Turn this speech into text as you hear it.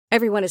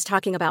Everyone is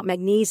talking about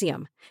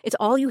magnesium. It's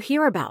all you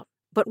hear about.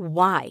 But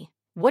why?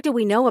 What do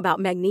we know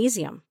about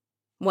magnesium?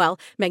 Well,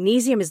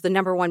 magnesium is the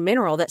number one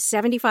mineral that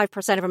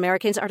 75% of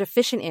Americans are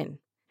deficient in.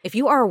 If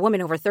you are a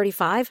woman over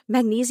 35,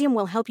 magnesium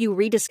will help you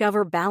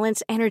rediscover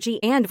balance, energy,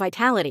 and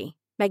vitality.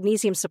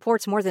 Magnesium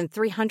supports more than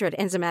 300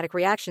 enzymatic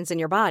reactions in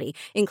your body,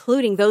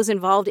 including those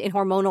involved in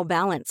hormonal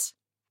balance.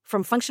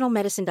 From functional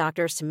medicine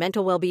doctors to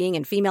mental well-being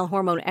and female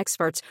hormone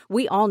experts,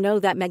 we all know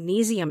that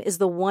magnesium is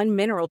the one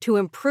mineral to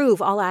improve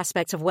all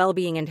aspects of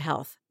well-being and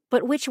health.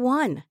 But which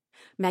one?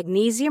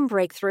 Magnesium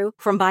Breakthrough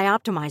from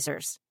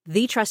Bioptimizers,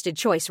 the trusted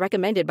choice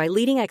recommended by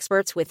leading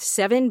experts with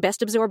 7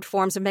 best-absorbed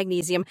forms of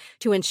magnesium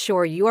to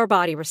ensure your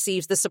body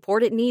receives the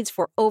support it needs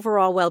for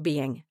overall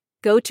well-being.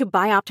 Go to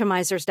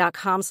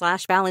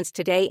bioptimizers.com/balance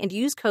today and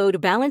use code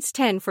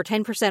BALANCE10 for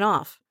 10%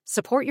 off.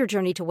 Support your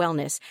journey to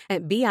wellness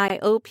at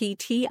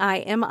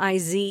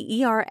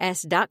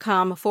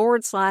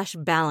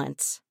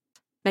bioptimizers.com/balance.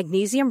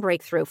 Magnesium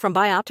Breakthrough from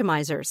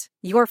Bioptimizers,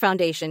 your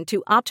foundation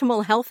to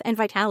optimal health and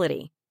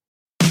vitality.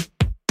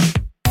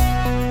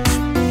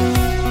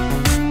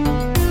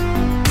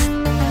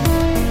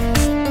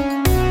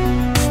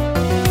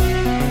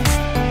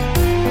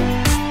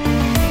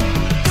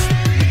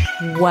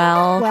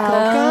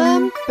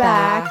 Welcome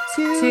back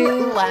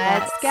to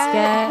Let's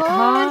Get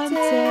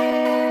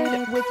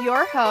Haunted with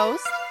your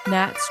host,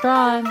 Nat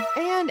Strawn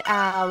and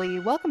Allie.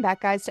 Welcome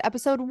back, guys, to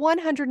episode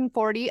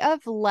 140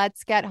 of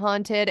Let's Get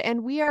Haunted,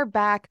 and we are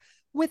back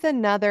with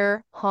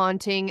another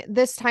haunting.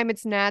 This time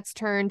it's Nat's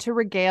turn to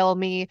regale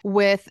me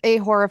with a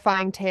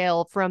horrifying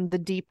tale from the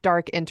deep,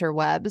 dark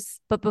interwebs.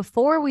 But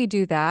before we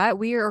do that,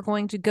 we are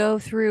going to go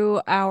through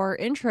our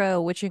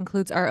intro, which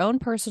includes our own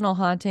personal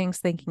hauntings,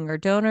 thanking our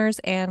donors,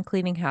 and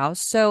cleaning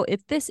house. So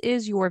if this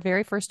is your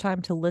very first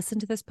time to listen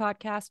to this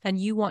podcast and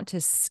you want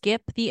to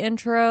skip the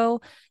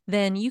intro,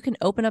 then you can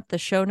open up the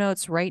show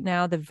notes right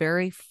now. The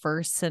very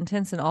first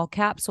sentence in all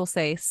caps will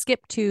say,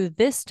 skip to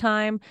this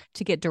time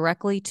to get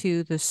directly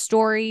to the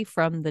story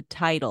from the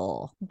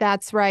title.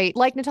 That's right.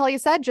 Like Natalia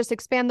said, just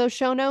expand those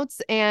show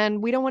notes, and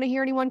we don't want to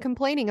hear anyone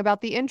complaining about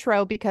the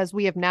intro because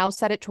we have now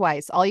said it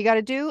twice. All you got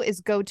to do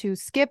is go to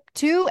skip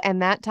to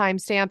and that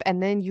timestamp,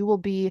 and then you will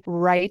be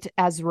right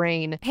as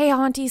rain. Hey,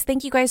 Haunties,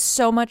 thank you guys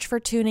so much for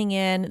tuning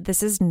in.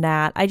 This is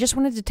Nat. I just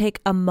wanted to take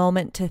a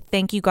moment to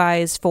thank you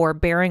guys for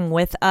bearing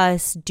with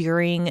us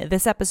during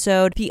this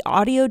episode. The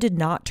audio did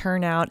not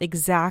turn out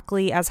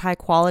exactly as high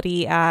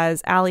quality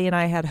as Allie and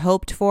I had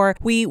hoped for.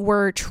 We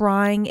were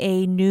trying a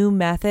new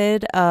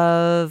method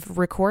of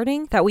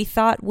recording that we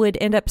thought would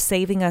end up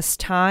saving us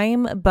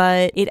time,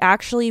 but it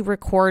actually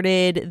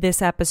recorded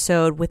this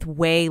episode with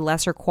way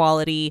lesser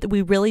quality.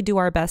 We really do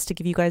our best to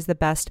give you guys the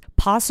best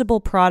possible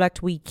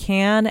product we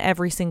can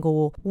every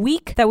single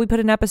week that we put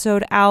an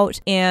episode out,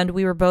 and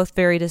we were both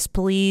very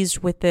displeased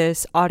with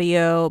this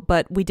audio,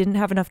 but we didn't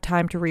have enough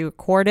time to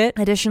re-record it.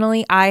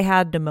 Additionally, I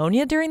had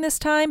pneumonia during this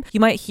time. You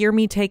might hear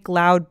me take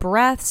loud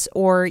breaths,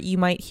 or you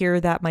might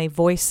hear that my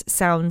voice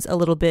sounds a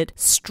little bit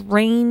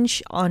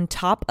strange on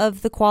top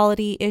of the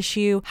quality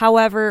issue.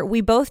 However, we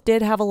both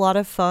did have a lot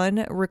of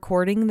fun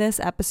recording this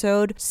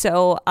episode,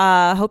 so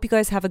I hope you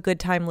guys have a good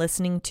time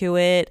listening to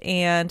it,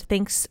 and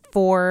thanks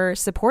for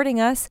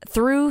supporting us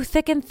through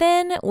thick and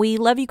thin. We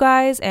love you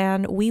guys,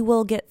 and we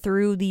will get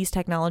through these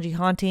technology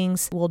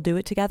hauntings. We'll do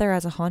it together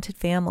as a haunted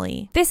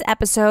family. This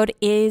episode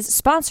is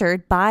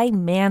sponsored by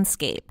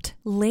Manscaped.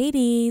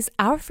 Ladies,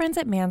 our friends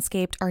at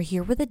Manscaped are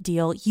here with a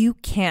deal you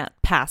can't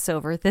pass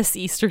over this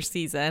Easter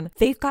season.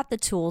 They've got the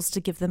tools to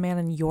give the man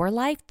in your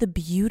life the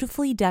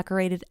beautifully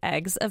decorated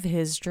eggs of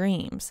his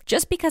dreams.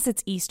 Just because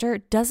it's Easter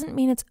doesn't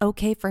mean it's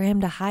okay for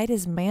him to hide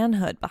his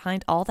manhood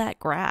behind all that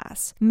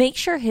grass. Make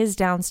sure his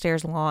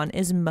downstairs lawn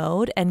is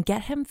mowed and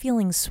get him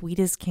feeling sweet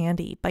as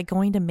candy by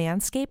going to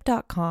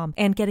manscaped.com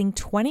and getting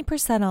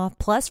 20% off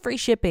plus free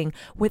shipping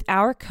with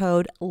our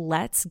code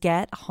Let's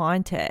Get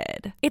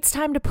Haunted. It's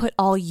time to put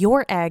all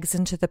your eggs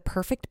into the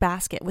perfect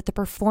basket with the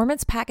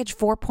Performance Package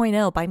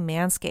 4.0 by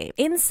Manscaped.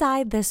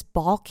 Inside this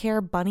ball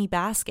care bunny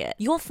basket,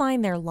 you'll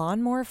find their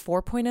Lawnmower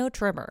 4.0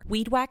 trimmer,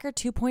 Weed Whacker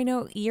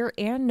 2.0 ear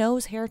and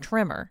nose hair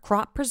trimmer,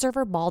 Crop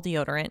Preserver ball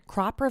deodorant,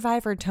 Crop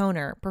Reviver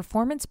toner,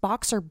 Performance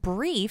Boxer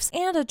briefs,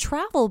 and a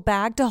travel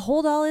bag to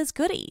hold all his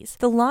goodies.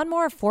 The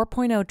Lawnmower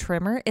 4.0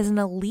 trimmer is an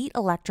elite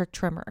electric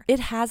trimmer.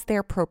 It has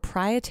their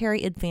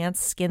proprietary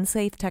advanced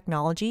skin-safe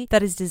technology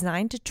that is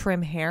designed to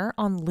trim hair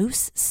on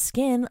loose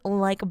skin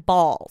like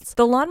balls.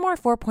 The Lawnmower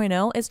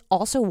 4.0 is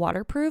also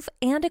waterproof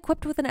and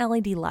equipped with an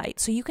LED light,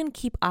 so you can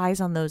keep eyes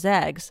on those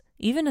eggs,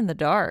 even in the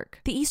dark.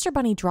 The Easter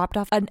Bunny dropped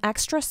off an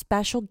extra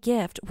special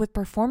gift with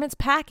Performance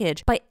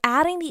Package by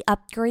adding the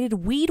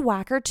upgraded Weed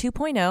Whacker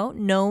 2.0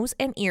 nose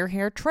and ear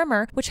hair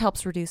trimmer, which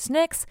helps reduce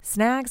nicks,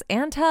 snags,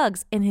 and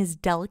tugs in his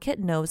delicate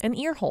nose and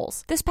ear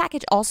holes. This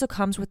package also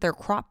comes with their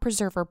Crop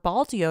Preserver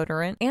ball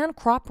deodorant and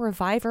Crop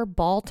Reviver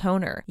ball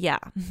toner. Yeah,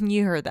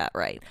 you heard that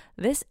right.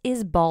 This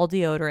is ball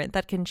deodorant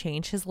that can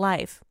change his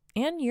life.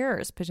 and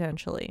yours,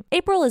 potentially.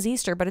 April is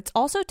Easter, but it's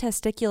also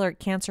Testicular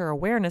Cancer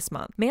Awareness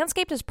Month.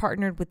 Manscaped has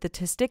partnered with the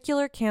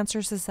Testicular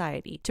Cancer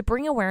Society to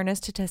bring awareness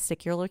to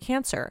testicular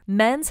cancer,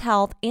 men's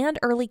health, and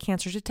early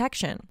cancer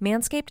detection.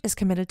 Manscaped is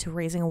committed to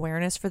raising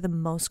awareness for the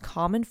most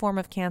common form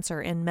of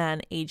cancer in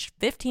men aged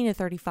 15 to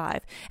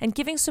 35 and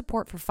giving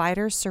support for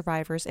fighters,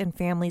 survivors, and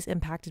families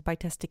impacted by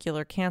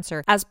testicular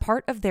cancer as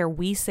part of their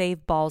We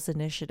Save Balls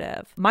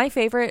initiative. My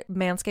favorite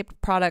Manscaped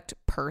product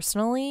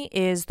personally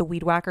is the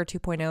Weed Whacker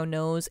 2.0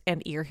 nose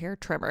and ear hair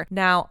trimmer.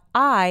 Now,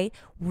 I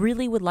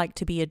really would like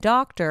to be a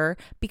doctor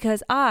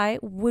because I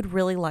would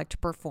really like to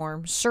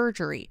perform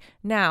surgery.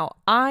 Now,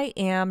 I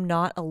am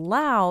not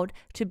allowed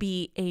to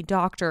be a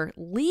doctor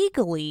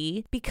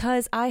legally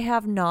because I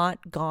have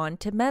not gone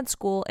to med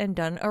school and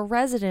done a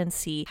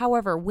residency.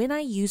 However, when I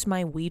use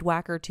my Weed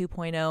Whacker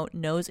 2.0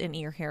 nose and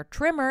ear hair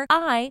trimmer,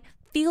 I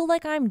feel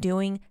like I'm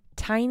doing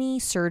tiny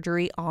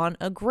surgery on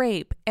a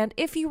grape. And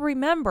if you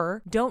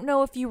remember, don't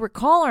know if you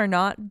recall or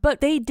not,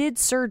 but they did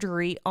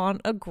surgery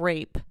on a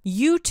grape.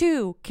 You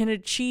too can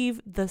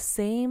achieve the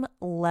same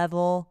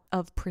level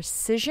of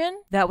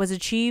precision that was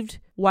achieved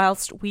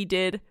whilst we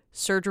did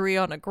surgery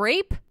on a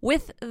grape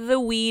with the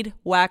Weed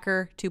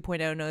Whacker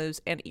 2.0 nose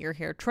and ear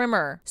hair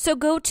trimmer. So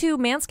go to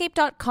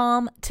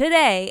manscaped.com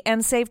today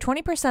and save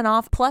 20%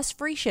 off plus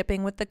free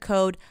shipping with the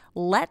code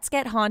Let's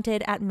Get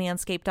Haunted at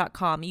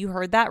manscaped.com. You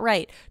heard that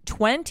right.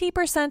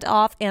 20%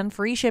 off and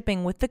free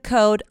shipping with the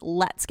code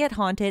Let's Get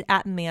Haunted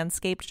at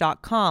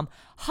manscaped.com.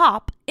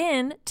 Hop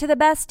in to the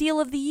best deal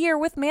of the year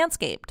with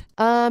Manscaped.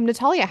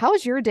 Natalia, how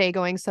is your day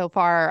going so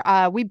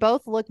far? We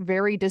both look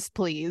very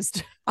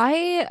displeased.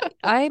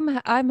 I'm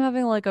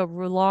having like a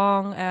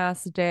long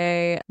ass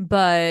day,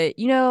 but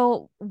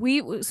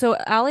so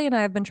Allie and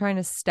I have been trying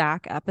to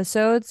stack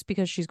episodes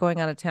because she's going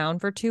out of town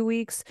for 2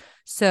 weeks.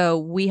 So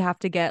we have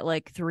to get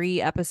like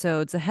 3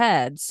 episodes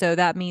ahead. So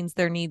that means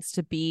there needs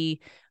to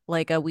be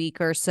like a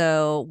week or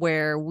so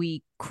where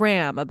we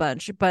cram a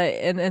bunch, but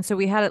and so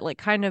we had it like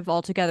kind of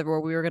all together where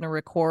we were going to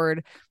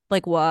record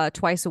like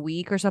twice a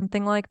week or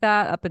something like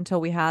that up until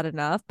we had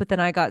enough. But then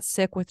I got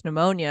sick with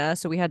pneumonia,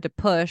 so we had to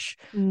push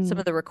some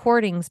of the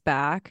recordings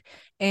back.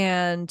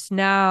 And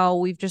now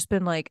we've just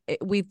been like,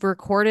 we've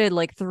recorded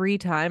like 3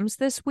 times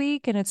this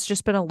week, and it's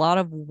just been a lot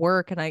of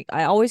work. And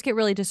I always get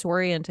really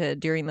disoriented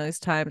during those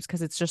times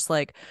because it's just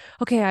like,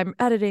 okay, I'm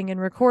editing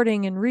and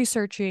recording and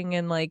researching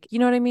and like, you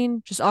know what I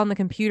mean? Just on the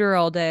computer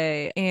all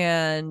day.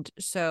 And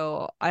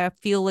so I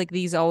feel like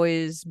these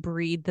always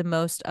breed the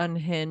most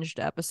unhinged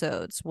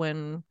episodes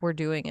when we're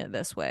doing it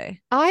this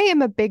way. I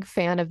am a big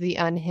fan of the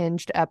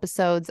unhinged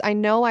episodes. I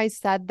know I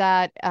said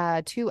that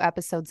 2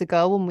 episodes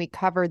ago when we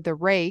covered the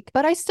rake,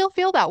 but I still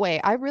feel that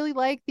way. I really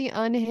like the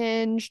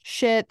unhinged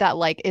shit that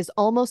like is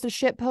almost a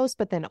shit post,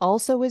 but then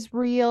also is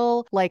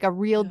real, like a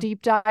real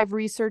deep dive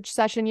research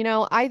session. You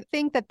know, I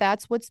think that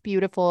that's what's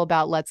beautiful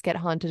about Let's Get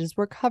Haunted is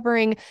we're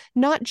covering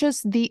not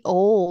just the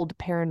old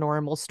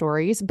paranormal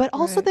stories, but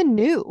also the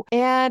new.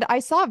 And I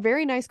saw a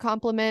very nice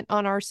compliment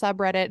on our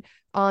subreddit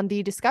on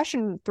the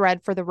discussion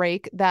thread for the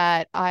rake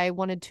that I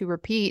wanted to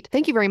repeat.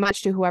 Thank you very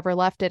much to whoever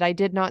left it. I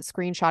did not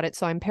screenshot it,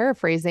 so I'm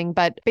paraphrasing,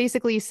 but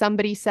basically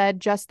somebody said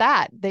just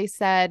that. They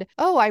said,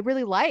 oh, I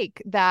really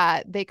like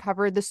that they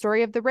covered the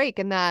story of the rake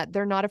and that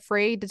they're not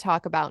afraid to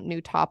talk about new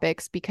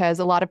topics because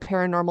a lot of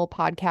paranormal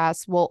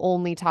podcasts will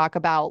only talk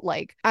about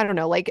like, I don't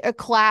know, like a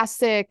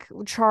classic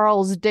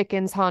Charles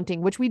Dickens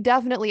haunting, which we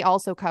definitely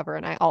also cover.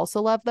 And I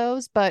also love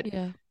those, but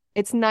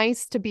it's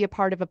nice to be a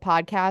part of a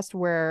podcast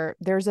where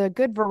there's a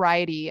good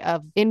variety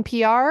of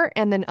NPR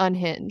and then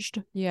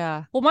unhinged.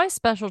 Yeah. Well, my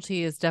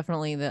specialty is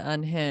definitely the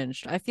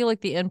unhinged. I feel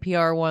like the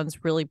NPR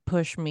ones really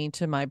push me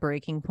to my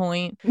breaking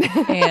point.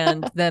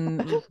 And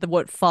then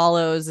what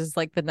follows is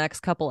like the next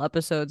couple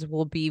episodes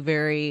will be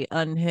very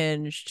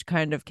unhinged,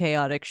 kind of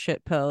chaotic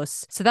shit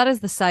posts. So that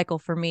is the cycle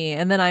for me.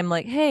 And then I'm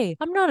like, hey,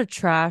 I'm not a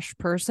trash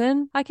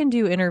person. I can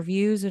do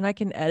interviews and I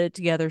can edit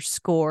together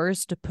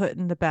scores to put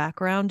in the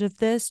background of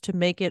this to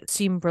make it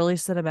seem really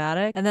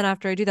cinematic. And then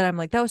after I do that, I'm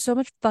like, that was so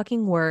much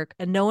fucking work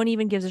and no one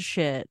even gives a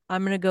shit.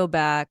 I'm gonna go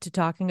back to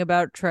talking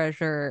about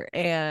treasure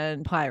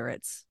and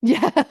pirates.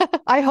 Yeah.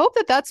 I hope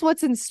that that's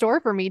what's in store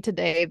for me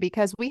today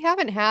because we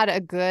haven't had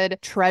a good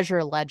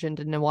treasure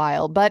legend in a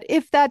while. But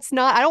if that's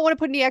not, I don't want to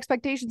put any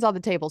expectations on the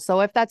table.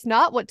 So if that's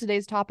not what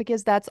today's topic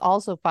is, that's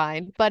also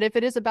fine. But if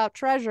it is about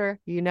treasure,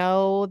 you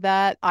know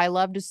that I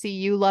love to see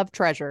you love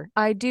treasure.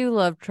 I do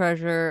love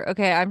treasure.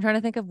 Okay, I'm trying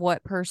to think of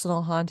what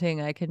personal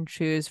haunting I can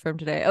choose from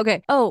today.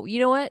 Okay. Oh, you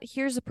know what?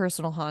 Here's a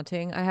personal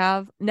haunting I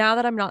have now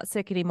that I'm not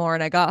sick anymore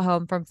and I got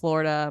home from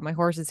Florida. My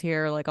horse is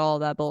here, like all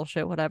that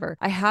bullshit, whatever.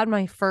 I had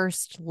my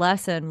first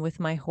lesson with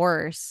my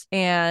horse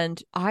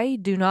and I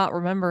do not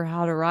remember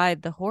how to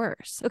ride the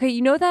horse. Okay,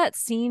 you know that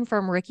scene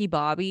from Ricky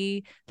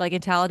Bobby, like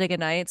in Talladega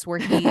Nights, where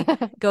he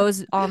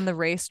goes on the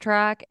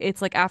racetrack?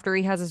 It's like after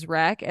he has his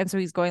wreck, and so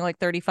he's going like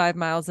 35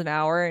 miles an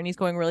hour and he's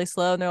going really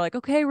slow. And they're like,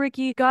 okay,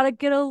 Ricky, gotta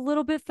get a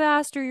little bit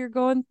faster. You're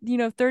going,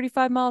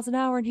 35 miles an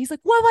hour. And he's like,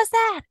 what was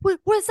that? that?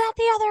 Was that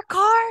the other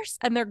cars?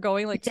 And they're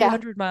going like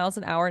 200 miles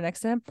an hour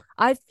next to him.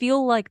 I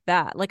feel like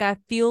that. Like, I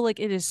feel like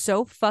it is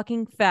so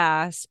fucking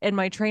fast. And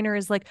my trainer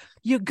is like,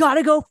 you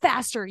gotta go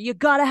faster. You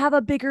gotta have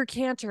a bigger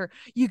canter.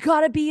 You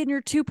gotta be in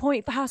your 2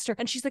 point faster.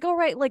 And she's like, all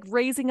right, like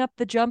raising up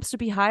the jumps to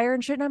be higher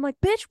and shit. And I'm like,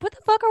 bitch, what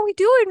the fuck are we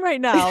doing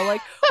right now?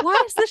 Like,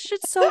 why is this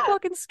shit so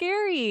fucking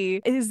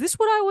scary? Is this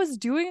what I was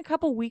doing a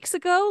couple weeks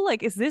ago?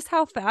 Like, is this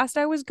how fast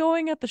I was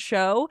going at the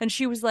show? And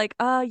she was like,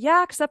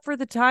 yeah, except for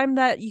the time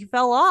that you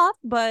fell off.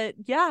 But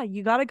yeah,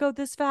 you gotta go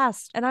this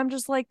fast. And I'm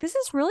just like, this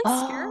is really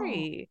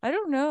scary. I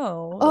don't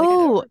know.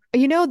 Oh,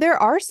 there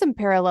are some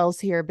parallels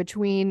here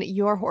between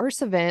your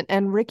horse event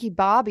and Ricky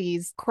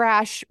Bobby's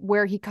crash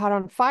where he caught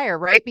on fire,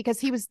 right? Because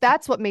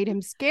that's what made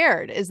him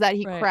scared, is that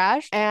he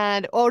crashed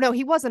and, oh no,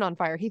 he wasn't on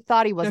fire. He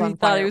thought he was on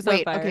fire. He was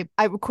on fire.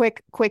 Okay,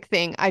 quick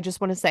thing. I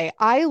just want to say,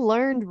 I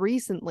learned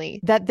recently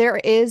that there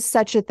is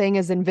such a thing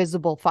as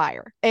invisible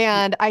fire.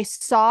 And I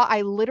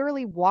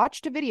literally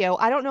watched a video.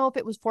 I don't know if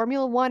it was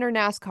Formula One or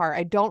NASCAR.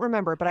 I don't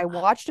remember, but I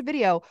watched a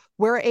video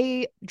where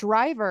a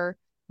driver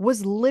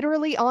was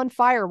literally on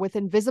fire with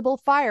invisible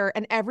fire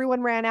and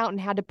everyone ran out and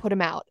had to put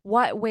him out.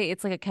 What? Wait,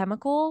 it's like a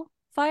chemical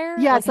fire?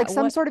 Yeah, it's like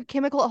some sort of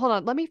chemical. Hold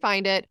on, let me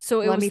find it.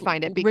 Let me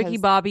find it because Ricky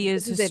Bobby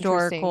is a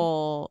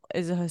historical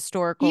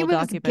he was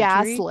documentary.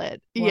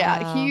 Gaslit. Wow.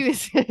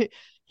 Yeah,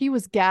 he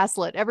was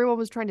gaslit. Everyone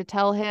was trying to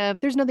tell him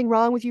there's nothing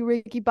wrong with you,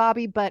 Ricky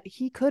Bobby, but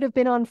he could have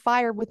been on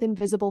fire with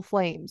invisible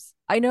flames.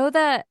 I know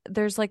that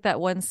there's like that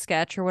one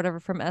sketch or whatever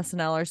from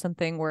SNL or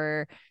something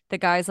where the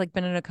guy's like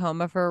been in a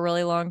coma for a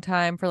really long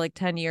time, for like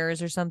 10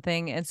 years or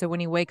something. And so when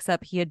he wakes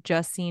up, he had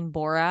just seen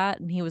Borat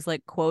and he was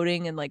like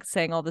quoting and like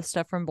saying all this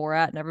stuff from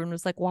Borat. And everyone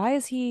was like, why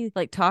is he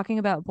like talking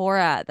about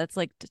Borat? That's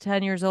like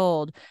 10 years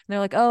old. And they're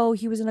like, oh,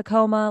 he was in a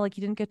coma. Like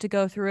he didn't get to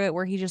go through it,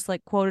 where he just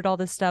like quoted all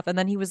this stuff. And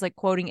then he was like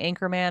quoting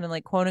Anchorman and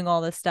like quoting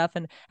all this stuff.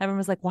 And everyone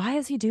was like, why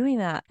is he doing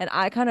that? And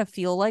I kind of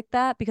feel like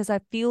that because I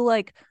feel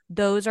like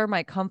those are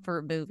my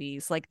comfort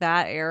movies, like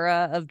that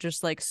era of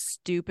just like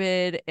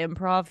stupid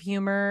improv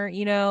humor,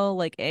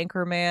 like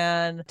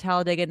Anchorman,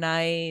 Talladega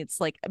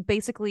Nights, like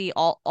basically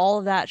all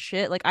of that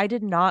shit. Like I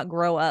did not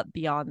grow up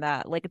beyond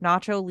that. Like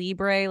Nacho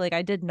Libre, like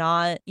I did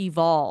not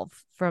evolve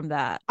from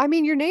that. I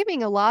mean, you're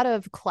naming a lot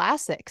of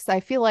classics. I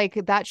feel like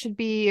that should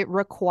be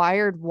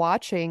required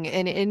watching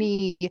in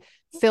any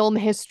film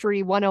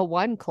history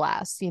 101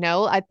 class.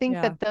 I think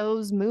that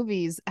those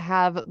movies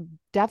have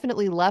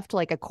definitely left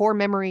like a core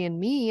memory in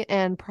me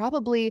and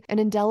probably an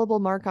indelible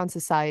mark on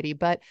society.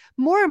 But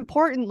more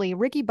importantly,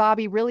 Ricky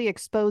Bobby really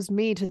exposed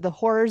me to the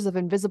horrors of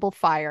invisible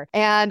fire.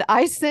 And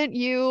I sent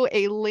you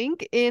a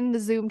link in the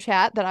Zoom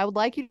chat that I would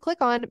like you to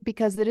click on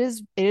because it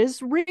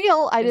is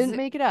real. I didn't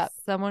make it up.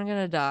 Someone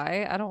gonna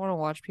die? I don't want to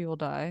watch people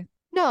die.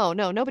 No,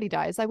 nobody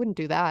dies. I wouldn't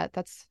do that.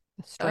 That's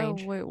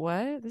strange. Oh, wait,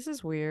 what? This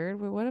is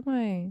weird. Wait, what am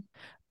I?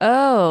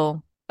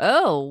 Oh,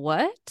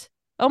 what?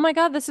 Oh my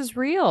God, this is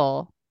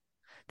real.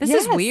 This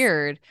is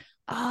weird.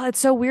 Oh, it's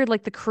so weird.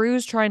 Like the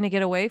crew's trying to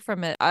get away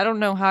from it. I don't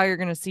know how you're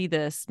going to see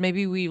this.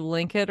 Maybe we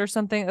link it or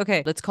something.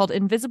 Okay. It's called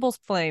Invisible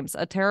Flames.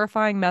 A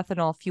terrifying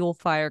methanol fuel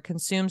fire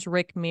consumes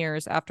Rick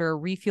Mears after a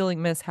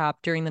refueling mishap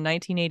during the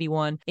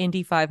 1981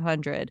 Indy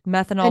 500.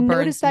 Methanol and burns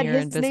notice that Mears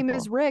his invisible. name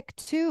is Rick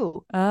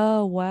too.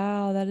 Oh,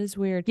 wow. That is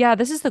weird. Yeah.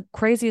 This is the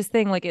craziest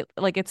thing.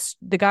 It's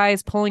the guy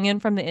is pulling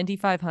in from the Indy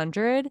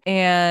 500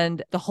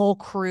 and the whole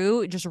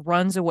crew just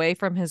runs away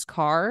from his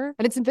car.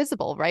 And it's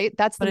invisible, right?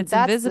 It's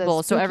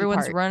invisible. So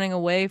everyone's part. running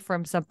away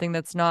from something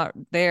that's not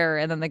there,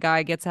 and then the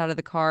guy gets out of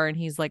the car and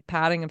he's like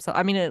patting himself.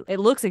 I mean, it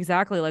looks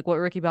exactly like what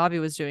Ricky Bobby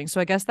was doing,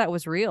 so I guess that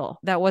was real.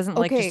 That wasn't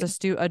like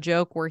just a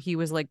joke where he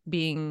was like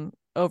being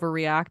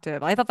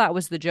overreactive. I thought that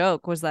was the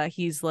joke, was that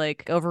he's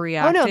like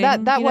overreacting. Oh no,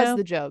 that was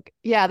the joke.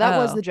 Yeah, that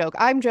was the joke.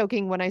 I'm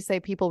joking when I say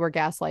people were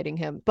gaslighting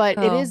him, but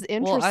it is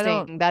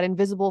interesting that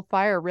invisible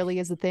fire really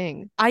is a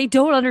thing. I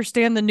don't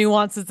understand the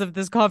nuances of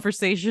this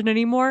conversation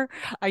anymore.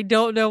 I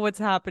don't know what's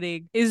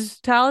happening. Is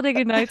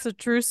Talladega Nights a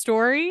true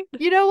story?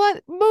 You know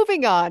what?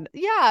 Moving on.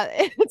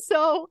 Yeah.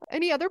 So,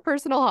 any other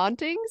personal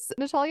hauntings,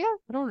 Natalia?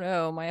 I don't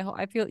know.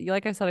 I feel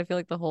like I said, I feel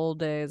like the whole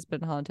day has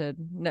been haunted.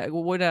 No.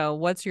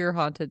 What's your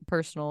haunted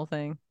personal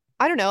thing?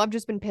 I don't know. I've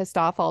just been pissed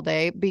off all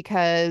day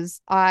because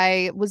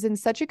I was in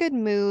such a good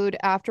mood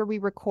after we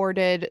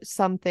recorded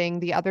something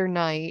the other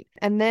night.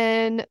 And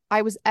then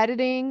I was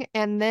editing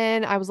and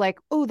then I was like,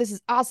 oh, this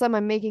is awesome.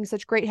 I'm making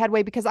such great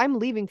headway because I'm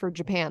leaving for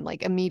Japan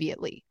like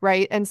immediately.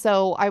 Right. And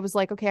so I was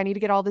like, okay, I need to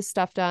get all this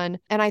stuff done.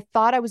 And I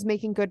thought I was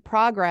making good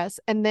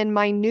progress. And then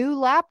my new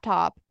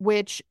laptop,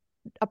 which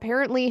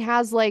apparently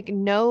has like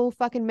no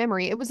fucking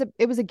memory. It was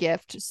a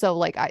gift. So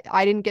like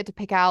I didn't get to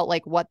pick out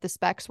like what the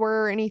specs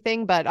were or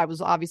anything, but I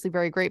was obviously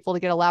very grateful to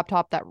get a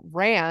laptop that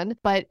ran,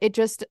 but it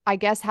just, I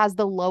guess, has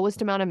the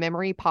lowest amount of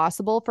memory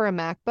possible for a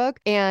MacBook.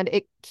 And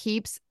it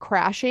keeps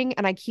crashing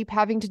and I keep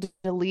having to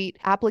delete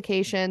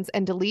applications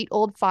and delete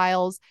old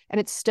files and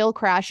it's still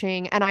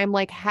crashing. And I'm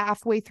like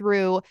halfway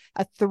through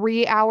a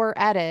 3-hour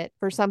edit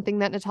for something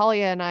that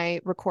Natalia and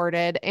I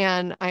recorded.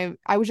 And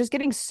I was just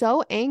getting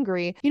so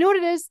angry. You know what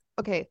it is?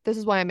 Okay, this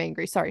is why I'm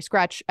angry. Sorry,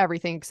 scratch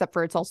everything except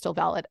for it's all still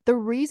valid. The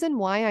reason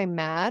why I'm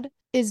mad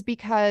is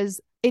because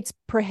it's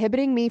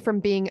prohibiting me from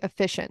being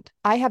efficient.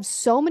 I have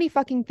so many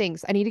fucking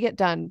things I need to get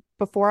done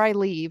before I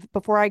leave,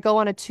 before I go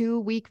on a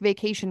 2-week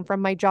vacation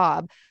from my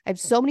job. I have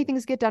so many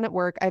things to get done at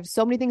work. I have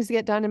so many things to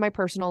get done in my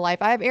personal life.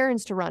 I have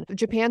errands to run.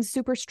 Japan's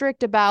super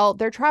strict about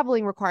their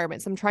traveling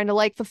requirements. I'm trying to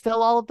like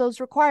fulfill all of those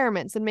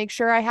requirements and make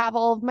sure I have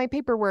all of my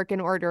paperwork in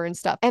order and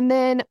stuff. And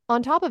then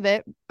on top of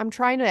it, I'm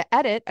trying to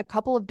edit a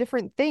couple of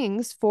different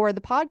things for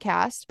the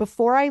podcast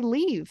before I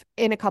leave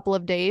in a couple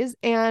of days.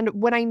 And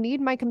when I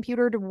need my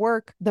computer to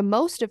work the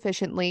most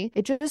efficiently,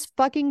 it just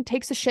fucking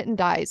takes a shit and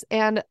dies.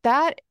 And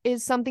that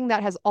is something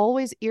that has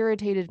always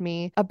irritated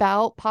me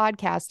about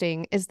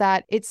podcasting, is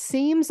that it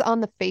seems on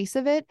the face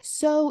of it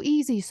so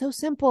easy, so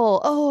simple.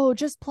 Oh,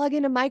 just plug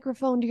in a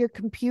microphone to your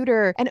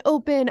computer and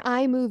open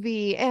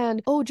iMovie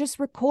and just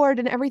record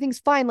and everything's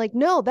fine. Like,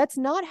 no, that's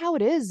not how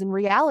it is in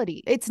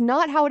reality. It's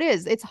not how it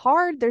is. It's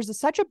hard. There's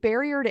such a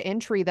barrier to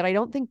entry that I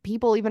don't think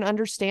people even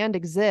understand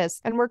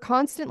exists. And we're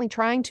constantly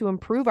trying to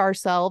improve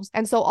ourselves.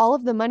 And so all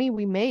of the money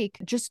we make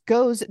just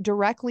goes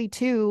directly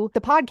to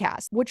the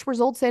podcast, which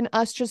results in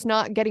us just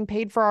not getting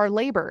paid for our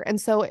labor. And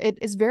so it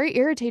is very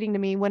irritating to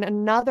me when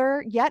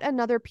yet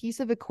another piece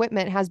of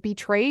equipment has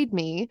betrayed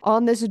me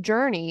on this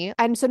journey.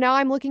 And so now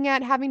I'm looking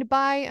at having to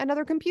buy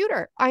another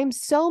computer. I'm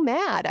so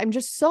mad. I'm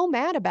just so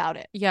mad about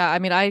it. Yeah, I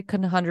mean, I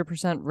can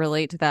 100%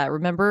 relate to that.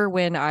 Remember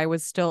when I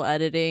was still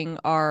editing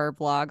our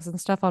vlogs and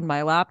stuff on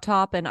my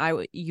laptop and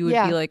you would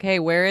be like, hey,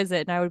 where is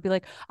it? And I would be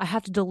like, I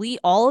have to delete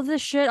all of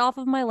this shit off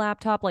of my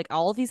laptop, like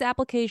all of these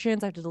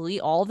applications. I have to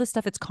delete all of this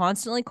stuff. It's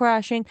constantly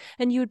crashing.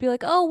 And you would be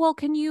like, oh, well,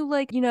 can you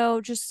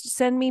just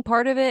send me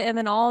part of it and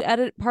then I'll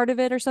edit part of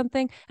it or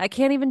something? I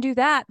can't even do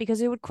that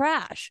because it would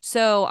crash.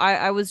 So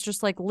I was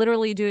just like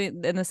literally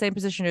doing in the same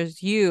position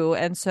as you.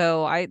 And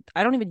so I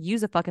don't even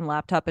use a fucking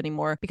laptop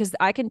anymore because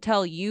I can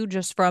tell you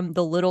just from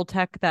the little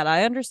tech that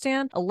I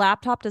understand, a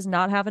laptop does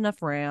not have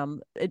enough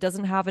RAM. It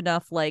doesn't have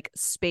enough like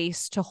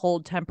space to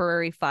hold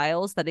temporary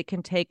files that it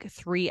can take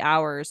 3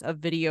 hours of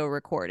video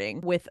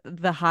recording with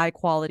the high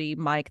quality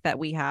mic that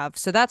we have.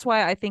 So that's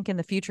why I think in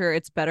the future,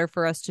 it's better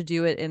for us to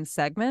do it in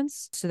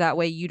segments. So that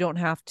way you don't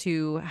have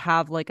to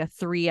have like a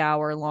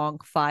 3-hour long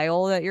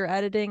file that you're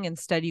editing.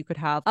 Instead, you could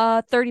have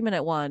a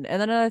 30-minute one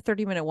and then another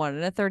 30-minute one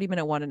and a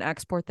 30-minute one and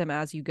export them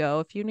as you go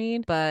if you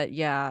need. But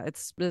yeah,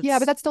 it's yeah,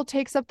 but that still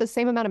takes up the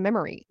same amount of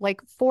memory.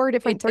 Like 4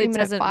 different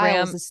 30-minute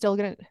files is still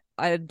going to...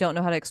 I don't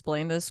know how to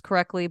explain this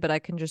correctly, but I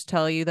can just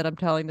tell you that I'm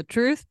telling the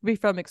truth.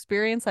 From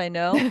experience, I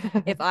know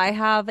if I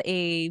have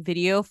a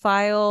video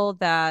file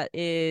that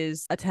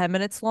is 10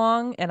 minutes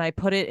long and I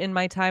put it in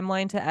my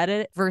timeline to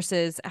edit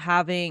versus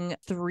having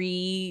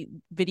 3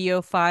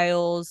 video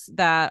files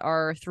that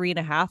are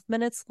 3.5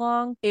 minutes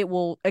long, it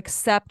will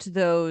accept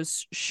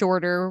those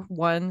shorter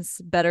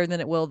ones better than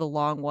it will the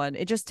long one.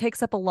 It just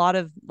takes up a lot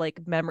of like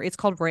memory. It's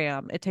called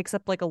RAM. It takes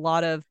up like a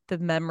lot of the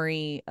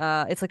memory.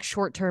 It's like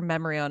short-term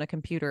memory on a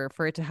computer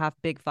for it to have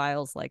big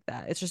files like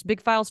that. It's just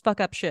big files fuck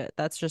up shit.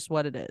 That's just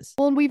what it is.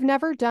 Well, and we've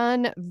never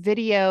done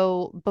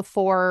video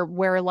before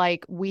where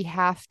like we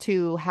have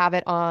to have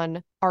it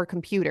on our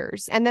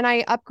computers. And then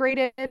I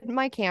upgraded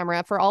my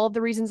camera for all of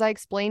the reasons I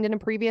explained in a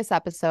previous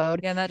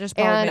episode. Yeah, and that just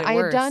probably made it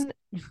worse. Done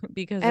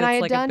because and it's I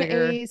had like done a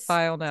bigger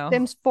file now.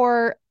 Sims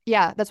 4.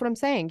 Yeah, that's what I'm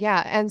saying.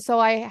 Yeah. And so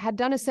I had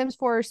done a Sims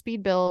 4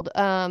 speed build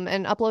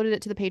and uploaded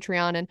it to the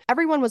Patreon, and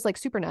everyone was like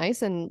super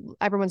nice and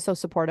everyone's so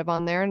supportive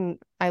on there. And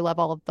I love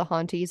all of the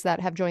Haunties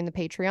that have joined the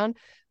Patreon.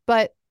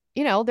 But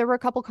there were a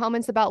couple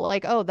comments about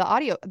like, oh,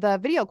 the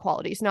video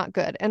quality is not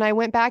good. And I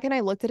went back and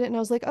I looked at it and I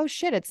was like, oh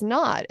shit, it's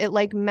not. It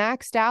like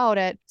maxed out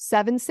at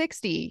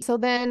 760. So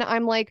then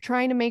I'm like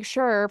trying to make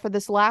sure for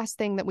this last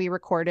thing that we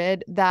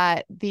recorded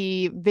that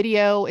the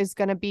video is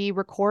going to be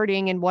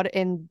recording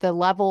in the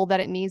level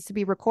that it needs to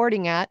be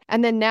recording at.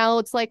 And then now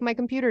it's like my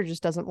computer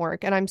just doesn't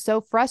work. And I'm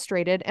so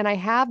frustrated. And I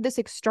have this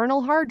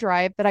external hard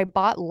drive that I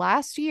bought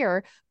last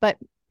year, but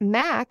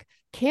Mac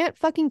can't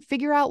fucking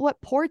figure out what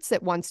ports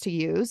it wants to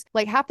use.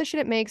 Like half the shit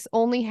it makes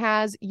only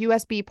has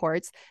USB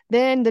ports.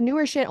 Then the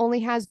newer shit only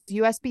has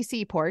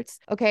USB-C ports.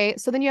 Okay,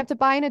 so then you have to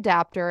buy an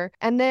adapter.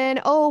 And then,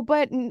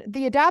 but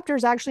the adapter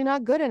is actually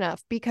not good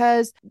enough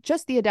because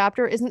just the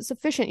adapter isn't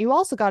sufficient. You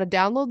also got to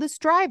download this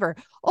driver.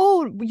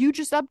 Oh, you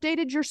just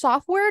updated your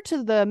software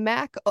to the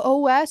Mac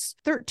OS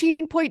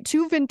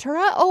 13.2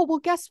 Ventura? Oh, well,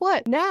 guess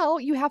what? Now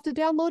you have to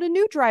download a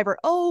new driver.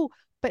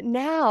 But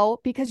now,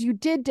 because you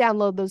did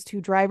download those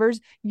 2 drivers,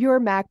 your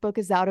MacBook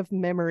is out of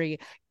memory.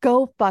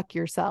 Go fuck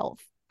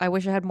yourself. I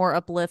wish I had more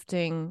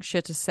uplifting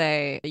shit to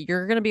say.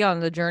 You're going to be on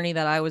the journey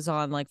that I was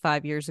on like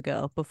 5 years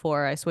ago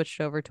before I switched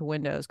over to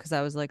Windows, because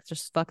I was like,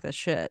 just fuck this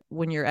shit.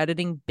 When you're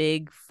editing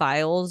big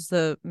files,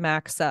 the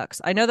Mac sucks.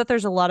 I know that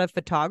there's a lot of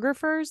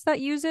photographers that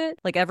use it.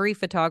 Like every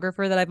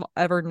photographer that I've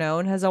ever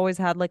known has always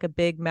had like a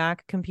big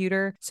Mac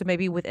computer. So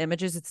maybe with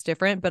images it's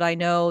different, but I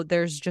know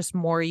there's just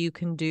more you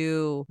can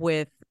do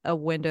with a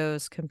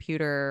Windows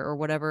computer or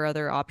whatever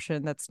other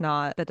option that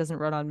doesn't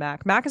run on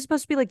Mac. Mac is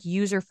supposed to be like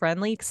user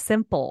friendly,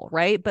 simple,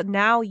 right? But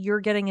now you're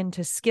getting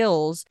into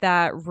skills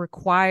that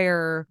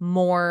require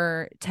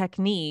more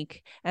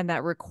technique and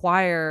that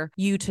require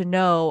you to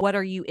know what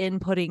are you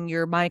inputting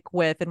your mic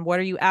with and what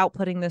are you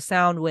outputting the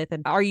sound with,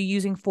 and are you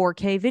using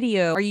 4K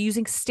video? Are you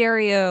using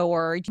stereo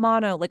or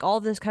mono? Like all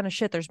this kind of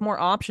shit. There's more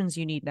options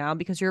you need now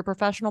because you're a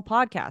professional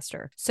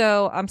podcaster.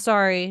 So I'm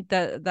sorry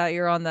that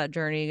you're on that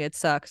journey. It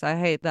sucks. I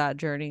hate that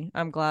journey.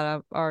 I'm glad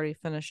I've already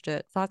finished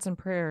it. Thoughts and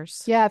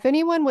prayers. Yeah, if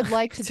anyone would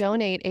like to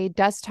donate a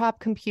desktop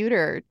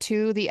computer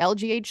to the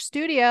LGH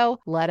studio,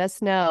 let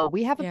us know.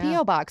 We have a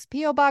P.O. Box,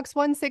 P.O. Box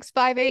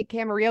 1658,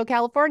 Camarillo,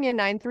 California,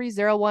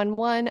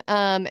 93011.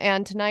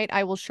 And tonight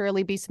I will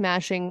surely be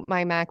smashing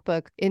my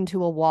MacBook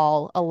into a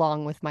wall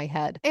along with my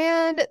head.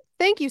 And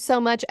thank you so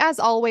much, as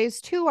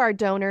always, to our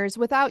donors.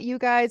 Without you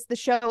guys, the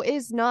show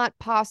is not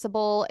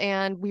possible,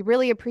 and we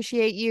really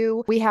appreciate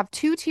you. We have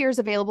 2 tiers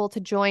available to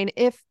join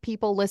if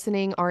people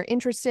listening are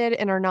interested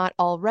and are not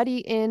already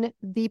in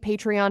the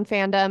Patreon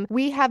fandom.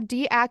 We have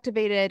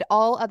deactivated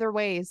all other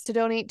ways to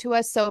donate to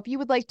us, so if you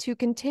would like to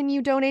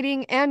continue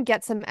donating and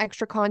get some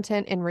extra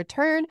content in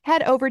return,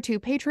 head over to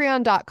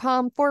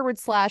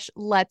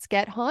patreon.com/Let's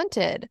Get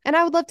Haunted. And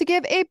I would love to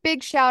give a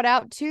big shout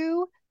out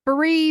to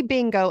Bree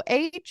Bingo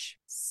H,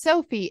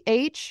 Sophie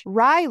H,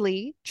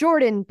 Riley,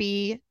 Jordan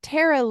B,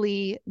 Tara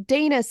Lee,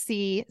 Dana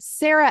C,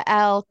 Sarah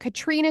L,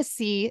 Katrina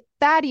C,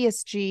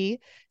 Thaddeus G,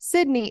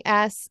 Sydney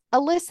S,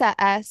 Alyssa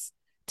S,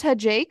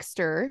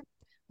 Tajakester,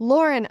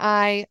 Lauren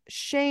I,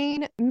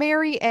 Shane,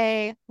 Mary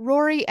A,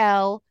 Rory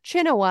L,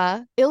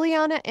 Chinoa,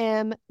 Ileana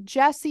M,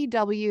 Jesse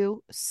W,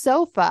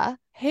 Sofa,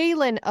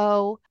 Halen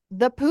O,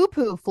 The Poo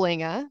Poo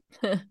Flinga,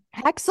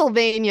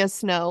 Hexylvania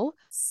Snow,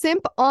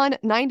 Simp on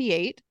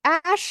 98,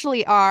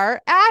 Ashley R,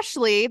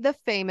 Ashley, the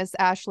famous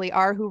Ashley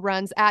R, who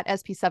runs at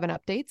SP7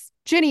 Updates,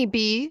 Jenny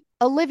B,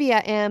 Olivia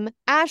M,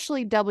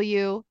 Ashley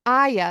W,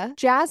 Aya,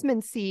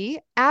 Jasmine C,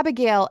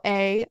 Abigail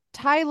A,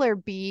 Tyler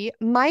B,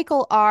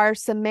 Michael R,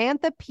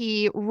 Samantha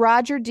P,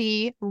 Roger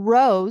D,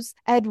 Rose,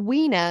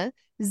 Edwina,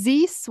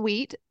 Z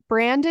Sweet,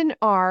 Brandon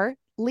R,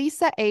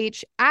 Lisa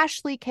H,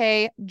 Ashley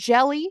K,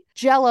 Jelly,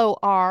 Jello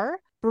R,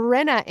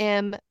 Brenna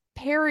M,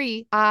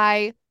 Perry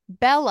I,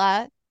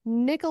 Bella,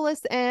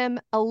 Nicholas M,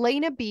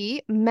 Elena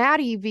B,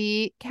 Maddie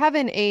V,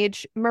 Kevin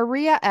H,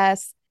 Maria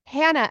S,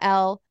 Hannah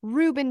L,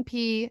 Ruben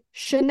P,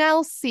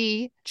 Chanel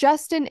C,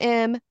 Justin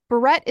M,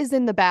 Brett is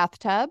in the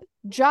bathtub,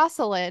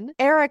 Jocelyn,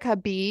 Erica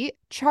B,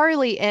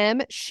 Charlie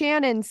M,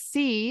 Shannon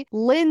C,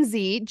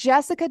 Lindsay,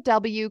 Jessica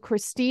W,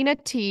 Christina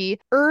T,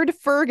 Erd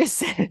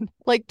Ferguson,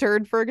 like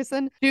Turd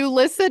Ferguson,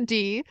 Julissa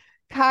D,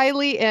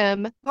 Kylie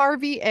M,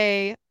 Harvey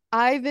A,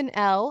 Ivan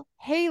L,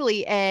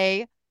 Haley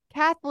A,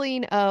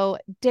 Kathleen O,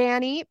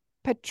 Danny,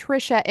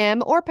 Patricia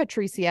M or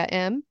Patricia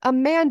M,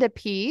 Amanda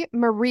P,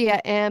 Maria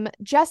M,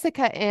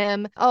 Jessica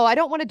M. Oh, I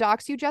don't want to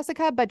dox you,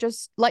 Jessica, but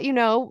just let you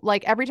know,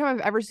 like every time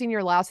I've ever seen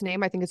your last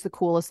name, I think it's the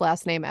coolest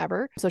last name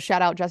ever. So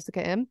shout out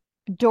Jessica M.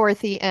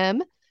 Dorothy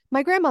M.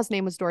 My grandma's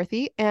name was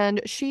Dorothy,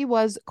 and she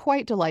was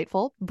quite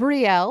delightful.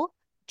 Brielle,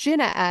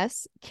 Jenna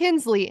S,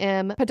 Kinsley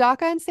M,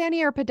 Padaka and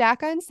Sandy or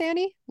Padaka and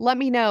Sandy? Let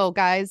me know,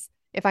 guys.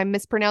 If I'm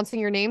mispronouncing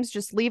your names,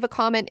 just leave a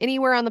comment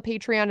anywhere on the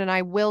Patreon and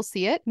I will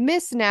see it.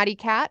 Miss Natty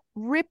Cat,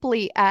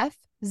 Ripley F,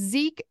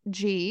 Zeke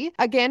G,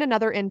 again,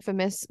 another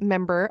infamous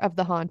member of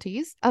the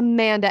Haunties,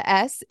 Amanda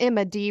S,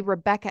 Emma D,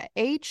 Rebecca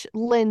H,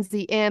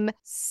 Lindsay M,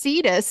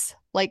 Cetus,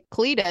 like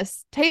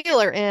Cletus,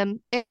 Taylor M,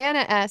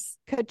 Anna S,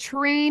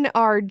 Katrine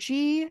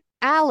RG,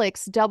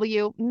 Alex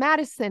W,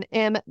 Madison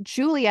M,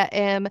 Julia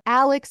M,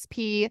 Alex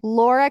P,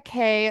 Laura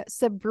K,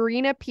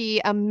 Sabrina P,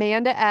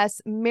 Amanda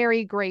S,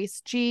 Mary Grace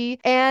G,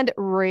 and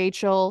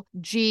Rachel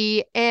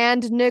G,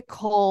 and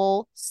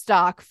Nicole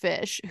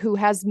Stockfish, who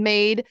has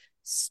made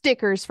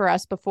stickers for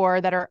us before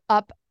that are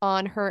up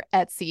on her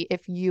Etsy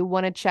if you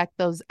want to check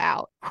those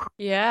out.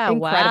 Yeah,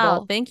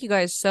 incredible. Wow. Thank you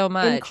guys so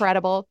much.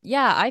 Incredible.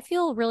 Yeah, I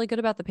feel really good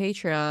about the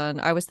Patreon.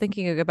 I was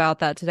thinking about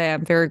that today.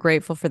 I'm very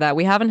grateful for that.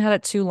 We haven't had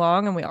it too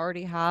long and we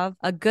already have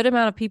a good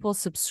amount of people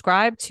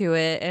subscribed to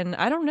it. And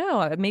I don't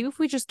know, maybe if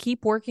we just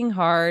keep working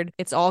hard,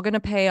 it's all going to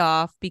pay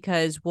off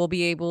because we'll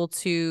be able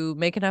to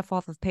make enough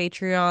off of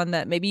Patreon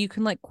that maybe you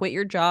can like quit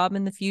your job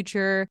in the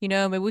future. You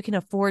know, maybe we can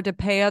afford to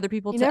pay other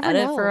people to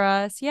edit for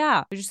us.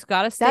 Yeah, we just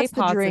got to stay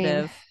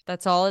positive.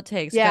 That's all it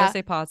takes. Yeah. Gotta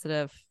stay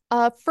positive.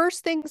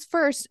 First things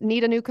first,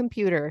 need a new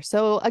computer.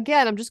 So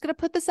again, I'm just going to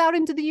put this out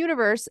into the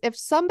universe. If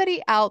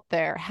somebody out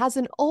there has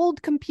an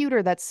old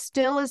computer that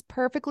still is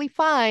perfectly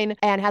fine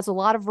and has a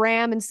lot of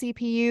RAM and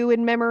CPU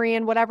and memory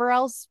and whatever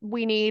else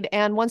we need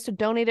and wants to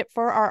donate it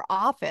for our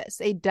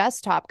office, a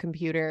desktop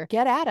computer,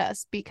 get at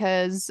us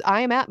because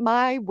I am at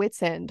my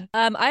wit's end.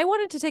 I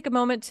wanted to take a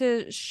moment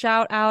to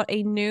shout out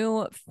a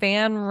new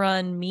fan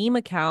run meme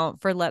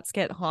account for Let's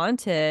Get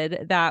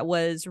Haunted that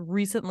was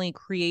recently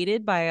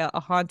created by a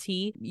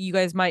hauntee. You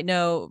guys might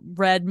know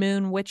Red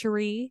Moon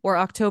Witchery or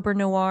October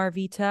Noir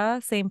Vita,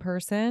 same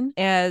person,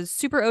 as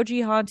Super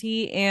OG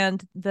Haunty,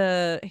 and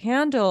the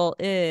handle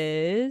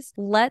is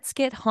Let's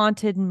Get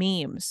Haunted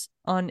Memes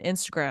on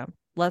Instagram.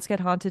 Let's Get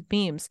Haunted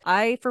Memes.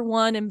 I, for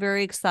one, am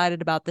very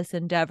excited about this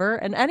endeavor.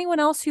 And anyone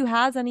else who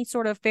has any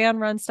sort of fan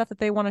run stuff that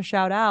they want to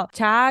shout out,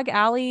 tag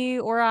Allie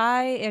or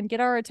I and get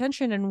our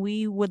attention. And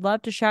we would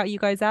love to shout you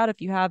guys out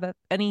if you have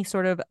any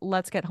sort of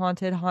Let's Get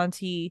Haunted,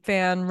 haunty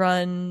fan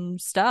run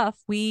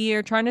stuff. We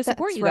are trying to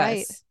support you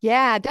guys.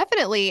 Yeah,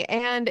 definitely.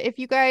 And if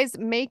you guys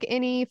make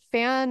any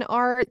fan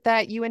art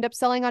that you end up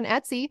selling on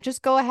Etsy,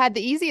 just go ahead.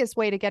 The easiest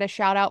way to get a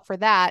shout out for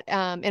that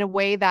in a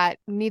way that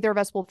neither of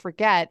us will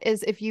forget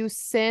is if you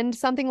send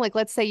something like,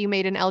 let's say you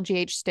made an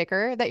LGH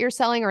sticker that you're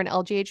selling or an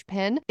LGH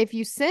pin. If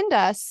you send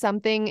us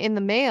something in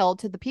the mail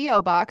to the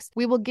P.O. box,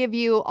 we will give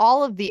you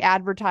all of the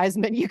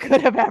advertisement you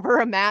could have ever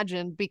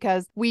imagined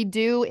because we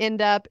do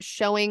end up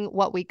showing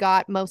what we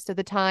got most of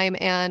the time.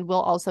 And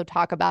we'll also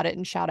talk about it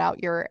and shout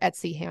out your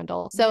Etsy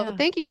handle. So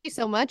Thank you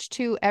so much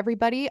to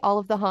everybody, all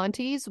of the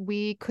haunties.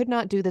 We could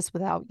not do this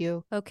without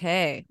you.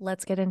 Okay,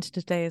 let's get into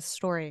today's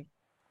story.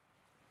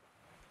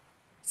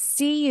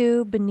 See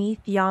you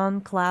beneath yon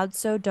cloud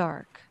so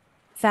dark,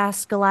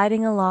 fast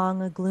gliding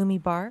along a gloomy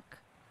bark.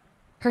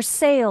 Her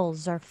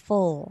sails are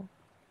full,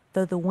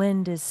 though the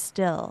wind is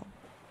still,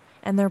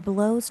 and there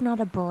blows not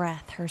a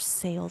breath her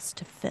sails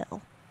to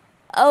fill.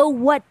 Oh,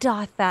 what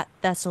doth that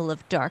vessel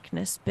of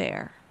darkness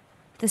bear?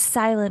 The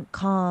silent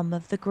calm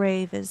of the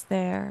grave is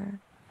there,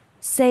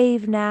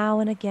 save now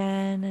and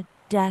again a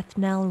death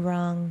knell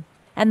rung,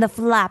 and the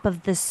flap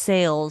of the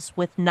sails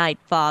with night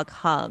fog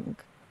hung.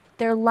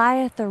 There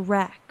lieth a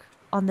wreck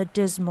on the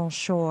dismal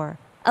shore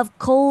of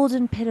cold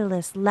and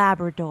pitiless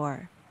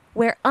Labrador,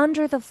 where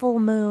under the full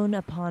moon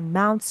upon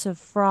mounts of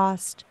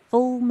frost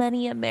full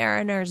many a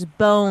mariner's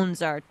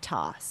bones are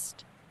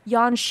tossed.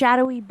 Yon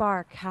shadowy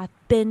bark hath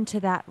been to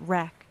that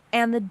wreck,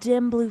 and the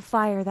dim blue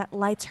fire that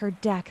lights her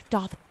deck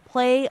doth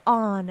play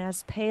on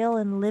as pale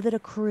and livid a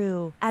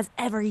crew as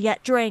ever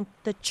yet drank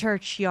the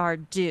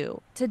churchyard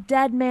dew. To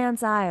Dead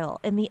Man's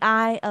Isle, in the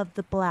eye of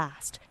the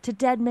blast, to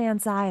Dead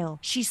Man's Isle,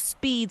 she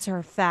speeds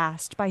her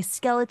fast. By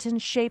skeleton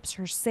shapes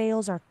her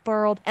sails are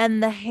furled,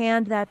 and the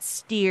hand that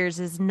steers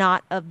is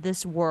not of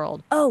this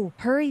world. Oh,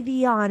 hurry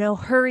thee on,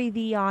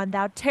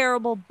 thou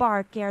terrible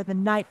bark, ere the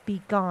night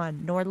be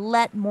gone, nor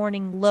let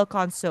morning look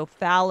on so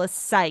foul a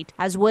sight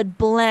as would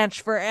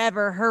blanch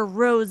forever her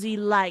rosy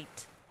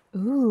light.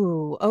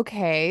 Ooh,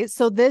 okay.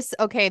 So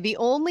the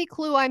only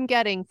clue I'm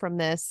getting from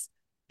this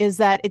is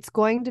that it's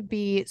going to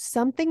be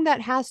something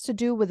that has to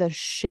do with a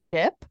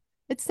ship,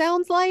 it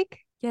sounds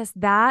like. Yes,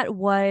 that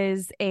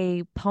was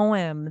a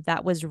poem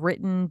that was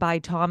written by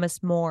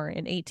Thomas More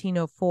in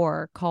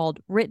 1804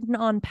 called Written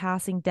on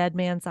Passing Dead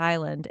Man's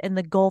Island in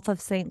the Gulf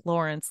of St.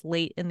 Lawrence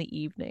late in the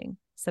evening,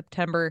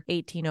 September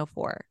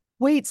 1804.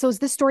 Wait, so is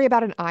this story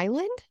about an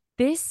island?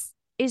 This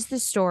is the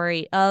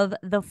story of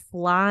the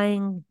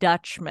Flying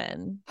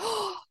Dutchman.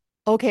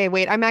 Okay,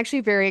 wait, I'm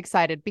actually very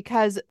excited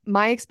because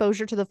my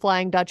exposure to the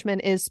Flying Dutchman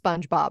is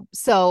SpongeBob.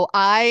 So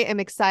I am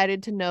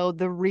excited to know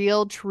the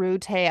real true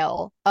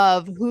tale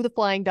of who the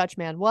Flying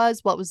Dutchman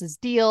was, what was his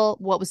deal,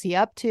 what was he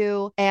up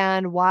to,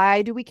 and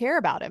why do we care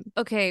about him?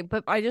 Okay,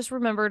 but I just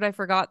remembered I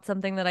forgot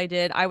something that I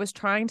did. I was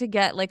trying to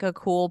get like a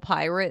cool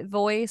pirate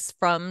voice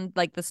from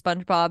like the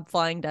SpongeBob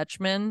Flying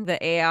Dutchman,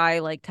 the AI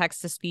like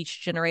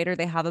text-to-speech generator.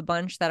 They have a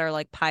bunch that are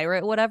like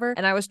pirate whatever,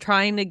 and I was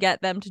trying to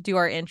get them to do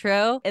our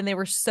intro, and they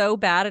were so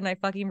bad, and I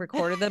fucking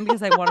recorded them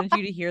because I wanted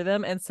you to hear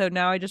them. And so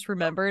now I just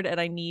remembered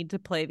and I need to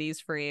play these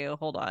for you.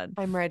 Hold on.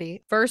 I'm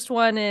ready. First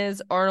one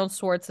is Arnold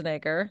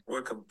Schwarzenegger.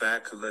 Welcome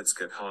back to Let's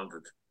Get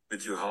Haunted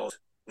with your host,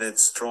 Ned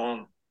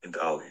Strong and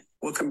Ali.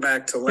 Welcome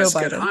back to Let's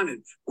Get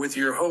Haunted with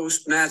your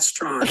host, Nat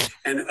Strong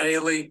and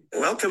Ailey.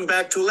 Welcome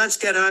back to Let's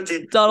Get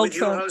Haunted with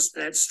your host,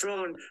 Nat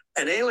Strong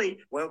and Ailey.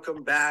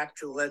 Welcome back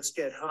to Let's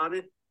Get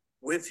Haunted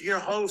with your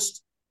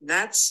host,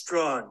 Nat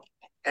Strong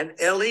and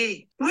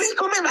Ellie.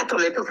 Welcome back to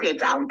Let's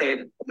Get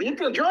Haunted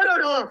with your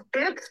host,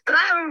 Nat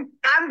Strong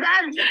and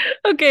Ellie.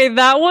 Okay,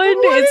 that one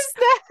What is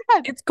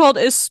that? It's called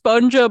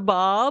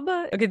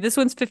SpongeBob. Okay, this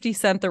one's 50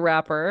 Cent the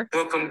rapper.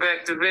 Welcome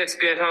back to Let's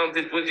Get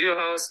Haunted with your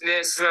host,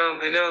 Nat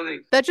Strong and Ellie.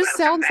 That just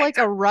sounds like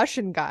a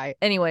Russian guy.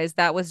 Anyways,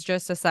 that was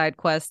just a side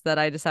quest that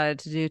I decided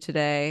to do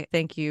today.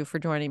 Thank you for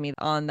joining me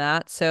on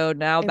that. So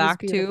now back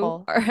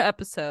to our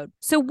episode.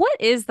 So what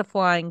is the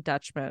Flying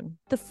Dutchman?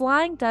 The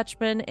Flying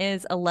Dutchman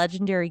is a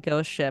legendary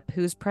ghost ship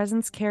whose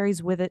presence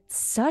carries with it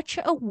such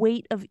a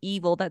weight of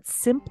evil that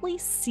simply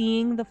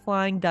seeing the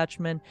Flying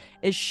Dutchman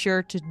is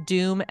sure to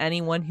doom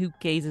anyone who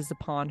gazes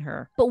upon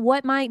her. But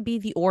what might be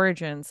the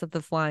origins of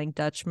the Flying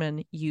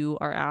Dutchman, you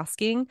are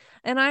asking?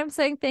 And I'm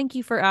saying thank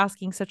you for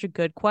asking such a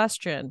good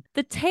question.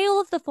 The tale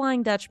of the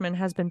Flying Dutchman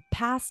has been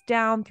passed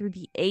down through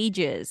the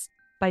ages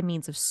by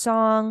means of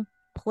song,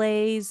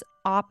 plays,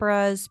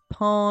 operas,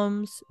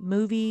 poems,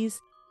 movies,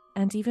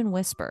 and even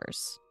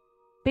whispers.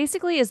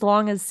 Basically, as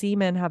long as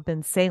seamen have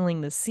been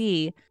sailing the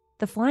sea,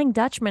 the Flying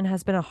Dutchman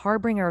has been a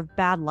harbinger of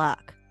bad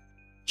luck.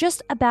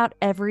 Just about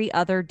every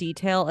other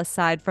detail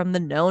aside from the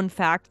known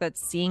fact that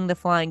seeing the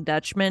Flying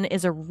Dutchman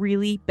is a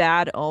really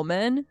bad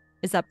omen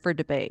is up for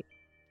debate.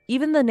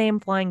 Even the name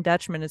Flying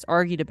Dutchman is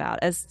argued about,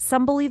 as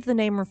some believe the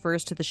name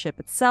refers to the ship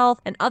itself,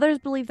 and others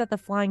believe that the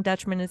Flying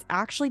Dutchman is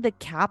actually the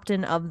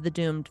captain of the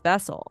doomed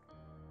vessel.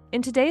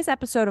 In today's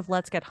episode of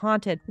Let's Get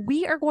Haunted,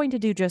 we are going to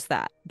do just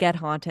that, get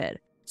haunted.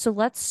 So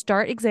let's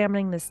start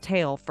examining this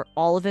tale for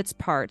all of its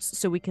parts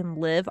so we can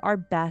live our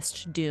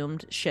best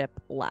doomed ship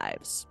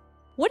lives.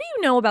 What do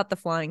you know about the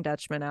Flying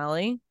Dutchman,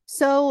 Allie?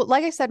 So,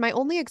 like I said, my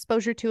only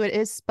exposure to it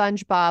is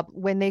SpongeBob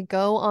when they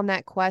go on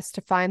that quest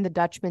to find the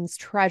Dutchman's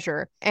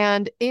treasure.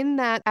 And in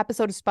that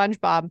episode of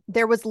SpongeBob,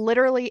 there was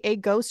literally a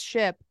ghost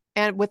ship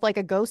and with like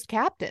a ghost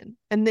captain,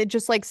 and they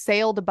just like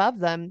sailed above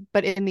them,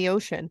 but in the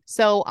ocean.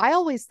 So I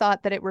always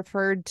thought that it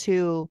referred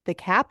to the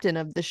captain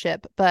of the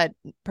ship, but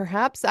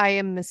perhaps I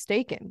am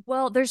mistaken.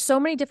 Well, there's so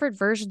many different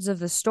versions of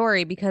the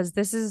story because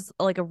this is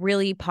like a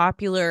really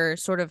popular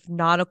sort of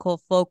nautical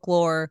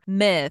folklore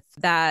myth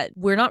that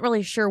we're not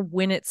really sure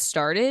when it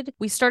started.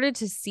 We started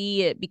to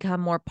see it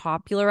become more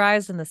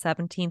popularized in the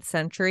 17th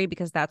century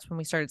because that's when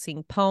we started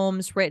seeing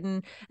poems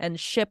written and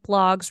ship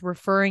logs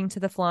referring to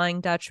the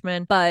Flying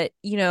Dutchman. But,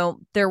 you know,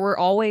 there were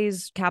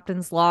always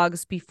captain's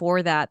logs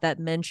before that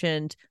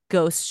mentioned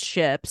ghost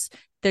ships.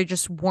 They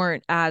just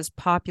weren't as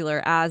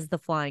popular as the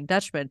Flying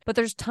Dutchman. But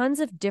there's tons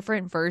of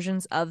different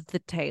versions of the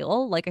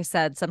tale. Like I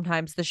said,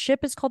 sometimes the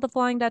ship is called the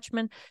Flying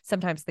Dutchman.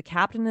 Sometimes the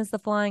captain is the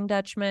Flying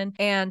Dutchman.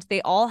 And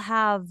they all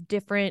have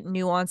different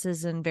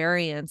nuances and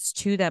variants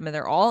to them. And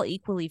they're all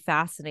equally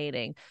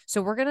fascinating.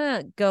 So we're going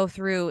to go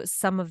through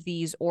some of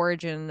these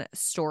origin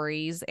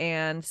stories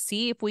and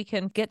see if we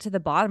can get to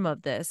the bottom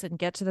of this and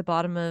get to the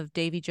bottom of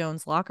Davy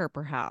Jones' locker,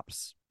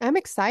 perhaps. I'm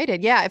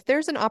excited. Yeah, if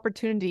there's an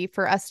opportunity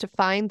for us to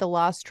find the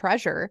lost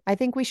treasure, I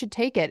think we should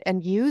take it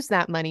and use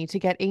that money to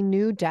get a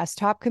new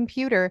desktop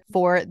computer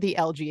for the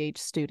LGH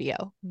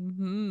studio.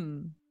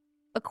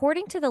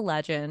 According to the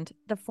legend,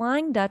 the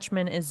Flying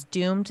Dutchman is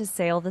doomed to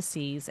sail the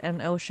seas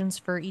and oceans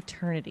for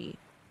eternity,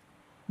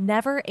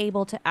 never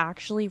able to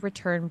actually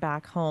return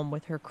back home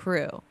with her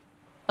crew.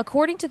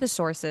 According to the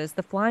sources,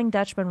 the Flying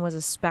Dutchman was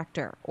a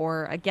specter,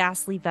 or a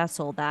ghastly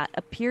vessel that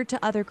appeared to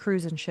other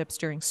crews and ships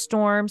during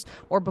storms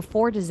or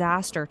before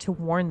disaster to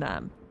warn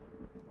them.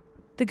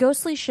 The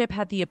ghostly ship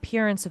had the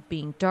appearance of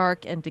being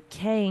dark and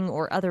decaying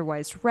or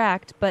otherwise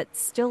wrecked, but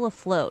still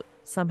afloat,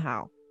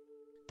 somehow.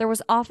 There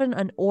was often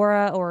an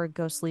aura or a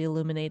ghostly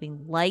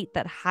illuminating light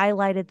that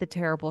highlighted the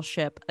terrible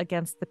ship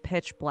against the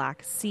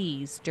pitch-black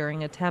seas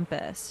during a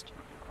tempest.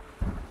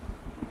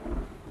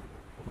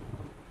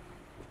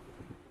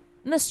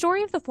 And the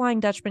story of the Flying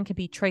Dutchman can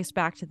be traced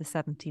back to the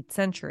 17th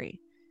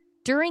century.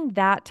 During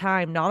that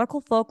time,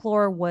 nautical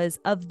folklore was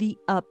of the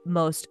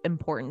utmost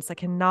importance. I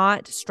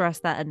cannot stress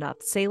that enough.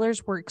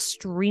 Sailors were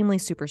extremely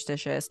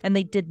superstitious, and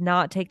they did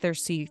not take their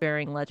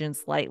seafaring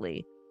legends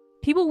lightly.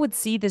 People would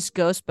see this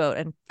ghost boat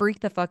and freak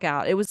the fuck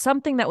out. It was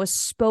something that was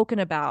spoken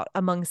about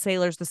among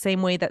sailors the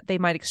same way that they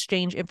might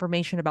exchange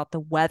information about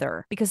the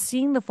weather, because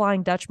seeing the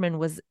Flying Dutchman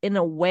was in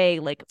a way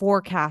like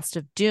forecast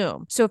of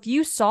doom. So if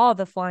you saw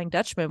the Flying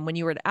Dutchman when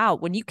you were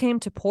out, when you came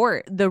to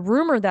port, the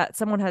rumor that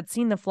someone had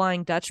seen the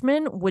Flying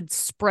Dutchman would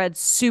spread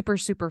super,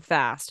 super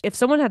fast. If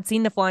someone had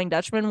seen the Flying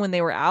Dutchman when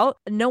they were out,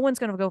 no one's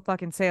going to go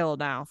fucking sail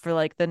now for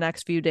like the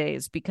next few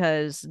days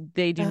because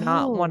they do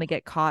not want to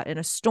get caught in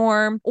a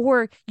storm,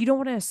 or you don't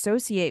want to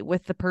associate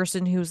with the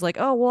person who's like,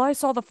 oh, well, I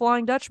saw the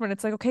Flying Dutchman.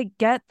 It's like, okay,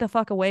 get the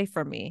fuck away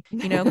from me,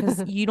 you know,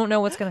 because you don't know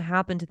what's going to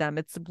happen to them.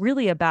 It's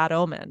really a bad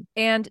omen.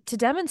 And to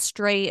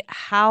demonstrate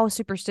how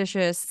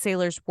superstitious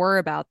sailors were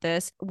about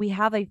this, we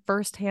have a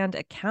firsthand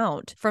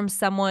account from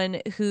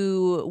someone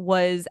who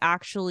was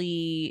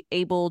actually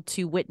able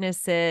to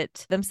witness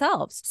it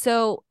themselves.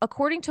 So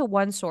according to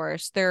one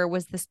source, there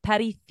was this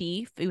petty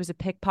thief. He was a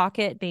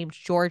pickpocket named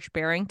George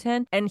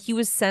Barrington, and he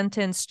was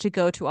sentenced to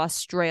go to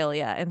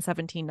Australia in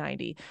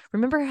 1790.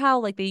 Remember how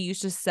like they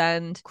used to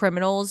send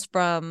criminals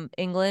from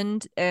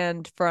England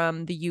and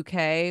from the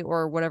UK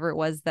or whatever it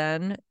was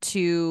then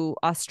to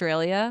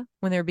Australia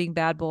when they were being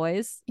bad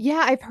boys?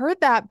 Yeah, I've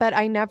heard that, but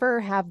I never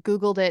have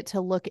Googled it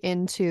to look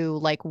into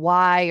like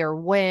why or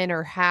when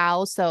or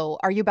how. So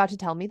are you about to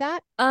tell me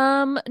that?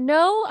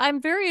 No,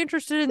 I'm very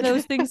interested in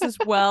those things as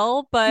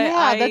well, but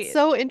yeah, that's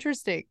so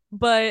interesting.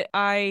 But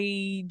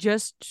I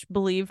just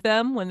believed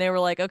them when they were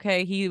like,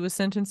 okay, he was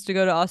sentenced to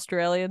go to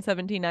Australia in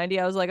 1790.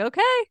 I was like,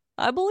 okay,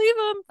 I believe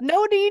him.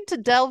 No need to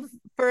delve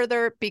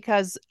further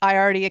because I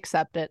already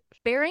accept it.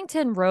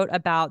 Barrington wrote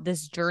about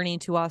this journey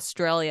to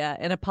Australia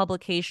in a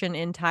publication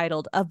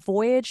entitled A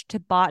Voyage to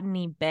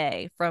Botany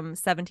Bay from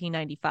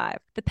 1795.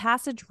 The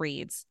passage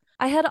reads,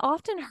 I had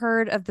often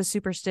heard of the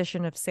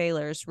superstition of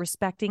sailors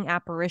respecting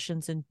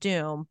apparitions and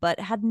doom, but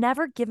had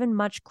never given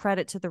much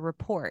credit to the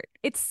report.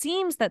 It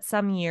seems that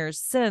some years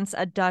since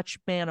a Dutch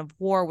man of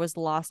war was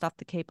lost off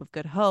the Cape of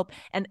Good Hope,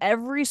 and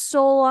every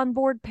soul on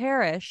board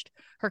perished.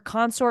 Her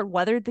consort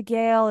weathered the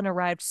gale and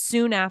arrived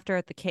soon after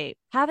at the Cape.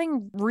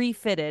 Having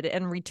refitted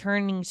and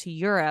returning to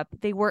Europe,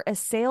 they were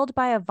assailed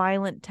by a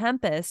violent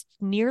tempest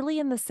nearly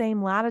in the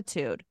same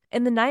latitude.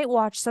 In the night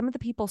watch, some of the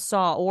people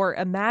saw, or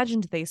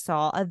imagined they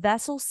saw, a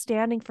vessel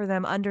standing for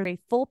them under a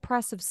full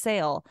press of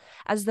sail,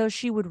 as though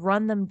she would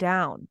run them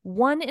down.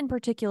 One in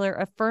particular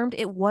affirmed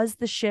it was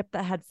the ship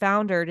that had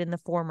foundered in the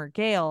former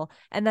gale,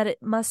 and that it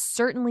must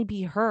certainly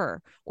be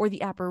her, or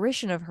the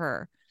apparition of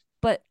her.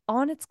 But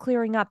on its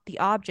clearing up, the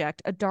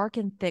object, a dark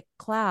and thick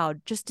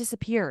cloud, just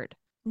disappeared.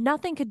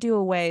 Nothing could do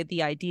away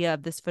the idea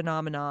of this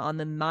phenomena on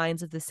the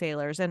minds of the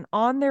sailors, and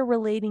on their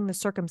relating the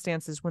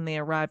circumstances when they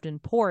arrived in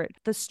port,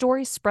 the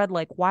story spread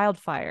like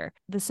wildfire.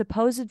 The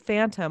supposed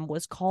phantom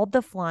was called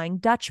the Flying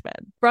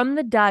Dutchman. From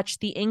the Dutch,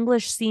 the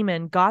English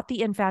seamen got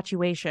the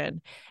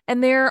infatuation,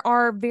 and there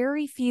are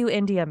very few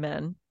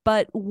Indiamen.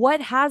 But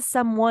what has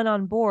someone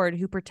on board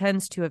who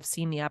pretends to have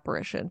seen the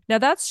apparition? Now,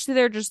 that's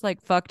their just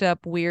like fucked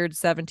up, weird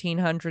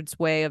 1700s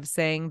way of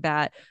saying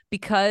that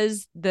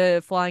because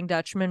the Flying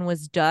Dutchman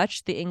was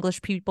Dutch, the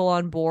English people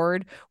on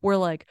board were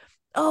like,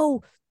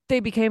 oh,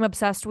 they became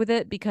obsessed with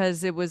it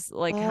because it was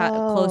like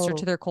closer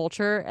to their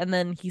culture. And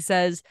then he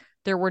says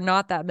there were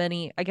not that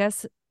many, I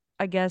guess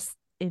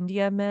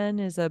India men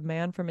is a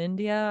man from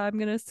India, I'm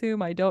gonna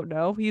assume. I don't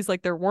know. He's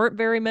like, there weren't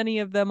very many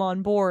of them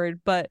on board,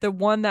 but the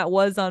one that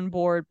was on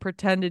board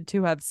pretended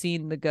to have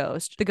seen the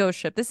ghost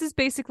ship. This is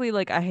basically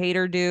like a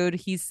hater dude.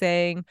 He's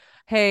saying,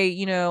 hey,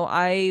 you know,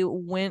 I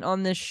went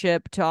on this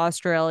ship to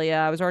Australia.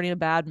 I was already in a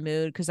bad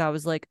mood because I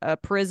was like a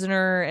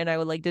prisoner, and I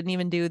would like didn't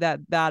even do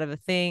that bad of a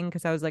thing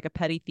because I was like a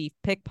petty thief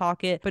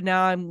pickpocket. But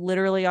now I'm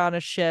literally on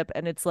a ship,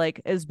 and it's like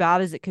as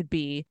bad as it could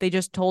be. They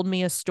just told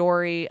me a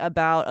story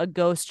about a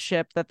ghost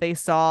ship that they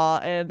saw,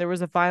 and there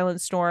was a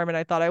violent storm, and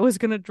I thought I was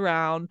gonna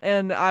drown,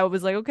 and I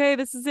was like, okay,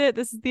 this is it,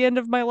 this is the end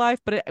of my life.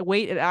 But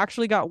it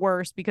actually got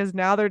worse, because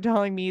now they're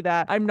telling me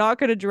that I'm not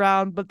gonna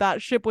drown, but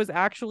that ship was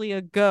actually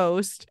a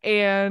ghost,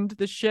 and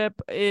the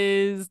ship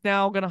is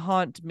now gonna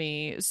haunt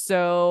me.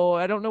 So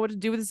I don't know what to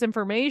do with this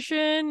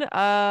information, but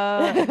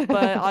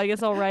I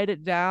guess I'll write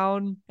it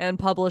down and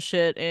publish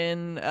it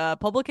in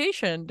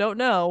publication. Don't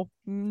know.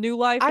 New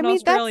life in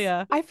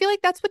Australia. I feel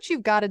like that's what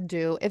you've got to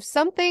do. If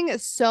something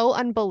so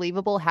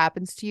unbelievable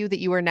happens to you that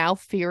you are now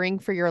fearing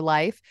for your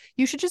life,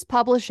 you should just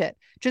publish it.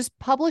 Just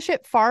publish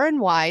it far and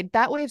wide.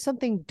 That way, if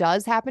something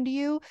does happen to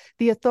you,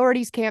 the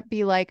authorities can't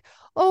be like,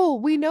 oh,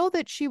 we know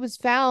that she was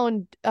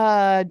found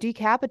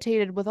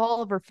decapitated with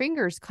all of her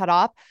fingers cut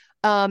off.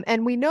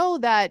 And we know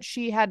that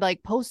she had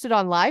like posted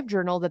on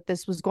LiveJournal that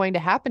this was going to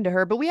happen to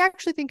her, but we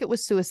actually think it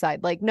was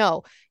suicide. Like,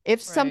 no,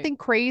 if something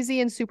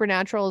crazy and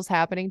supernatural is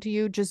happening to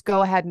you, just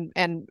go ahead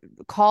and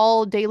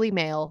call Daily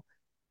Mail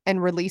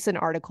and release an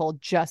article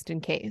just in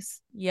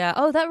case. Yeah.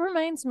 Oh, that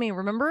reminds me.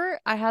 Remember,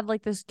 I had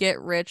like this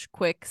get rich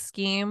quick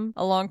scheme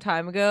a long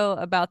time ago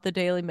about the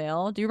Daily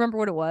Mail. Do you remember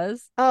what it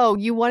was? Oh,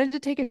 you wanted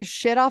to take a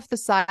shit off the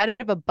side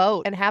of a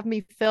boat and have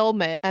me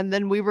film it, and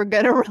then we were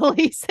going to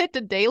release it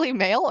to Daily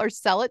Mail or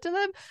sell it to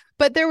them,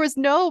 but there was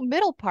no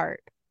middle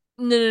part.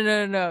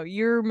 No.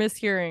 You're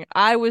mishearing.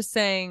 I was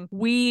saying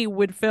we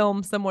would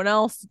film someone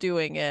else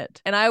doing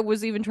it. And I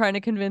was even trying to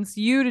convince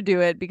you to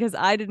do it because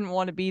I didn't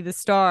want to be the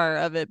star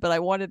of it, but I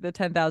wanted the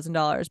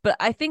 $10,000. But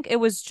I think it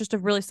was just a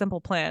really simple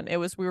plan. It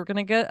was, we were going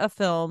to get a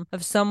film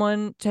of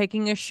someone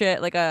taking a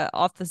shit like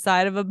off the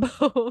side of a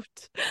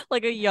boat,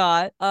 like a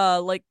yacht,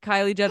 like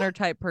Kylie Jenner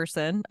type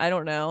person. I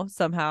don't know,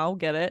 somehow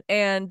get it.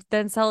 And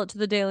then sell it to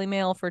the Daily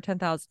Mail for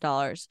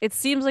 $10,000. It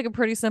seems like a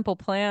pretty simple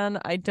plan.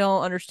 I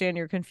don't understand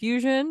your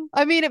confusion.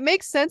 I mean, it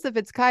makes sense if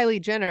it's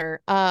Kylie Jenner.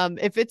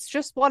 If it's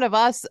just one of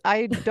us,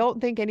 I don't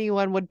think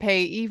anyone would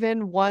pay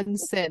even 1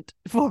 cent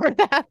for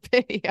that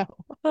video.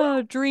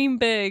 Oh, dream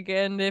big,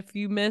 and if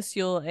you miss,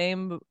 you'll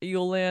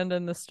land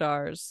in the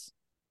stars.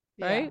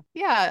 Right?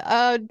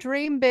 Yeah.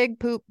 Dream big,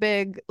 poop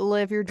big,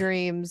 live your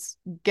dreams,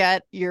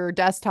 get your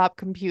desktop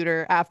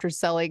computer after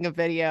selling a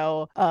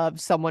video of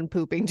someone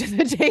pooping to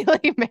the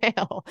Daily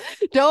Mail.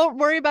 Don't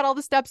worry about all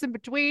the steps in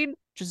between.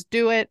 Just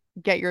do it.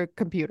 Get your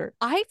computer.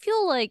 I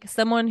feel like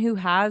someone who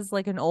has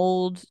like an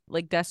old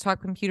like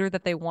desktop computer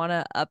that they want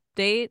to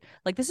update,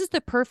 like this is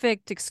the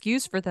perfect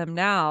excuse for them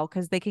now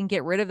because they can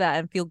get rid of that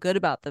and feel good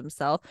about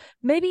themselves.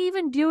 Maybe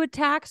even do a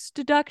tax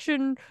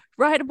deduction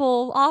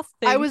writable off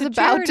thing. I was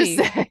about to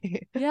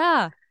say.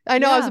 Yeah. I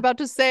know. I was about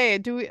to say,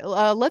 do we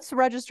let's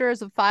register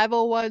as a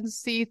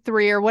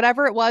 501c3 or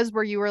whatever it was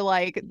where you were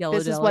like,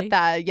 this is what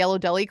that Yellow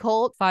Deli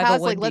cult has.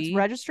 Like, let's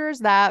register as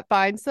that,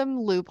 find some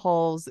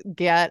loopholes,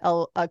 get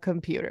a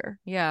computer.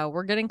 Yeah,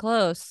 we're getting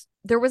close.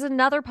 There was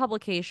another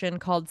publication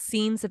called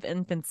Scenes of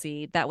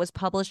Infancy that was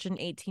published in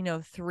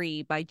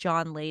 1803 by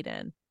John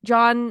Leyden.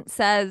 John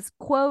says,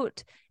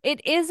 quote,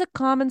 "It is a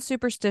common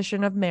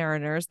superstition of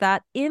mariners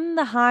that in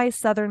the high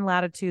southern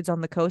latitudes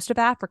on the coast of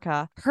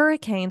Africa,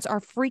 hurricanes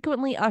are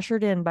frequently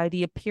ushered in by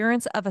the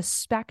appearance of a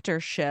specter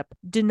ship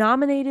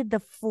denominated the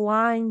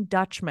Flying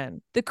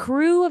Dutchman. The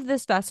crew of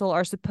this vessel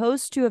are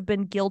supposed to have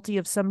been guilty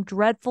of some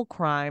dreadful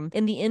crime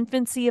in the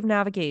infancy of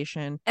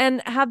navigation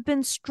and have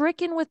been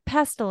stricken with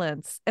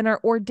pestilence and are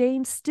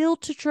ordained still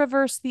to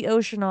traverse the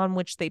ocean on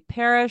which they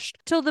perished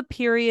till the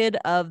period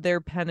of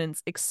their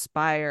penance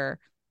expire."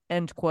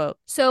 End quote.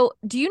 So,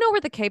 do you know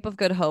where the Cape of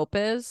Good Hope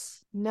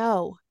is?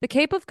 No. The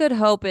Cape of Good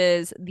Hope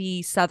is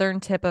the southern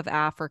tip of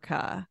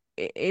Africa.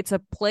 It's a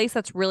place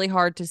that's really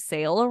hard to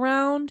sail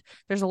around.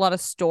 There's a lot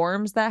of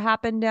storms that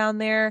happen down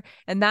there.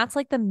 And that's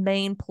like the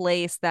main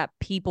place that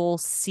people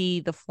see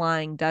the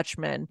Flying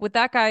Dutchman. What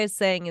that guy is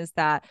saying is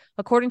that,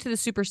 according to the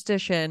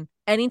superstition,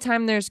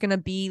 anytime there's going to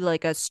be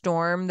like a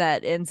storm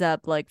that ends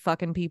up like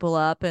fucking people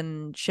up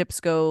and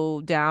ships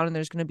go down and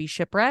there's going to be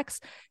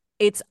shipwrecks,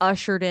 it's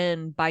ushered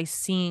in by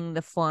seeing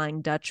the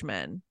Flying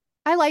Dutchman.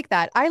 I like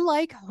that. I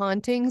like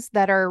hauntings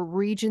that are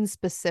region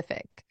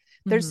specific.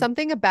 There's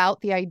something about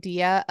the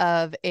idea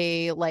of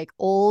a like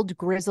old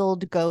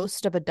grizzled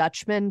ghost of a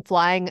Dutchman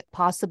flying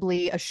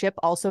possibly a ship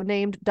also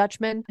named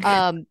Dutchman.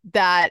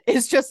 That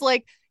is just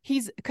like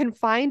he's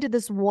confined to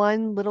this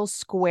one little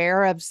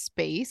square of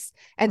space.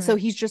 And so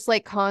he's just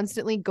like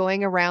constantly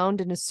going around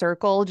in a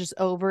circle just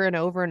over and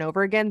over and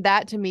over again.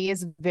 That to me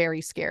is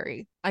very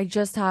scary. I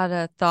just had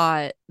a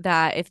thought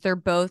that if they're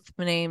both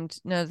named,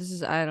 no, this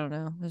is, I don't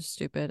know. This is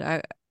stupid.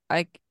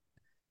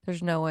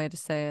 There's no way to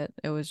say it.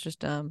 It was just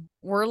dumb.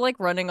 We're like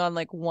running on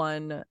like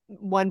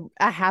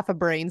a half a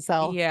brain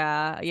cell.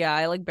 Yeah.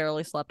 I like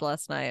barely slept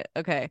last night.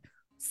 Okay.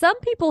 Some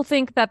people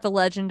think that the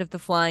legend of the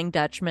Flying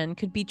Dutchman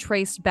could be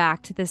traced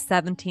back to the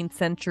 17th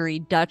century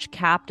Dutch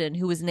captain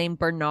who was named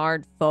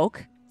Bernard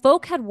Folk.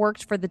 Folk had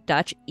worked for the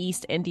Dutch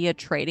East India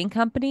Trading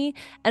Company,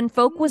 and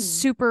Folk was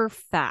super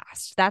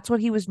fast. That's what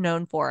he was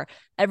known for.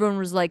 Everyone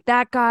was like,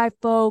 that guy,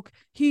 Folk,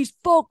 he's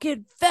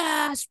fucking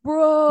fast,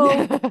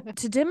 bro.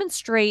 To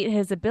demonstrate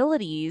his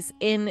abilities,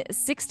 in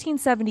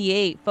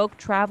 1678, Folk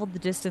traveled the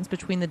distance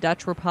between the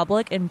Dutch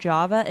Republic and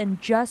Java in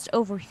just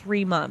over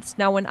 3 months.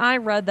 Now, when I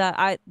read that,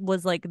 I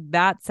was like,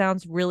 that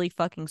sounds really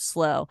fucking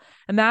slow.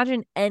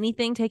 Imagine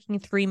anything taking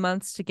 3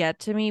 months to get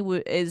to me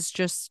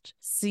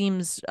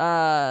seems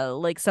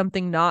like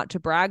something not to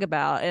brag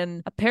about.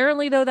 And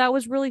apparently, though, that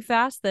was really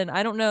fast then.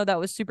 I don't know, that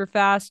was super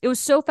fast. It was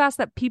so fast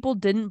that people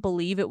didn't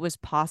believe it was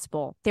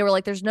possible. They were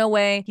like, there's no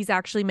way he's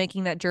actually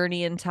making that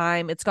journey in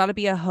time. It's got to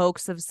be a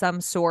hoax of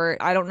some sort.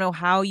 I don't know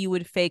how you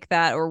would fake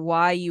that or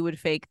why you would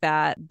fake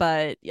that,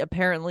 but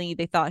apparently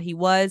they thought he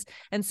was.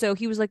 And so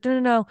he was like,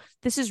 no,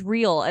 this is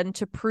real. And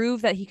to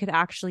prove that he could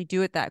actually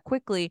do it that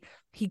quickly,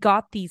 he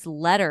got these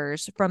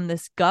letters from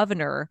this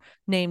governor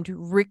named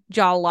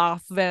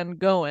Rikjalof van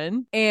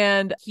Goen,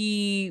 and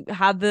he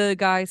had the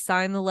guy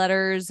sign the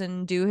letters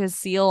and do his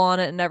seal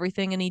on it and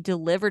everything, and he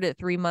delivered it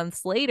 3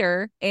 months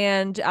later.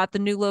 And at the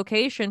new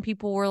location,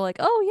 people were like,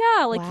 oh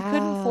yeah, like he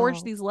couldn't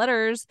forge these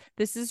letters.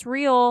 This is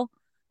real.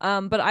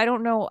 But I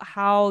don't know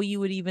how you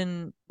would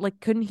even, like,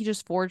 couldn't he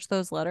just forge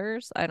those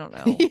letters? I don't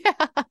know.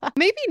 Yeah,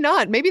 maybe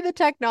not. Maybe the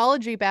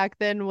technology back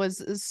then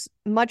was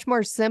much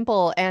more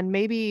simple, and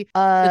maybe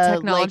the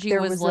technology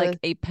was like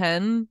a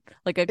pen,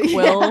 like a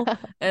quill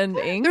and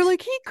ink. They're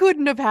like, he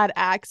couldn't have had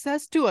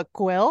access to a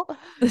quill,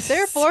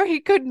 therefore he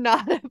could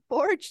not have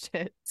forged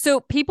it. So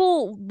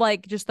people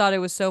like just thought it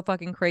was so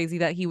fucking crazy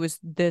that he was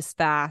this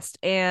fast,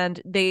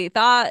 and they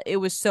thought it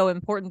was so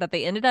important that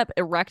they ended up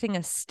erecting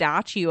a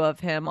statue of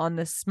him on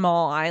this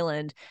small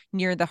island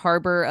near the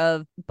harbor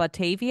of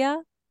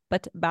Batavia.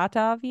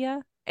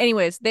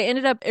 Anyways, they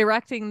ended up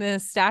erecting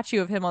this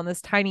statue of him on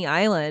this tiny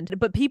island,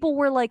 but people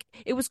were like,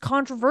 it was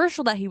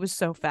controversial that he was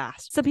so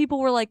fast. Some people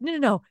were like,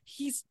 no,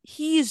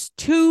 he's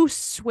too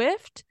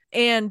swift.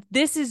 And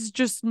this is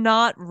just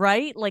not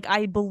right. Like,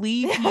 I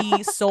believe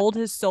he sold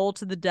his soul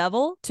to the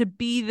devil to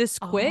be this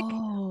quick.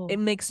 It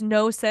makes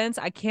no sense.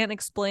 I can't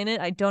explain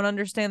it. I don't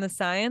understand the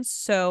science.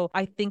 So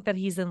I think that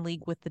he's in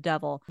league with the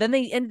devil. Then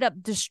they ended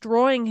up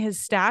destroying his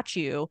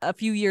statue a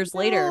few years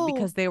later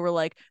because they were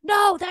like,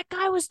 no, that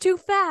guy was too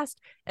fast.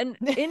 And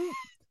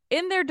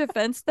in their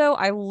defense, though,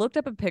 I looked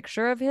up a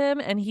picture of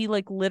him, and he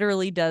like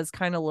literally does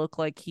kind of look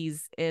like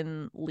he's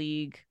in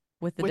league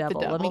with the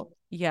devil.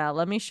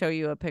 Let me show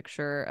you a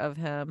picture of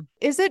him.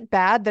 Is it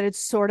bad that it's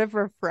sort of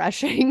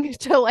refreshing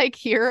to like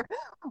hear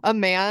a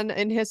man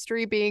in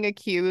history being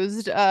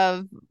accused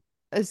of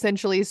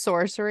essentially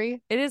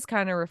sorcery? It is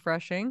kind of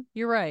refreshing.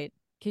 You're right.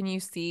 Can you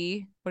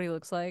see what he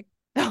looks like?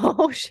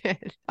 Oh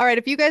shit. All right.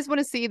 If you guys want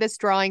to see this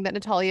drawing that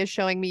Natalia is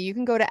showing me, you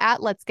can go to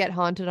Let's Get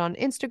Haunted on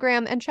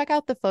Instagram and check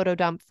out the photo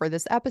dump for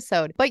this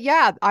episode. But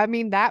yeah, I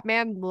mean, that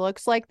man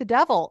looks like the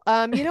devil.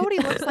 You know what he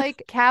looks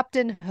like?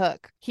 Captain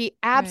Hook. He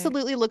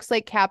absolutely looks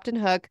like Captain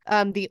Hook.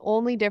 The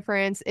only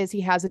difference is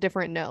he has a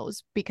different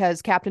nose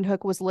because Captain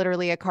Hook was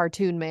literally a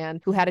cartoon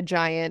man who had a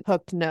giant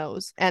hooked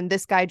nose. And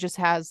this guy just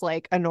has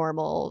like a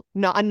normal,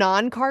 a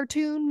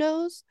non-cartoon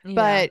nose. Yeah.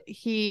 But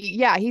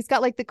he's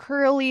got like the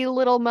curly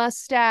little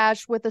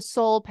mustache with a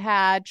soul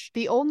patch.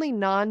 The only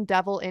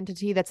non-devil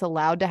entity that's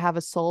allowed to have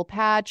a soul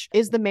patch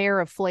is the mayor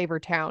of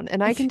Flavortown.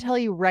 And I can tell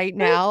you right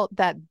now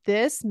that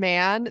this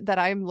man that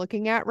I'm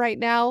looking at right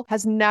now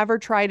has never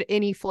tried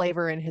any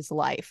flavor in his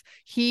life.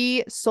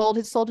 He sold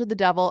his soul to the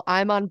devil.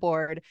 I'm on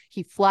board.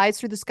 He flies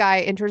through the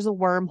sky, enters a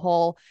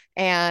wormhole,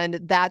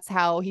 and that's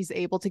how he's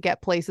able to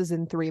get places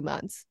in 3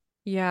 months.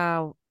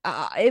 Yeah.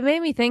 It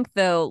made me think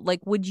though, like,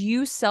 would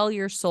you sell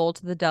your soul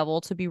to the devil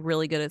to be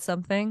really good at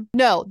something?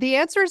 No, the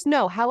answer is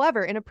no.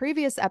 However, in a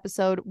previous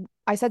episode,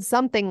 I said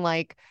something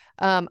like,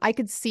 I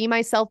could see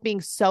myself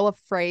being so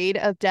afraid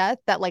of death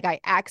that like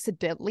I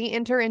accidentally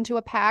enter into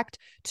a pact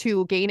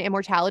to gain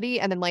immortality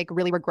and then like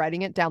really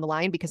regretting it down the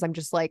line because I'm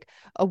just like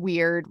a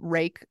weird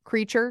rake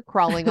creature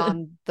crawling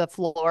on the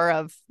floor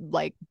of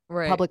like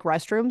public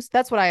restrooms.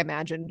 That's what I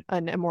imagine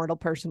an immortal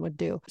person would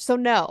do. So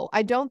no,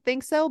 I don't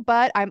think so,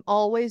 but I'm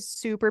always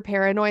super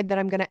paranoid that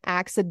I'm going to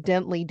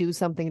accidentally do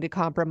something to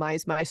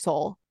compromise my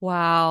soul.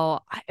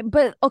 Wow.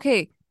 But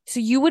okay, so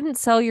you wouldn't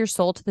sell your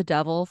soul to the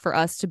devil for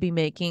us to be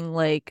making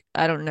like,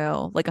 I don't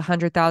know, like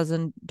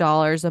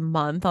 $100,000 a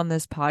month on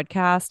this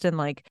podcast and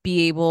like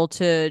be able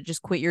to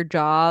just quit your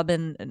job.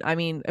 And I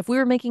mean, if we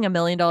were making $1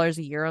 million a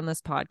year on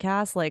this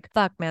podcast, like,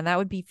 fuck, man, that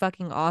would be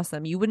fucking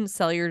awesome. You wouldn't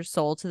sell your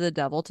soul to the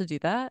devil to do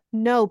that?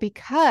 No,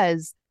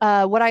 because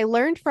what I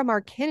learned from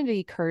our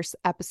Kennedy curse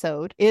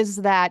episode is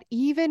that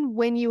even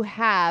when you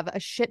have a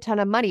shit ton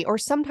of money, or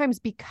sometimes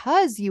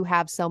because you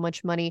have so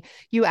much money,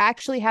 you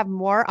actually have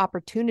more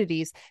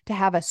opportunities to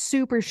have a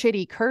super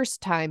shitty curse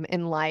time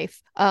in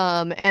life,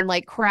 and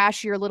like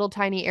crash your little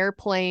tiny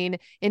airplane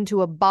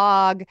into a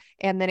bog,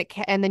 and then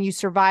and then you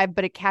survive,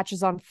 but it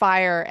catches on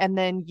fire, and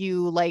then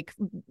you like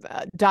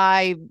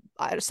die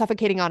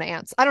suffocating on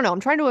ants. I don't know. I'm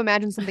trying to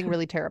imagine something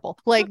really terrible.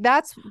 Like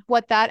that's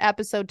what that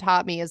episode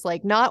taught me is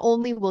like, not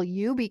only will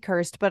you be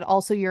cursed, but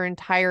also your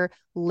entire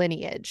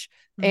lineage.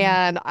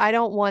 And I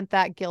don't want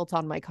that guilt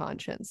on my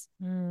conscience.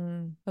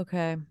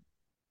 Okay.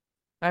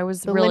 I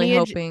was really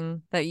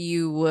hoping that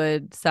you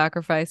would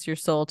sacrifice your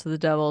soul to the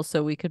devil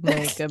so we could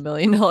make $1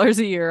 million a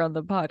year on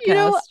the podcast. You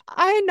know,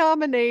 I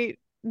nominate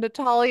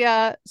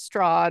Natalia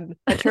Strawn,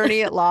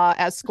 attorney at law,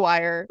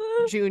 Esquire,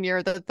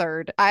 Junior the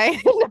Third.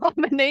 I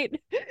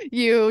nominate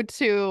you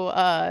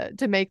to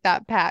make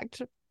that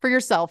pact for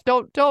yourself.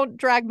 Don't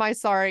drag my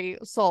sorry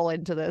soul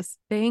into this.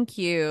 Thank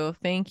you.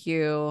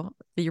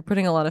 You're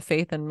putting a lot of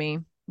faith in me.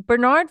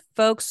 Bernard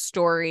Folk's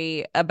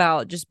story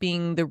about just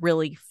being the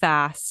really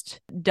fast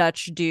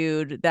Dutch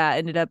dude that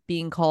ended up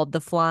being called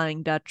the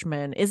Flying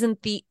Dutchman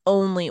isn't the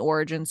only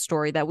origin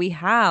story that we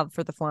have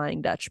for the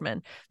Flying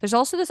Dutchman. There's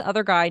also this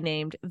other guy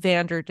named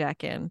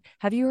Vanderdecken.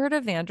 Have you heard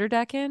of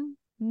Vanderdecken?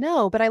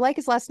 No, but I like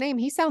his last name.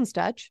 He sounds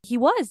Dutch. He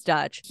was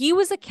Dutch. He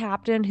was a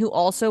captain who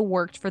also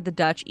worked for the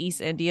Dutch East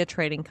India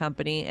Trading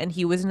Company, and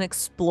he was an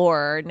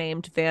explorer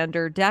named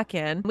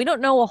Vanderdecken. We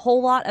don't know a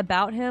whole lot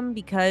about him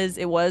because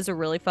it was a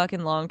really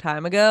fucking long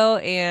time ago,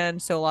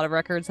 and so a lot of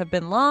records have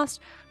been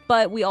lost.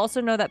 But we also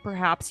know that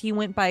perhaps he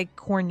went by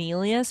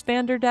Cornelius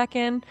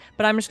Vanderdecken,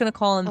 but I'm just going to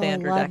call him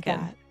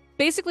Vanderdecken.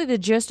 Basically, the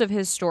gist of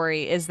his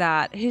story is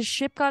that his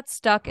ship got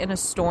stuck in a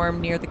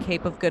storm near the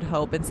Cape of Good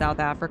Hope in South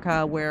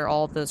Africa, where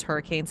all of those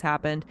hurricanes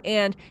happened.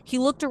 And he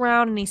looked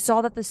around and he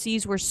saw that the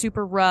seas were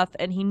super rough,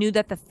 and he knew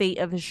that the fate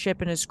of his ship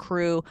and his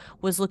crew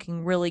was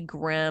looking really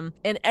grim.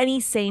 And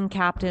any sane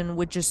captain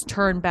would just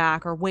turn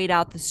back or wait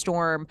out the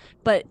storm.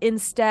 But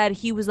instead,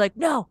 he was like,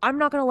 no, I'm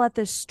not going to let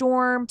this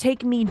storm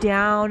take me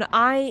down.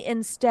 I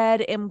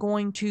instead am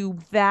going to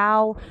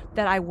vow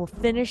that I will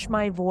finish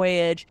my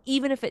voyage,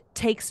 even if it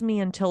takes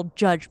me until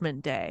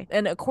Judgment Day.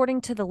 And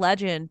according to the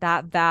legend,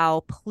 that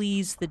vow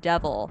pleased the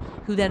devil,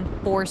 who then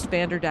forced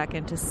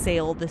Vanderdecken to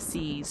sail the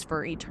seas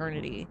for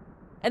eternity.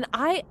 And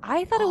I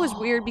thought it was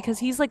weird because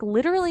he's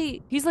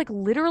literally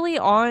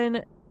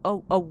on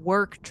a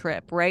work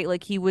trip, right?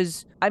 Like he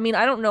was, I mean,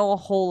 I don't know a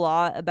whole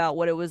lot about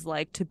what it was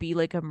like to be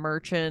like a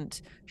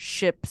merchant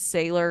ship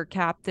sailor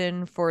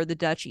captain for the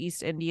Dutch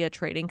East India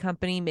Trading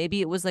Company.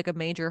 Maybe it was like a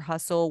major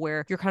hustle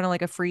where you're kind of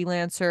like a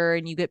freelancer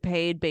and you get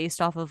paid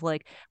based off of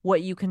like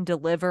what you can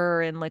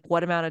deliver and like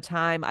what amount of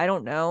time. I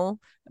don't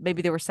know.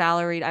 Maybe they were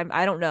salaried.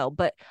 I don't know.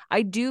 But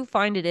I do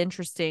find it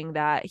interesting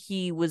that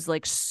he was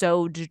like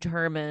so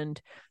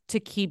determined to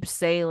keep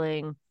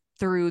sailing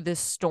through this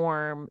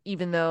storm,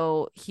 even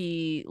though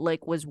he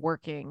like was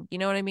working. You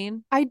know what I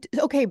mean?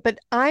 Okay, but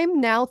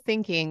I'm now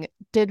thinking,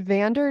 did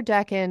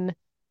Vanderdecken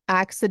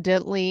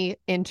accidentally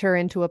enter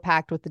into a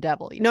pact with the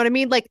devil? You know what I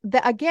mean? Like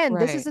again,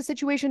 this is a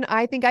situation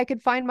I think I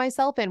could find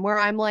myself in where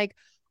I'm like,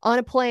 on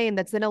a plane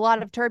that's in a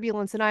lot of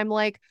turbulence, and I'm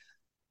like,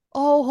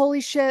 oh,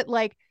 holy shit,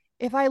 like,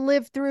 if I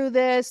live through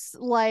this,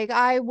 like,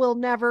 I will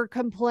never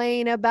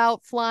complain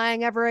about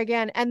flying ever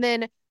again. And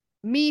then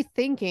me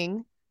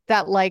thinking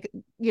that, like,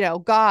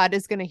 God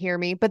is going to hear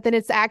me, but then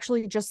it's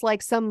actually just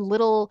like some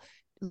little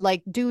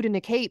like dude in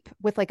a cape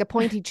with like a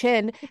pointy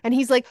chin, and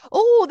he's like,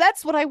 oh,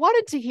 that's what I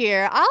wanted to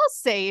hear, I'll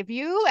save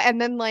you,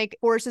 and then like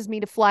forces me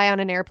to fly on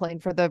an airplane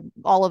for the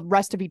all of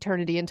rest of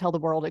eternity until the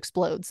world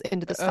explodes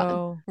into the sun.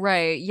 Oh,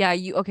 right. Yeah,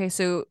 okay,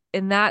 so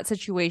in that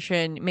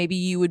situation, maybe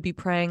you would be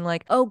praying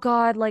like, "Oh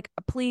God, like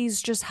please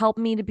just help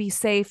me to be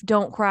safe.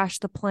 Don't crash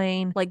the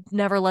plane. Like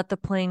never let the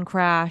plane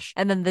crash."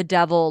 And then the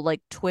devil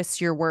like twists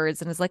your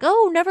words and is like,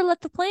 "Oh, never let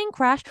the plane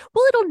crash.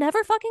 Well, it'll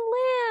never fucking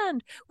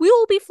land. We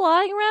will be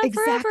flying around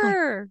Exactly.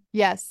 forever."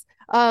 Yes.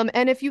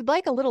 And if you'd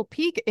like a little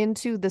peek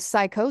into the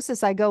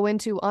psychosis I go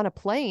into on a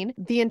plane,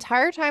 the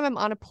entire time I'm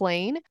on a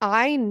plane,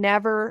 I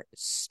never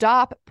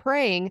stop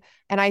praying.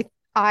 And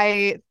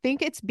I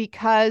think it's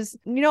because,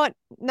 you know what?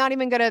 Not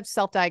even going to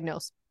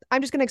self-diagnose.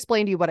 I'm just going to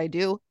explain to you what I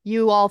do.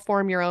 You all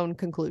form your own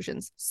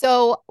conclusions.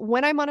 So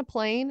when I'm on a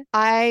plane,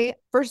 I,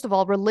 first of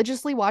all,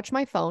 religiously watch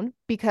my phone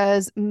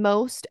because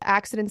most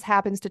accidents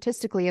happen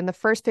statistically in the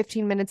first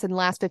 15 minutes and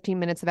last 15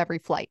 minutes of every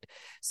flight.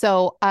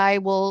 So I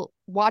will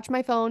watch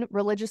my phone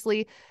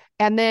religiously.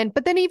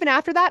 But then even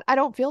after that, I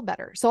don't feel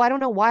better. So I don't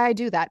know why I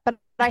do that. But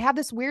I have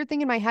this weird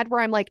thing in my head where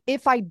I'm like,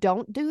 if I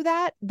don't do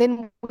that,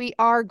 then we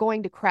are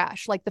going to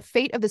crash. Like the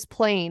fate of this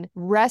plane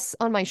rests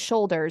on my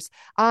shoulders.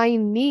 I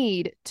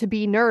need to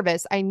be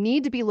nervous. I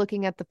need to be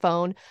looking at the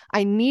phone.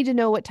 I need to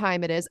know what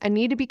time it is. I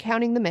need to be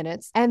counting the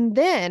minutes. And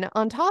then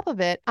on top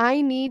of it,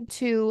 I need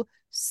to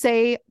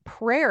say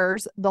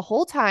prayers the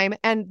whole time.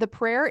 And the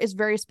prayer is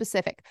very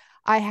specific.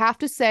 I have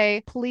to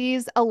say,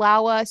 please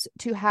allow us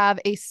to have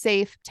a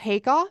safe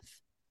takeoff,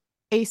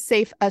 a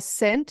safe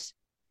ascent,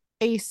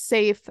 a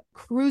safe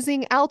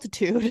cruising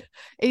altitude,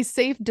 a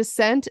safe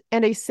descent,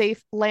 and a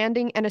safe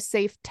landing and a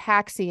safe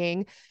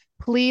taxiing.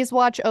 Please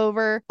watch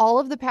over all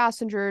of the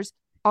passengers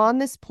on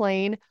this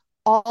plane,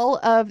 all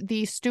of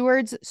the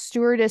stewards,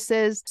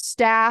 stewardesses,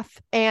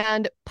 staff,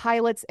 and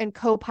pilots and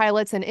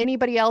co-pilots, and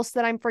anybody else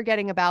that I'm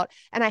forgetting about.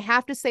 And I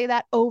have to say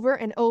that over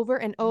and over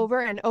and over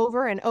and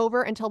over and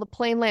over until the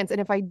plane lands.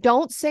 And if I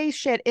don't say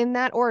shit in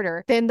that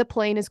order, then the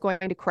plane is going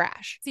to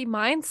crash. See,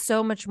 mine's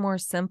so much more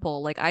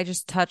simple. Like I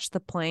just touch the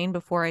plane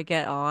before I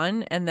get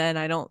on, and then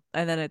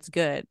it's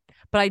good.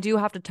 But I do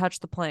have to touch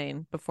the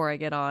plane before I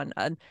get on.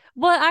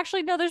 Well,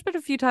 actually, no, there's been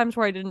a few times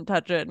where I didn't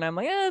touch it and I'm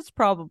like, it's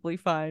probably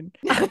fine.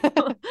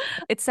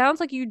 It sounds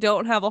like you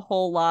don't have a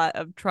whole lot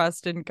of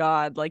trust in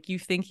God. Like you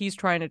think he's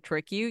trying to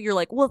trick you. You're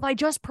like, well, if I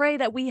just pray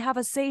that we have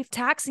a safe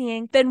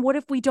taxiing, then what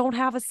if we don't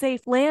have a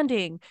safe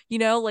landing?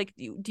 Like,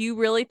 do you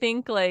really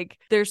think like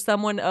there's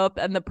someone up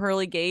in the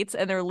pearly gates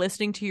and they're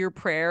listening to your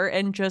prayer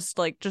and just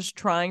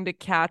trying to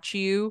catch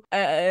you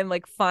and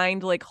like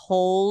find like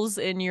holes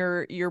in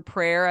your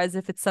prayer as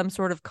if it's some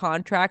sort of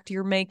contract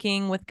you're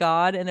making with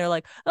God? And they're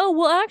like, oh,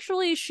 well,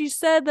 actually, she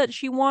said that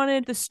she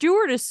wanted the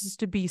stewardesses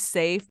to be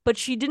safe, but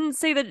she didn't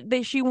say that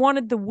she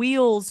wanted the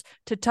wheels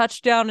to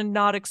touch down and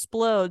not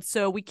explode.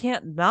 So we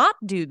can't not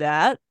do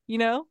that.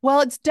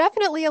 Well, it's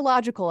definitely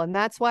illogical. And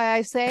that's why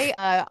I say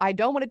I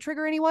don't want to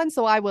trigger anyone.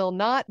 So I will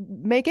not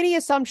make any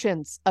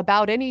assumptions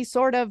about any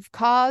sort of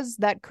cause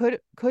that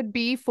could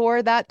be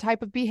for that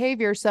type of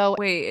behavior. So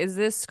wait, is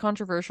this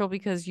controversial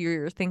because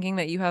you're thinking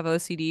that you have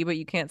OCD, but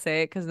you can't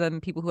say it because then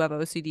people who have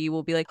OCD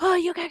will be like, oh,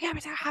 you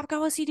have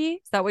OCD?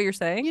 Is that what you're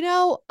saying?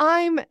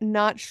 I'm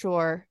not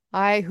sure.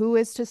 Who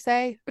is to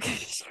say?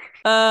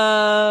 Who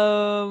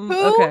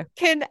okay.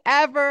 can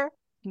ever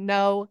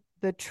know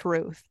the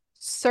truth?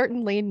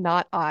 Certainly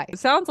not I. It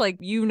sounds like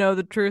you know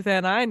the truth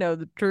and I know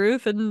the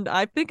truth, and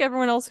I think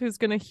everyone else who's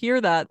going to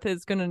hear that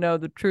is going to know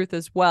the truth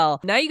as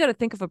well. Now you got to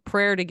think of a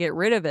prayer to get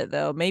rid of it,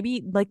 though.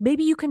 Maybe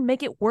you can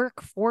make it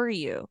work for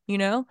you,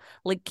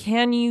 Like,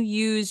 can you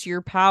use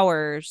your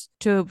powers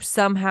to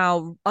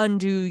somehow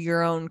undo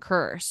your own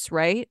curse,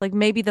 right? Like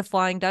maybe the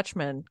Flying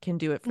Dutchman can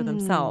do it for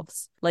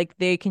themselves. Like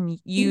they can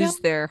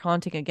use their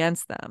haunting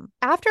against them.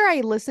 After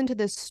I listened to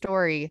this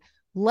story,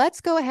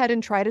 let's go ahead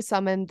and try to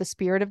summon the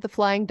spirit of the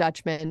Flying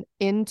Dutchman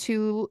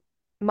into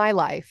my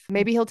life.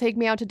 Maybe he'll take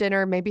me out to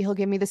dinner. Maybe he'll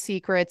give me the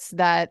secrets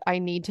that I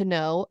need to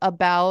know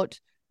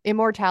about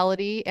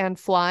immortality and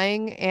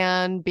flying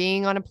and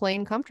being on a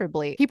plane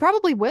comfortably. He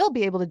probably will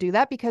be able to do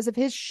that because if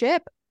his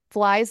ship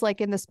flies like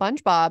in the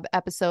SpongeBob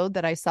episode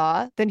that I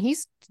saw, then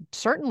he's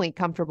certainly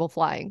comfortable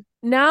flying.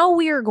 Now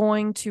we are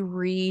going to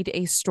read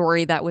a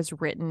story that was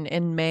written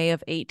in May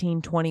of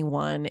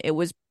 1821. It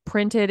was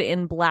printed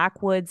in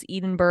Blackwood's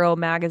Edinburgh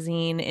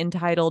magazine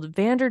entitled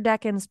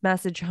Vanderdecken's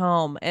Message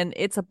Home. And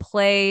it's a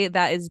play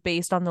that is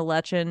based on the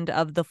legend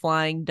of the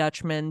Flying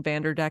Dutchman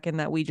Vanderdecken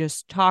that we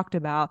just talked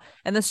about.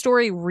 And the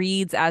story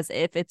reads as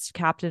if it's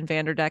Captain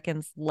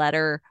Vanderdecken's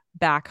letter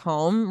back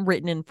home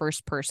written in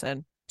first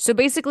person. So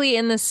basically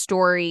in this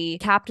story,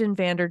 Captain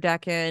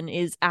Vanderdecken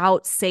is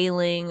out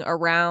sailing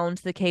around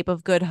the Cape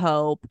of Good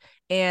Hope,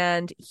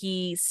 and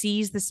he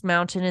sees this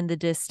mountain in the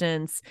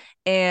distance,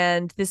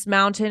 and this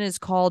mountain is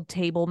called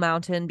Table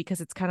Mountain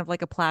because it's kind of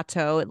like a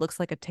plateau. It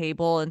looks like a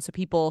table, and so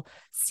people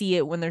see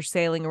it when they're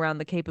sailing around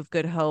the Cape of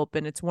Good Hope,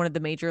 and it's one of the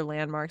major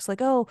landmarks, like,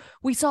 oh,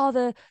 we saw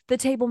the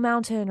Table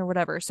Mountain or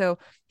whatever. So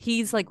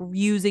he's like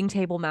using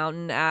Table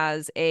Mountain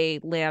as a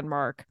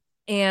landmark.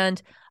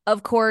 And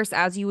of course,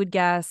 as you would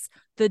guess,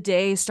 the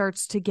day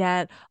starts to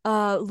get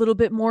a little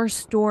bit more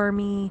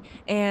stormy,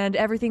 and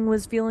everything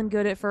was feeling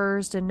good at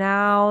first, and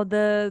now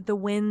the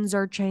winds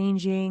are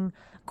changing.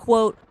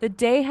 Quote, the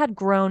day had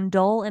grown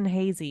dull and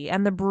hazy,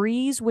 and the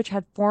breeze, which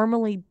had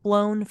formerly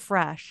blown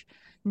fresh,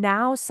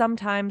 now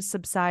sometimes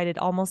subsided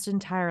almost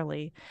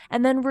entirely,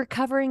 and then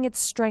recovering its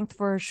strength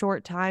for a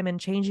short time and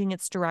changing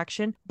its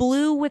direction,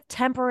 blew with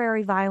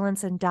temporary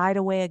violence and died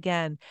away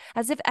again,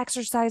 as if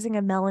exercising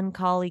a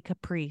melancholy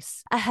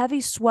caprice. A heavy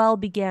swell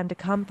began to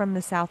come from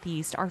the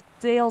southeast, our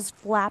sails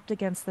flapped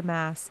against the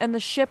mast, and the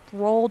ship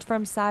rolled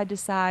from side to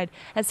side,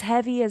 as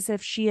heavy as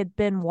if she had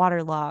been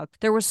waterlogged.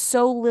 There was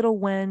so little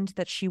wind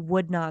that she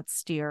would not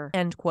steer.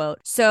 End quote.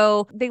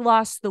 So they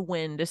lost the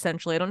wind,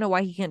 essentially. I don't know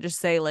why he can't just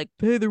say, like,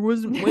 hey, there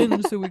wasn't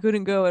wind, so we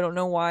couldn't go. I don't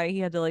know why he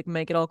had to like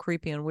make it all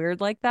creepy and weird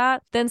like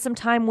that. Then some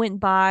time went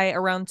by.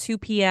 Around 2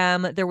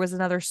 p.m. there was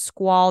another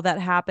squall that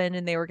happened,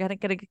 and they were getting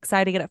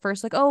excited at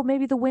first, like, oh,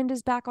 maybe the wind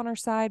is back on our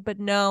side. But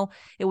no,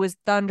 it was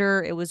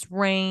thunder, it was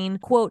rain.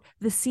 Quote,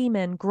 the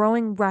seamen,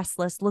 growing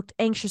restless, looked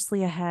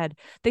anxiously ahead.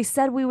 They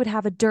said we would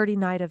have a dirty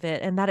night of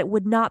it, and that it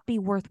would not be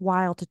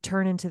worthwhile to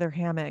turn into their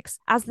hammocks.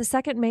 As the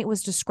second mate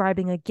was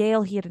describing a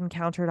gale he had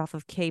encountered off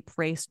of Cape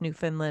Race,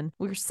 Newfoundland,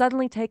 we were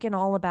suddenly taken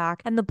all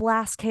aback, and the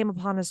blast came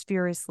upon us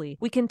furiously.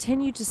 We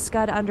continued to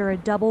scud under a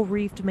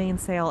double-reefed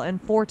mainsail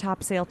and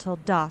foretopsail till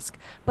dusk,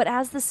 but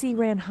as the sea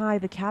ran high,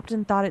 the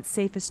captain thought it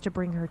safest to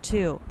bring her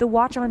to. The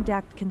watch on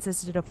deck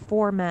consisted of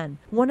 4 men,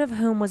 one of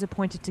whom was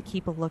appointed to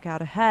keep a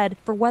lookout ahead,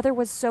 for weather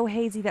was so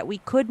hazy that we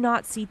could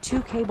not see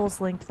 2 cables'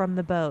 length from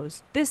the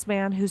bows. This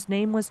man, whose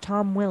name was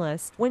Tom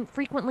Willis, went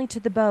frequently to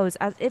the bows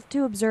as if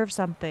to observe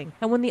something,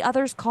 and when the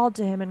others called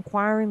to him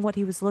inquiring what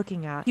he was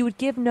looking at, he would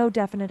give no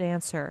definite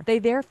answer. They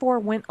therefore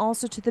went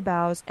also to the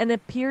bows, and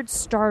appeared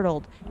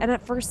startled, and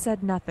at first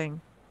said nothing.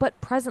 But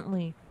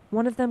presently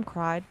one of them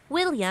cried,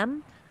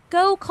 William,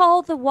 go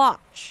call the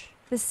watch.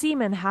 The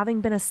seamen, having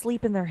been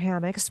asleep in their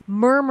hammocks,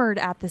 murmured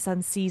at this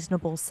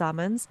unseasonable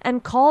summons,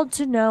 and called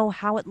to know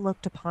how it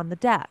looked upon the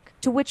deck.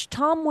 To which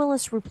Tom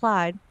Willis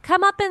replied,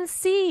 come up and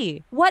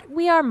see. What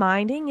we are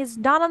minding is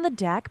not on the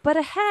deck, but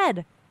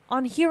ahead.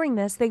 On hearing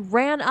this, they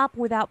ran up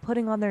without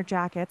putting on their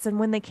jackets, and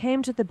when they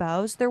came to the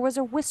bows, there was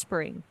a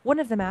whispering. One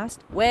of them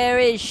asked, where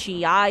is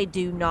she? I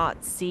do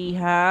not see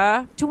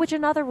her. To which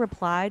another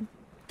replied,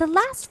 the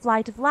last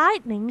flight of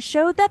lightning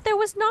showed that there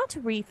was not a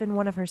reef in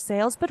one of her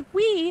sails, but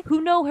we,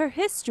 who know her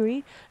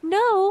history,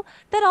 know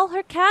that all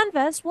her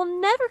canvas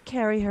will never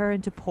carry her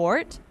into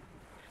port.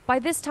 By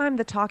this time,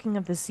 the talking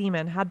of the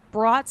seamen had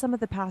brought some of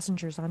the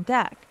passengers on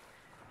deck.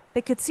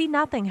 They could see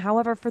nothing,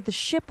 however, for the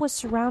ship was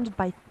surrounded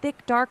by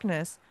thick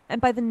darkness, and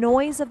by the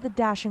noise of the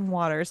dashing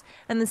waters,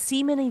 and the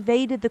seamen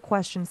evaded the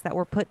questions that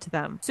were put to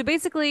them. So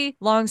basically,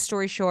 long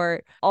story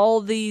short,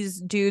 all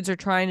these dudes are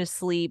trying to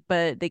sleep,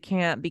 but they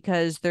can't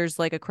because there's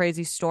like a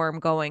crazy storm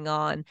going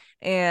on.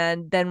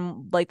 And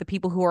then like the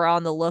people who are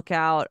on the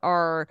lookout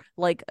are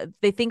like,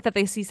 they think that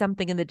they see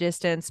something in the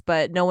distance,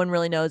 but no one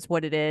really knows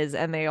what it is.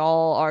 And they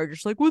all are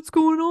just like, what's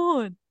going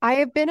on? I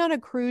have been on a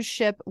cruise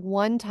ship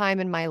one time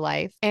in my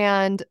life,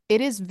 and it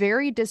is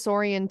very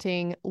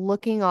disorienting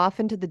looking off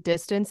into the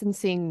distance and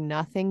seeing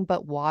nothing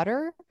but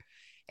water.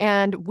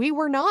 And we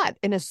were not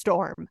in a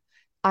storm.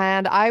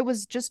 And I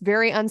was just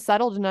very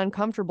unsettled and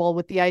uncomfortable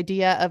with the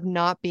idea of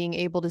not being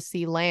able to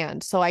see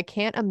land. So I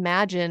can't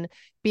imagine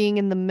being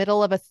in the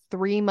middle of a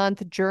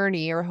 3-month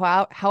journey or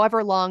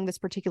however long this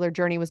particular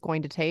journey was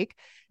going to take.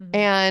 Mm-hmm.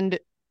 And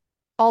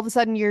all of a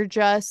sudden you're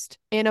just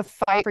in a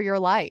fight for your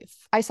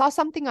life. I saw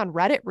something on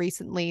Reddit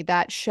recently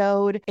that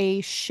showed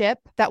a ship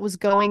that was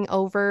going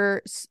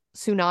over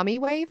tsunami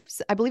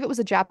waves. I believe it was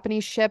a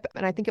Japanese ship,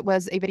 and I think it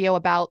was a video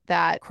about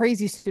that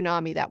crazy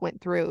tsunami that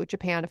went through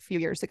Japan a few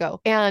years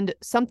ago. And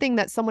something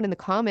that someone in the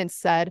comments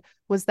said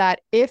was that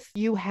if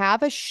you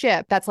have a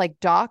ship that's like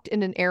docked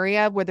in an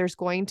area where there's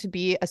going to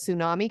be a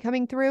tsunami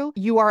coming through,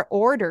 you are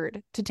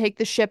ordered to take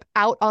the ship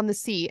out on the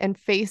sea and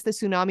face the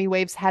tsunami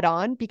waves head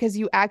on, because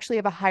you actually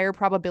have a higher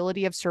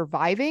probability of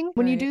surviving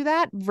when you do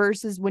that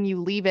versus when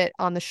you leave it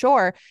on the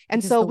shore.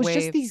 And because so it was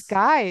waves. Just these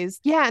guys.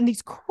 Yeah. And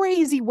these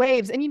crazy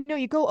waves. And you know,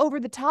 you go over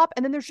the top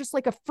and then there's just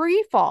like a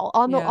free fall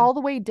on all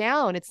the way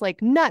down. It's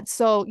like nuts.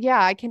 So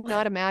yeah, I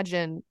cannot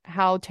imagine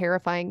how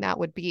terrifying that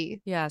would be.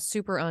 Yeah.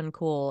 Super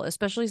uncool,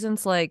 especially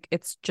since like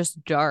it's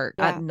just dark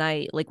at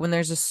night. Like when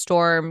there's a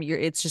storm,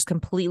 it's just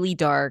completely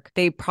dark.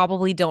 They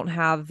probably don't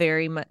have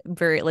very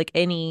like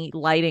any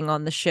lighting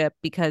on the ship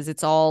because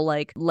it's all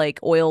like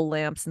oil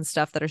lamps and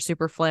stuff that are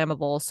super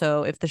flammable.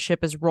 So if the ship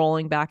ship is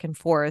rolling back and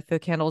forth, the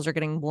candles are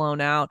getting blown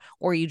out,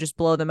 or you just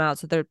blow them out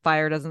so the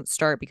fire doesn't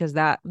start, because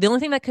the only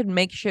thing that could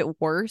make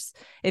shit worse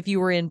if you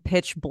were in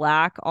pitch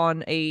black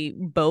on a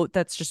boat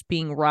that's just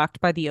being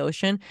rocked by the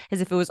ocean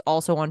is if it was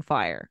also on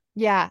fire.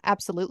 Yeah,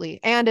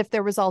 absolutely. And if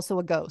there was also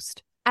a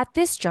ghost. At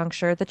this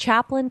juncture, the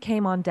chaplain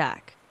came on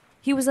deck.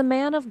 He was a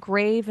man of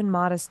grave and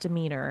modest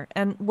demeanor,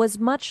 and was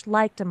much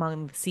liked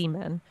among the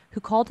seamen, who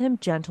called him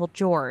Gentle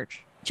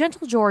George.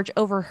 Gentle George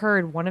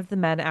overheard one of the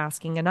men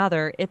asking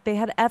another if they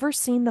had ever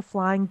seen the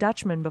Flying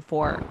Dutchman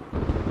before,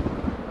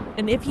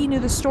 and if he knew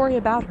the story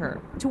about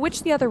her, to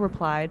which the other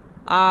replied,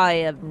 "I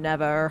have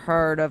never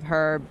heard of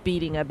her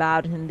beating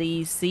about in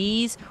these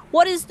seas.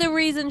 What is the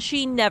reason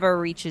she never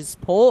reaches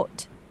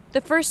port?" The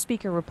first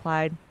speaker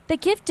replied, "They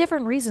give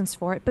different reasons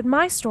for it, but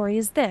my story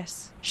is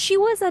this. She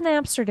was an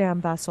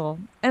Amsterdam vessel,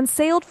 and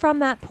sailed from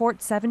that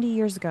port 70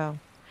 years ago.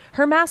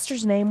 Her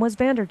master's name was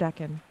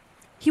Vanderdecken.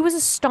 He was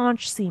a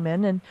staunch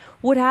seaman, and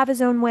would have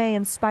his own way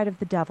in spite of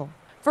the devil.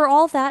 For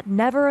all that,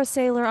 never a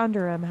sailor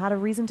under him had a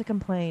reason to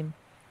complain.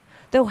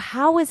 Though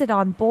how is it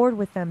on board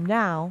with them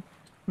now,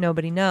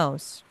 nobody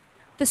knows.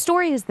 The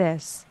story is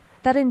this,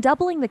 that in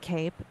doubling the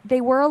Cape,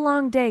 they were a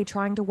long day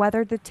trying to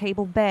weather the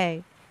Table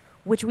Bay,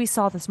 which we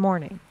saw this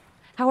morning.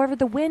 However,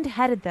 the wind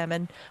headed them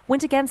and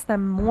went against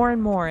them more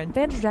and more, and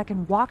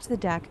Vanderdecken walked the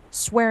deck,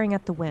 swearing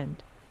at the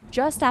wind.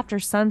 Just after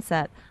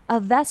sunset, a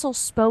vessel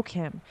spoke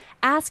him,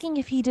 asking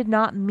if he did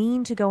not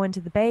mean to go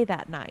into the bay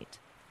that night.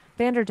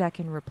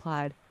 Vanderdecken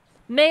replied,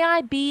 "May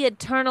I be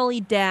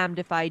eternally damned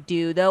if I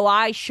do, though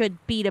I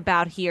should beat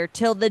about here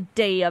till the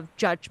day of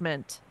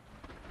judgment."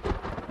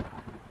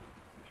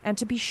 And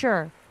to be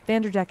sure,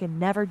 Vanderdecken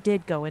never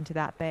did go into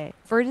that bay,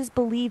 for it is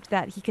believed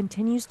that he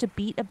continues to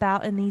beat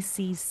about in these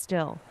seas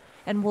still,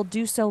 and will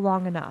do so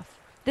long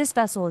enough. This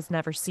vessel is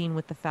never seen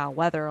with the foul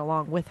weather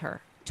along with her.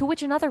 To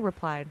which another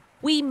replied,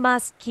 "We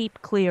must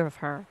keep clear of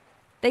her.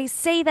 They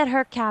say that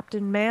her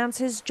captain mans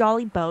his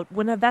jolly boat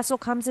when a vessel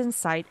comes in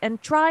sight,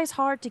 and tries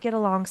hard to get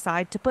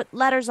alongside to put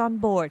letters on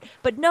board,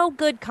 but no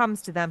good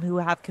comes to them who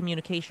have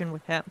communication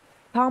with him."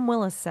 Tom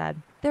Willis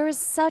said, "There is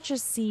such a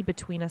sea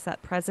between us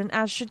at present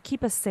as should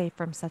keep us safe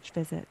from such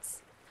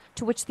visits."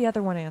 To which the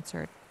other one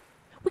answered,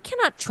 "We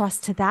cannot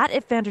trust to that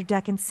if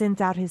Vanderdecken sends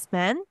out his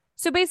men."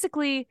 So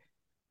basically,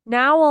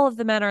 now all of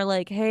the men are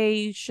like,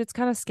 "Hey, shit's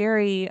kind of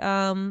scary.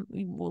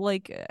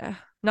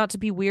 Not to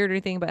be weird or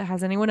anything, but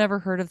has anyone ever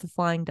heard of the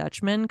Flying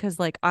Dutchman? Because,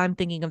 like, I'm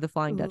thinking of the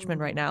Flying Dutchman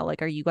right now.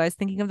 Like, are you guys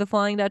thinking of the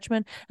Flying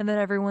Dutchman?" And then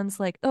everyone's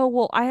like, "Oh,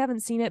 well, I haven't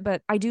seen it,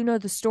 but I do know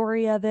the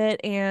story of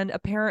it. And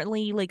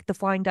apparently, like, the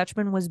Flying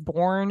Dutchman was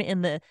born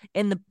in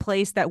the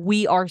place that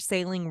we are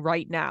sailing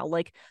right now.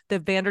 Like, the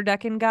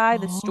Vanderdecken guy,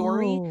 the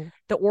story,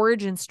 the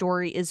origin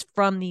story is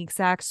from the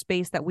exact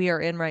space that we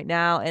are in right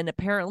now. And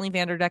apparently,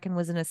 Vanderdecken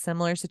was in a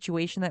similar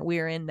situation that we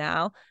are in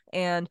now.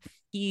 And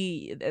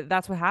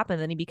that's what happened.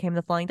 Then he became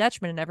the Flying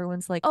Dutchman, and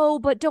everyone's like, "Oh,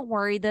 but don't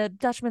worry, the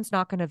Dutchman's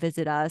not going to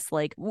visit us.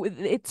 Like,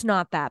 it's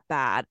not that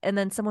bad." And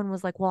then someone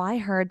was like, "Well, I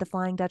heard the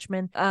Flying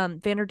Dutchman,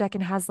 Vanderdecken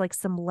has like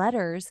some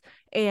letters,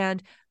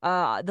 and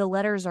the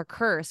letters are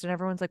cursed." And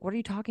everyone's like, "What are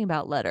you talking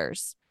about,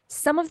 letters?"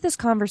 Some of this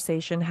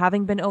conversation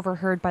having been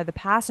overheard by the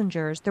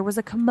passengers, there was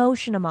a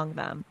commotion among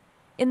them.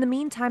 In the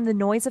meantime, the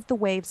noise of the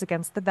waves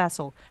against the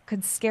vessel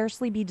could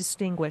scarcely be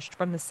distinguished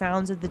from the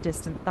sounds of the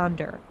distant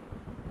thunder.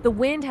 The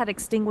wind had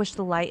extinguished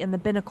the light in the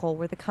binnacle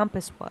where the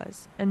compass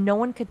was, and no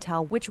one could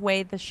tell which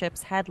way the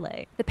ship's head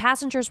lay. The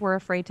passengers were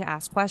afraid to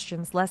ask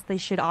questions, lest they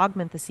should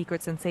augment the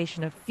secret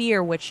sensation of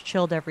fear which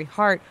chilled every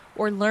heart,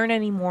 or learn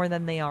any more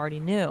than they already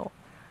knew.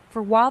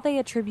 For while they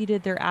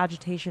attributed their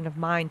agitation of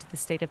mind to the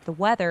state of the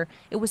weather,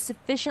 it was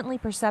sufficiently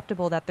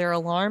perceptible that their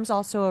alarms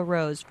also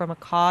arose from a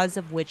cause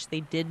of which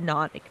they did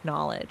not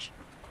acknowledge.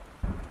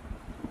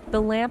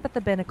 The lamp at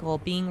the binnacle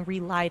being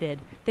relighted,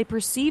 they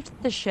perceived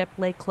that the ship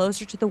lay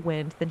closer to the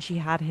wind than she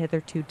had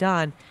hitherto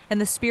done, and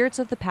the spirits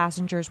of the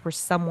passengers were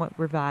somewhat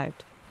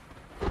revived.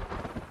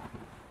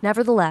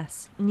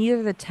 Nevertheless,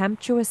 neither the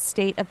tempestuous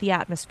state of the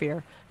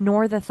atmosphere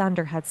nor the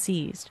thunder had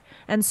ceased,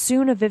 and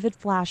soon a vivid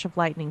flash of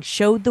lightning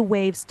showed the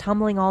waves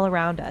tumbling all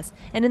around us,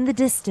 and in the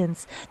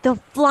distance, the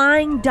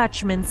Flying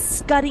Dutchman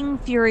scudding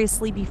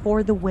furiously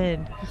before the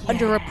wind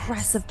under a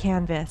press of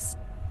canvas.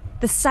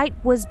 The sight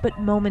was but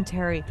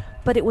momentary,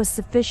 but it was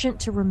sufficient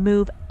to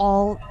remove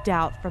all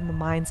doubt from the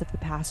minds of the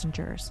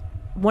passengers.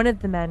 One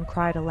of the men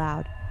cried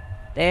aloud,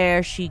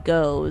 "There she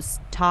goes,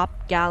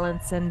 top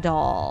gallants and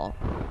all."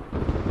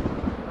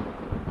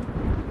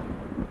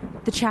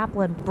 The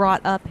chaplain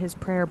brought up his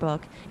prayer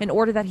book in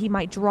order that he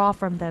might draw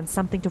from thence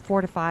something to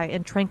fortify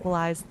and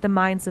tranquilize the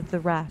minds of the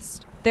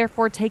rest.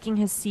 Therefore, taking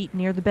his seat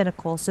near the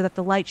binnacle so that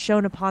the light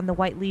shone upon the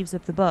white leaves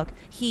of the book,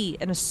 he,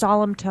 in a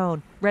solemn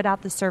tone, read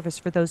out the service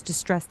for those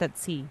distressed at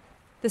sea.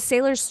 The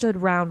sailors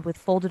stood round with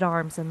folded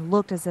arms and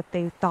looked as if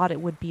they thought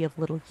it would be of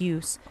little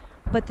use,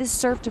 but this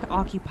served to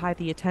occupy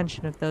the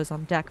attention of those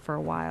on deck for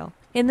a while.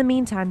 In the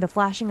meantime, the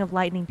flashing of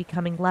lightning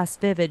becoming less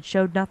vivid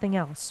showed nothing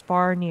else,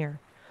 far or near,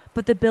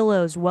 but the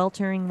billows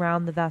weltering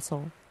round the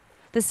vessel.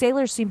 The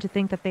sailors seemed to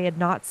think that they had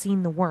not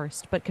seen the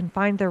worst, but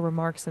confined their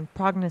remarks and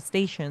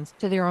prognostications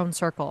to their own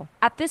circle.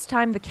 At this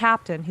time, the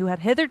captain, who had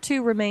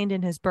hitherto remained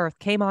in his berth,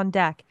 came on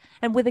deck,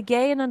 and with a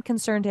gay and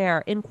unconcerned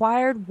air,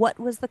 inquired what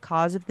was the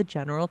cause of the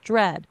general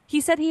dread.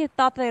 He said he had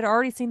thought they had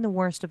already seen the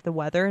worst of the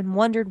weather, and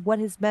wondered what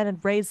his men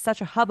had raised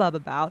such a hubbub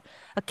about,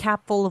 a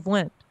cap full of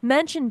wind.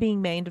 Mention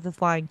being made of the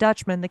Flying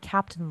Dutchman, the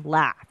captain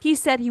laughed. He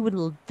said he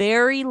would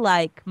very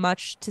like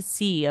much to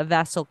see a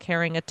vessel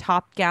carrying a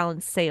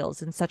top-gallant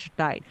sails in such a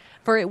night,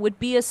 for it would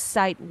be a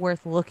sight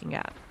worth looking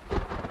at.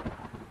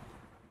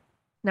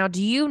 Now,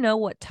 do you know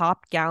what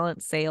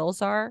top-gallant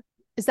sails are?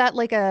 Is that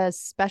like a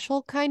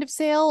special kind of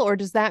sail, or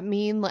does that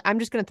mean, I'm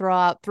just going to throw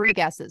out 3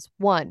 guesses.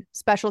 1,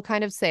 special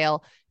kind of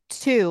sail.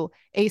 2,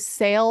 a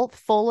sail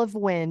full of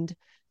wind.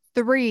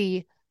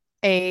 3,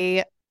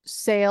 a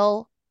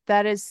sail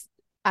that is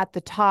at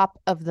the top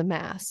of the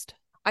mast.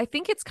 I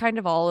think it's kind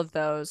of all of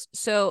those.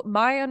 So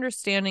my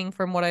understanding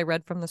from what I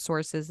read from the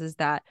sources is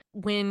that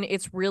when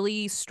it's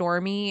really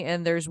stormy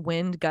and there's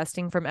wind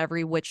gusting from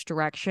every which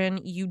direction,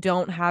 you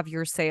don't have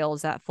your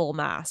sails at full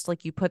mast.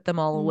 Like, you put them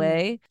all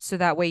away so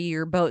that way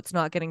your boat's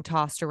not getting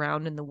tossed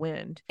around in the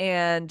wind.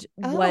 And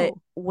what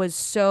was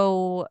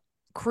so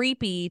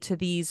creepy to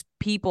these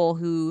people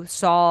who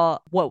saw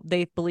what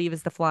they believe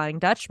is the Flying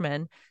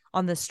Dutchman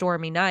on this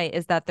stormy night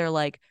is that they're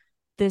like,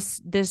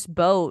 this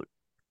boat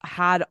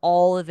had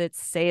all of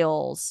its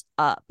sails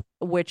up,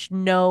 which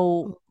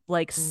no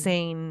like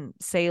sane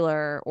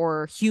sailor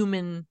or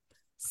human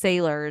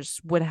sailors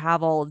would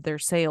have all of their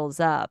sails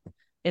up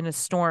in a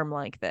storm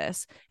like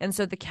this. And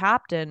so the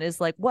captain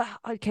is like, what?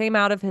 Came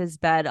out of his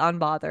bed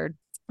unbothered.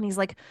 And he's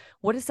like,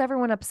 what is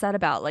everyone upset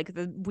about? Like,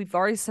 we've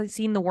already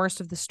seen the worst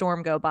of the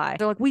storm go by.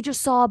 They're like, we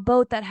just saw a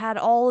boat that had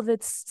all of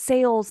its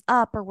sails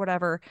up or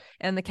whatever.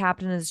 And the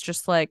captain is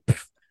just like,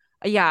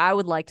 yeah, I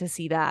would like to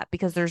see that,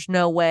 because there's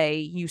no way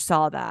you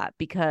saw that,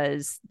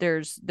 because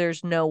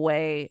there's no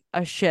way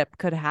a ship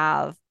could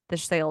have the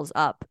sails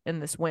up in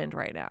this wind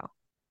right now.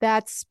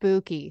 That's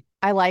spooky.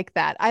 I like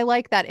that. I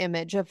like that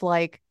image of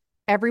like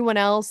everyone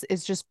else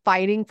is just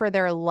fighting for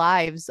their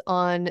lives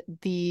on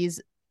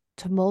these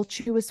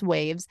tumultuous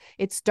waves.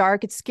 It's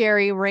dark, it's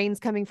scary, rain's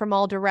coming from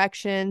all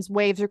directions,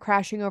 waves are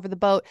crashing over the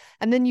boat,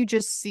 and then you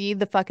just see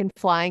the fucking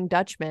Flying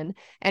Dutchman,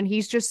 and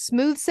he's just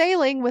smooth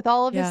sailing with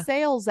all of his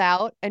sails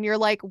out, and you're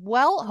like,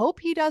 well, hope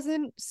he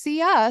doesn't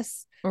see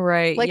us.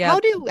 Right. Like, how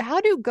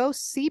do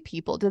ghosts see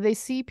people? Do they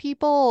see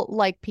people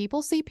like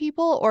people see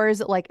people, or is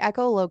it like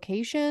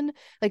echolocation?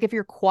 Like, if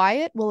you're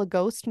quiet, will a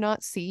ghost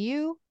not see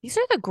you? These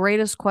are the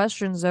greatest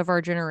questions of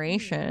our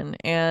generation,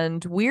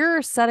 and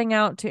we're setting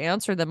out to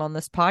answer them on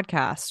this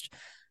podcast.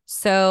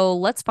 So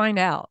let's find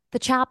out. The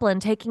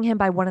chaplain, taking him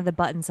by one of the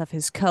buttons of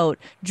his coat,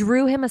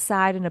 drew him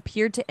aside and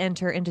appeared to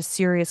enter into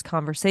serious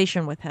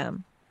conversation with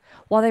him.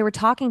 While they were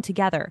talking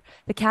together,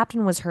 the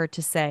captain was heard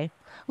to say,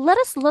 "Let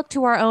us look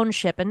to our own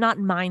ship and not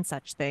mind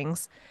such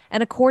things."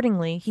 And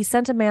accordingly, he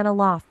sent a man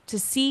aloft to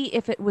see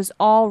if it was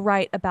all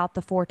right about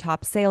the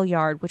foretop sail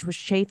yard, which was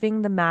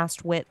chafing the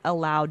mast with a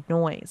loud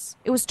noise.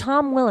 It was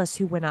Tom Willis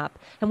who went up,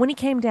 and when he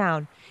came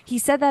down, he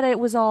said that it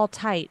was all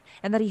tight,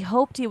 and that he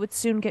hoped it would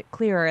soon get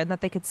clearer, and that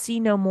they could see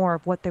no more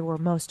of what they were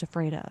most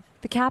afraid of.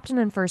 The captain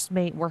and first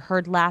mate were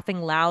heard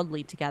laughing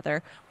loudly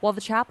together, while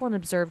the chaplain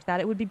observed that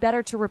it would be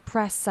better to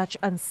repress such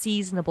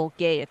unseasonable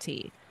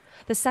gaiety.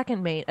 The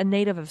second mate, a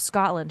native of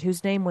Scotland,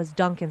 whose name was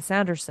Duncan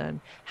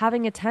Sanderson,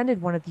 having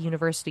attended one of the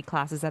university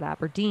classes at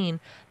Aberdeen,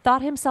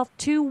 thought himself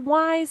too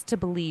wise to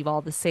believe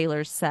all the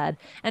sailors said,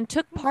 and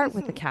took part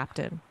with the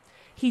captain.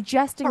 He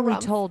jestingly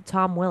told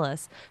Tom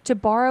Willis to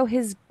borrow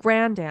his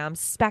grandam's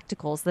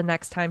spectacles the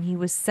next time he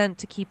was sent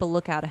to keep a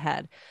lookout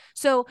ahead.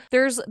 So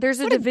there's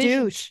a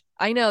division. Douche.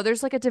 I know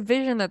there's like a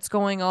division that's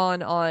going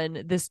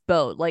on this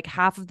boat. Like,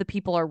 half of the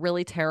people are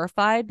really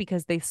terrified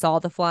because they saw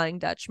the Flying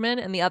Dutchman,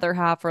 and the other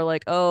half are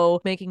like, oh,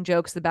 making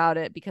jokes about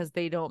it because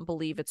they don't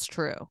believe it's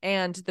true.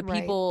 And the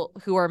people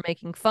who are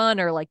making fun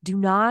are like, do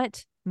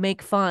not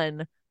make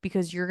fun,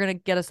 because you're going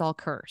to get us all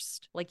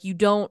cursed. Like, you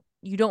don't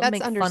That's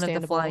make fun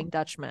of the Flying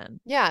Dutchman.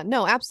 Yeah,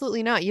 no,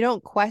 absolutely not. You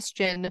don't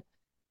question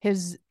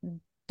his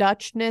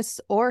Dutchness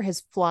or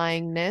his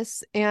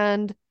flyingness.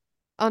 And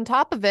on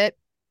top of it,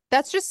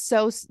 that's just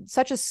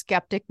such a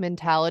skeptic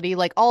mentality.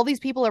 Like, all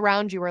these people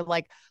around you are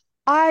like,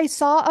 I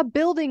saw a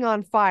building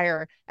on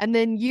fire. And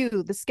then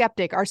you, the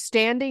skeptic, are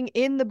standing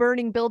in the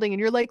burning building, and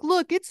you're like,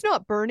 look, it's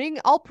not burning.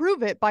 I'll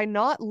prove it by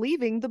not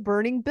leaving the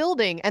burning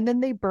building. And then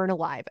they burn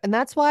alive. And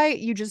that's why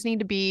you just need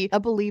to be a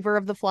believer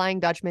of the Flying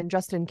Dutchman,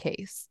 just in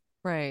case.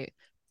 Right.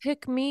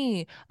 Pick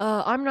me.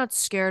 I'm not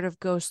scared of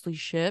ghostly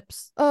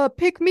ships.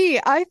 Pick me.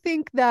 I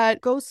think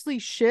that ghostly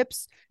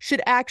ships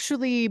should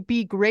actually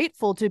be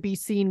grateful to be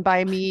seen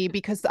by me,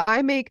 because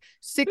I make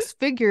 6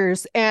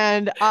 figures,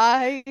 and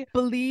I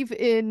believe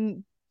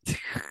in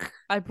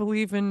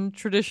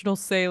traditional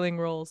sailing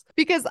rules.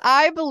 Because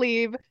I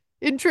believe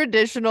in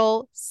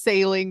traditional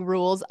sailing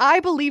rules. I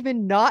believe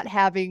in not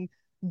having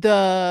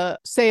the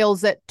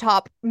sails at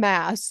top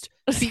mast.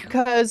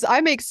 Because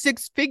I make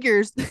 6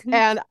 figures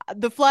and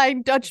the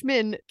Flying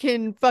Dutchman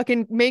can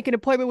fucking make an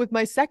appointment with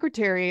my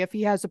secretary if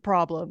he has a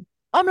problem.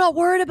 I'm not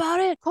worried about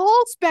it.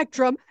 Call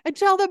Spectrum and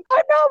tell them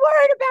I'm not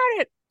worried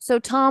about it. So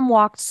Tom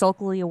walked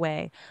sulkily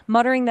away,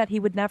 muttering that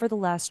he would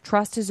nevertheless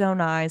trust his own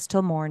eyes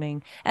till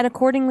morning, and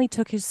accordingly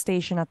took his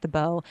station at the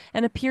bow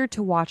and appeared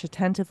to watch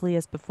attentively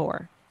as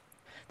before.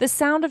 The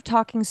sound of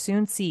talking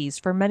soon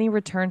ceased, for many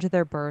returned to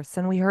their berths,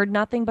 and we heard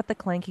nothing but the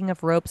clanking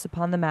of ropes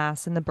upon the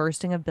masts and the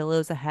bursting of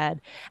billows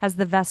ahead as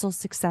the vessels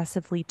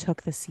successively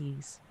took the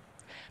seas.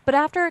 But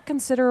after a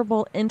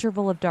considerable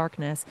interval of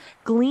darkness,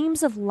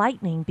 gleams of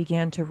lightning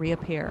began to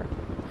reappear.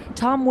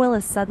 Tom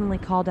Willis suddenly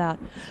called out,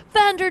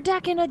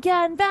 Vanderdecken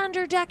again!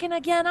 Vanderdecken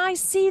again! I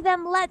see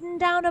them letting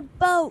down a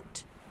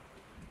boat!"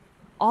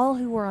 All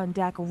who were on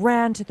deck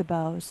ran to the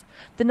bows.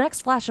 The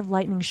next flash of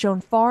lightning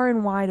shone far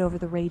and wide over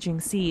the raging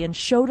sea and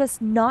showed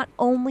us not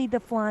only the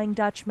Flying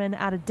Dutchman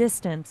at a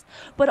distance,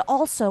 but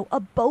also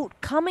a boat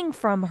coming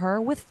from her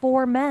with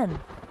 4 men.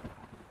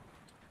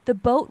 The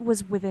boat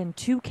was within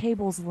 2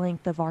 cables'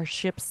 length of our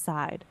ship's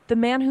side. The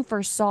man who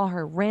first saw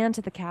her ran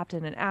to the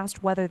captain and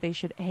asked whether they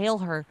should hail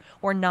her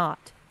or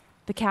not.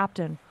 The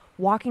captain,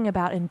 walking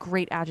about in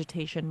great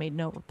agitation, made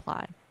no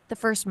reply. The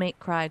first mate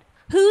cried,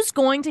 "Who's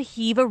going to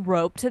heave a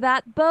rope to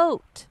that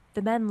boat?"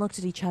 The men looked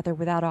at each other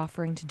without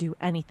offering to do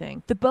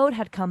anything. The boat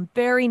had come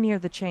very near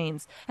the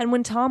chains, and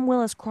when Tom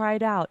Willis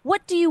cried out,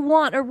 "What do you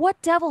want, or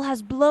what devil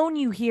has blown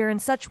you here in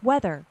such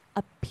weather?"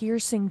 a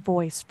piercing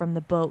voice from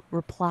the boat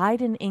replied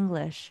in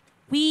English,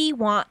 "We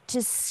want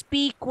to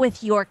speak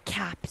with your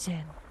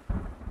captain."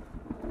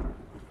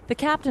 The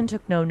captain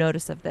took no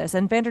notice of this,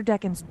 and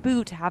Vanderdecken's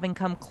boot, having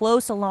come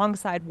close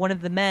alongside one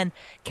of the men,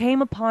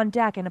 came upon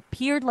deck and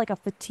appeared like a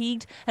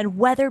fatigued and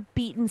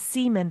weather-beaten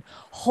seaman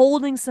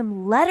holding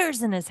some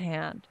letters in his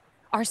hand.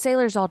 Our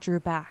sailors all drew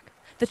back.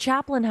 The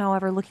chaplain,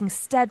 however, looking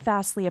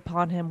steadfastly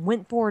upon him,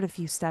 went forward a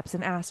few steps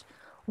and asked,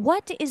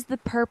 "What is the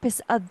purpose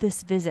of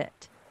this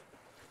visit?"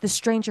 The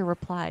stranger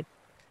replied,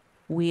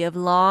 "We have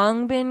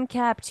long been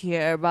kept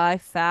here by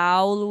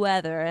foul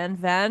weather, and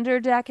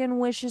Vanderdecken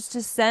wishes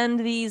to send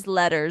these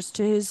letters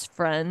to his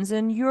friends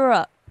in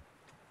Europe."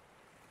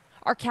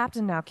 Our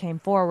captain now came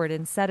forward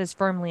and said as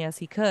firmly as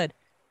he could,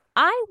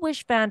 "I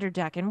wish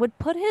Vanderdecken would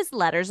put his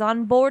letters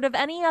on board of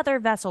any other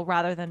vessel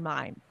rather than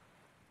mine."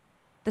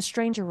 The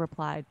stranger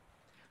replied,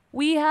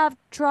 "We have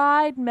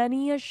tried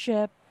many a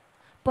ship,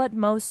 but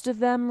most of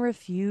them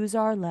refuse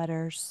our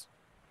letters."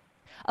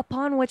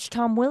 Upon which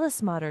Tom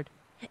Willis muttered,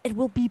 "It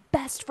will be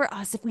best for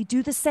us if we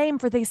do the same,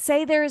 for they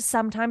say there is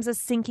sometimes a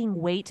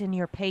sinking weight in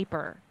your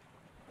paper."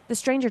 The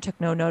stranger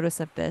took no notice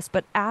of this,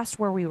 but asked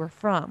where we were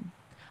from.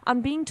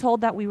 On being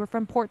told that we were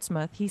from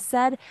Portsmouth, he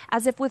said,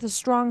 as if with a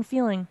strong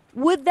feeling,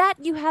 "Would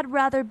that you had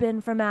rather been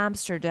from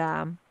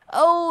Amsterdam.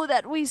 Oh,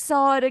 that we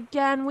saw it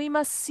again! We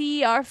must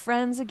see our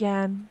friends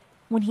again."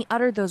 When he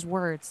uttered those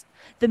words,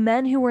 the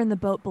men who were in the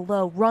boat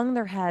below wrung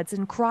their heads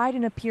and cried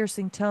in a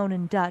piercing tone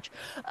in Dutch,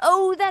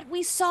 "Oh, that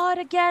we saw it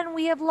again!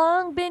 We have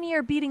long been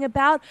here beating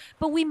about,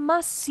 but we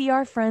must see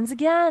our friends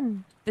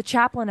again." The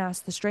chaplain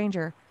asked the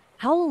stranger,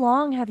 "How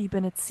long have you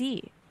been at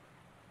sea?"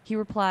 He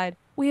replied,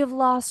 "We have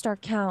lost our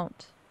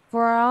count,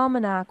 for our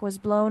almanac was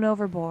blown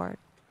overboard.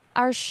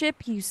 Our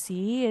ship, you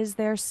see, is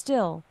there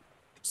still.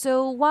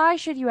 So why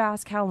should you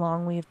ask how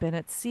long we have been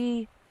at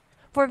sea?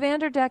 For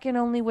Vanderdecken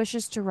only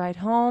wishes to write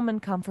home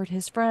and comfort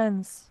his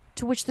friends."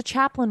 To which the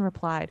chaplain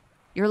replied,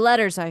 "Your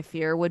letters, I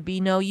fear, would be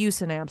no use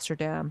in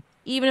Amsterdam,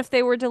 even if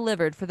they were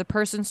delivered, for the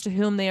persons to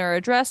whom they are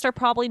addressed are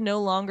probably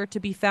no longer to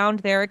be found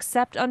there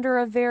except under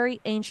a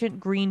very ancient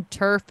green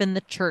turf in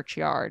the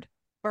churchyard."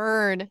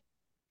 Burn.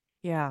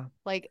 Yeah.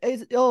 Like,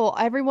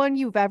 everyone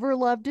you've ever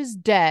loved is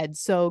dead,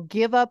 so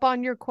give up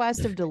on your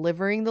quest of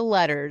delivering the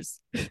letters.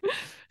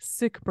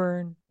 Sick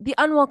burn. The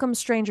unwelcome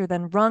stranger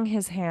then wrung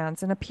his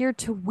hands and appeared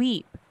to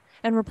weep,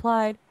 and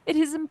replied, "It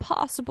is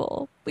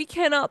impossible. We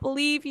cannot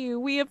believe you.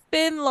 We have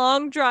been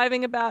long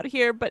driving about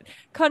here, but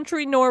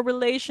country nor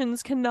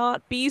relations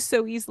cannot be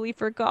so easily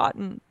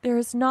forgotten. There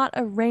is not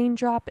a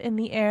raindrop in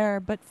the air,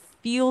 but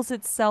feels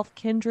itself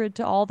kindred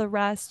to all the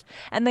rest,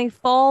 and they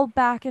fall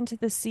back into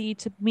the sea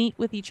to meet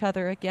with each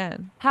other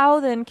again. How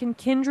then can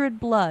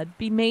kindred blood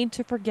be made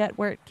to forget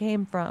where it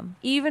came from?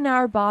 Even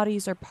our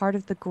bodies are part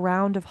of the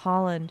ground of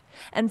Holland,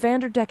 and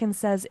Vanderdecken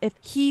says if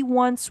he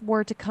once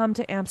were to come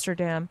to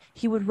Amsterdam,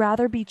 he would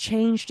rather be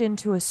changed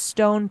into a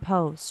stone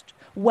post,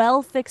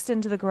 well fixed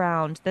into the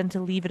ground, than to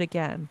leave it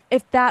again,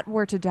 if that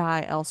were to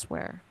die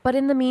elsewhere. But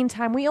in the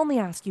meantime, we only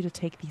ask you to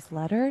take these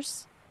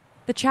letters."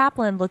 The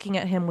chaplain, looking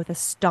at him with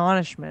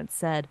astonishment,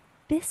 said,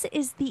 "This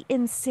is the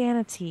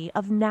insanity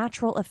of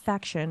natural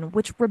affection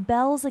which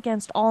rebels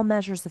against all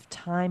measures of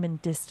time and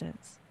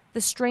distance."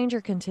 The stranger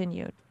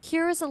continued,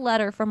 "Here is a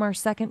letter from our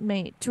second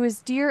mate to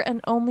his dear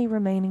and only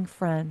remaining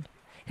friend,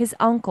 his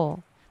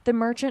uncle, the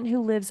merchant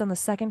who lives on the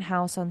second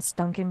house on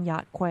Stunken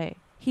Yacht Quay."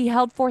 He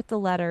held forth the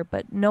letter,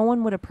 but no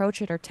one would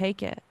approach it or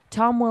take it.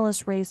 Tom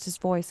Willis raised his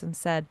voice and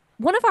said,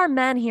 One of our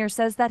men here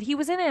says that he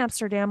was in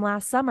Amsterdam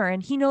last summer,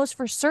 and he knows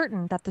for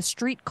certain that the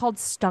street called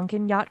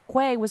Stunken Yacht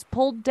Quay was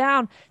pulled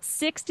down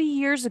 60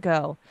 years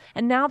ago,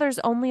 and now there's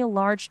only a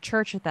large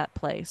church at that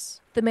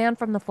place. The man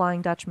from the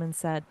Flying Dutchman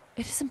said,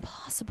 "It is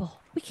impossible.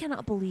 We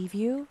cannot believe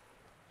you.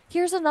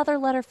 Here's another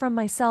letter from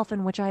myself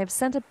in which I have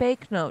sent a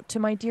banknote to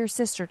my dear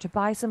sister to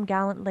buy some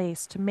gallant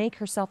lace to make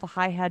herself a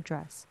high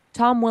headdress."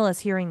 Tom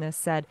Willis, hearing this,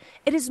 said,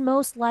 "It is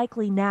most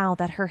likely now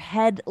that her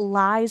head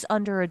lies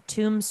under a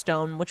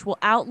tombstone which will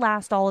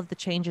outlast all of the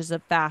changes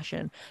of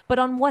fashion. But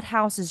on what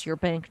house is your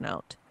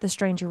banknote?" The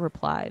stranger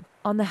replied,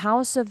 "On the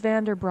house of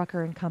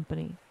Vanderbrucker and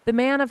Company." The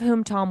man of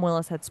whom Tom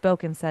Willis had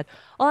spoken said,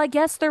 "Well, I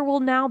guess there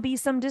will now be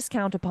some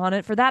discount upon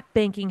it, for that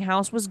banking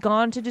house was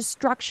gone to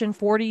destruction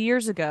 40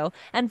 years ago,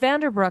 and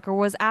Vanderbrucker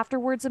was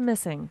afterwards a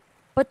missing.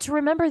 But to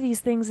remember these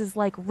things is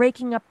like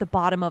raking up the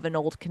bottom of an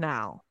old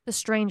canal." The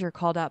stranger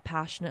called out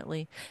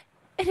passionately,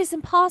 "It is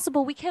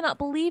impossible. We cannot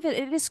believe it.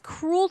 It is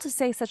cruel to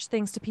say such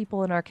things to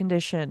people in our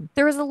condition.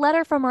 There is a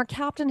letter from our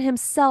captain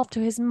himself to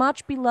his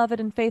much beloved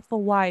and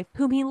faithful wife,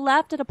 whom he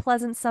left at a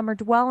pleasant summer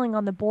dwelling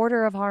on the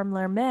border of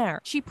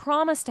Harm-ler-Mer. She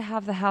promised to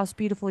have the house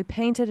beautifully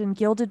painted and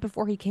gilded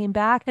before he came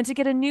back, and to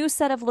get a new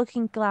set of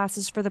looking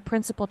glasses for the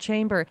principal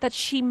chamber, that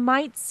she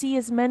might see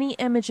as many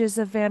images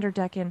of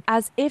Vanderdecken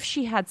as if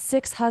she had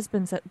 6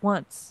 husbands at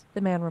once."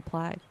 The man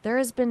replied, "There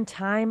has been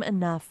time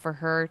enough for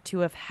her to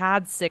have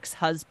had 6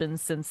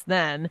 husbands since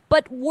then.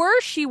 But were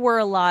she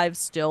alive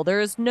still, there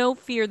is no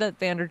fear that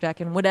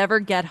Vanderdecken would ever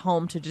get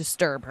home to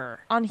disturb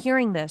her." On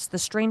hearing this, the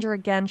stranger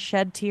again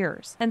shed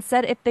tears, and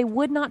said if they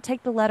would not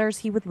take the letters,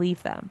 he would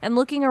leave them. And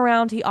looking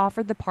around, he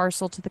offered the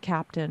parcel to the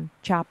captain,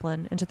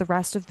 chaplain, and to the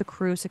rest of the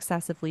crew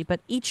successively, but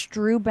each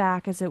drew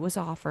back as it was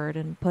offered,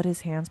 and put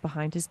his hands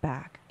behind his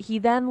back. He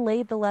then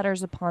laid the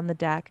letters upon the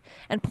deck,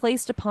 and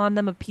placed upon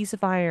them a piece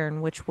of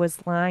iron which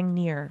was lying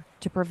near,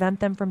 to prevent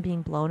them from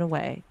being blown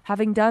away.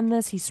 Having done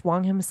this, he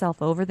swung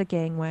himself over the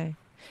gangway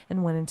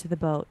and went into the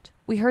boat.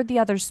 We heard the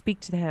others speak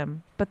to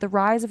him, but the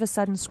rise of a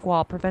sudden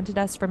squall prevented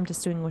us from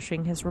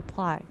distinguishing his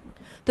reply.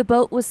 The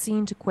boat was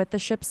seen to quit the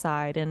ship's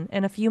side, and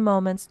in a few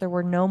moments there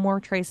were no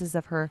more traces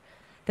of her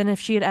than if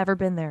she had ever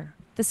been there.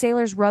 The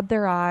sailors rubbed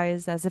their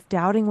eyes as if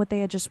doubting what they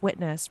had just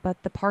witnessed,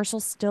 but the parcel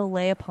still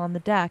lay upon the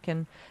deck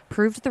and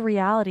proved the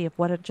reality of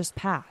what had just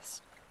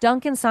passed.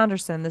 Duncan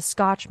Saunderson, the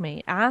Scotch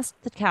mate, asked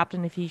the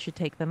captain if he should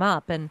take them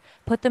up and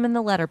put them in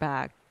the letter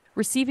bag.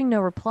 Receiving no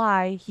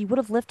reply, he would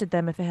have lifted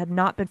them if it had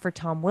not been for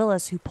Tom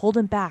Willis, who pulled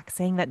him back,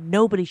 saying that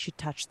nobody should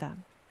touch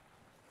them.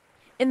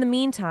 In the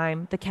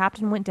meantime, the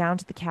captain went down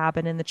to the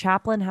cabin, and the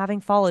chaplain, having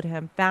followed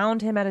him,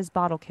 found him at his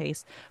bottle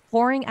case,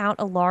 pouring out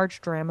a large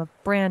dram of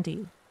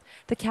brandy.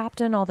 The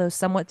captain, although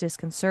somewhat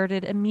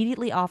disconcerted,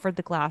 immediately offered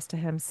the glass to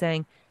him,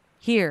 saying,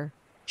 "Here,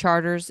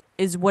 Charters,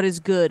 is what is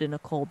good in a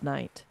cold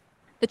night."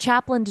 The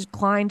chaplain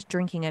declined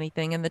drinking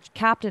anything, and the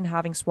captain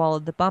having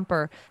swallowed the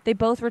bumper, they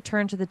both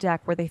returned to the deck,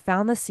 where they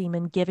found the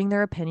seamen giving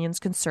their opinions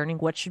concerning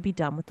what should be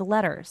done with the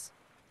letters.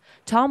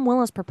 Tom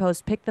Willis proposed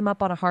to pick them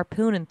up on a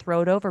harpoon and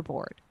throw it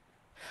overboard.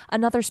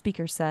 Another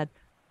speaker said,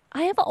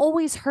 "I have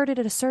always heard it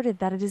asserted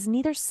that it is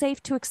neither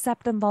safe to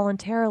accept them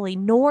voluntarily,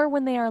 nor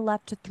when they are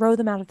left to throw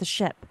them out of the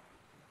ship."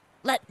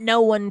 "Let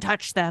no one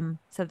touch them,"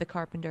 said the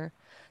carpenter.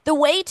 "The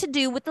way to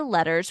do with the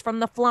letters from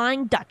the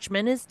Flying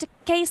Dutchman is to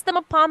case them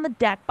upon the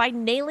deck by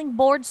nailing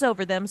boards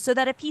over them, so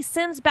that if he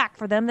sends back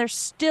for them, they're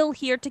still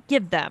here to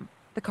give them."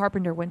 The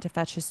carpenter went to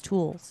fetch his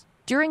tools.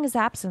 During his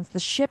absence, the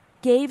ship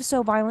gave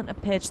so violent a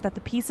pitch that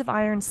the piece of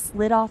iron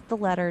slid off the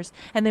letters,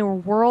 and they were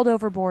whirled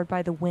overboard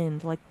by the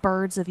wind like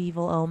birds of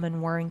evil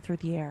omen whirring through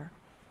the air.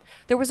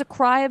 There was a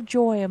cry of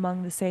joy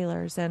among the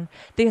sailors, and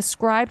they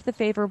ascribed the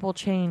favorable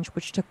change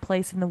which took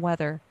place in the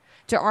weather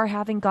to our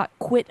having got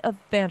quit of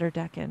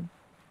Vanderdecken.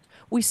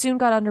 We soon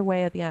got under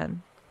way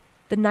again.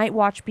 The night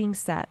watch being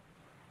set,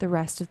 the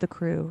rest of the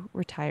crew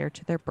retired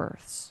to their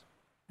berths.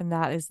 And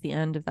that is the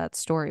end of that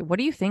story. What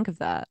do you think of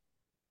that?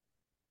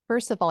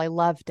 First of all, I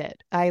loved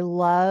it. I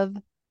love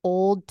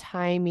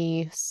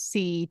old-timey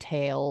sea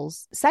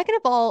tales. Second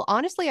of all,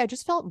 honestly, I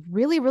just felt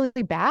really,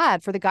 really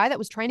bad for the guy that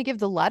was trying to give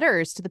the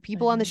letters to the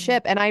people on the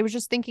ship. And I was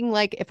just thinking,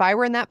 like, if I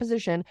were in that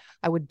position,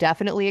 I would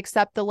definitely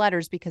accept the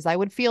letters because I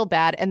would feel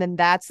bad. And then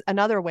that's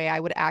another way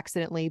I would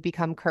accidentally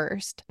become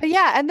cursed. But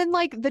yeah, and then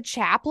like the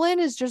chaplain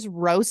is just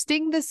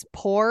roasting this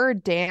poor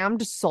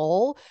damned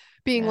soul,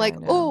 being like,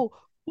 "Oh,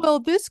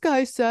 well, this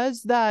guy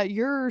says that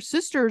your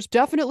sister's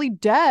definitely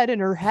dead and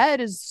her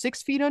head is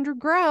 6 feet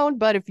underground,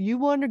 but if you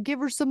want to give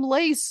her some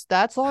lace,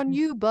 that's on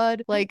you,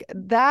 bud." Like,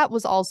 that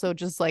was also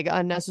just like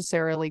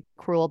unnecessarily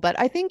cruel. But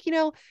I think,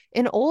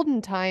 in olden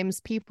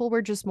times, people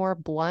were just more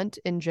blunt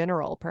in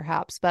general,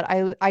 perhaps. But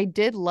I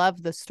did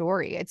love the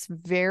story. It's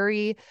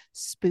very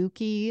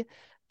spooky.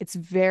 It's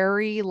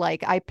very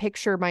like, I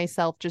picture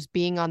myself just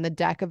being on the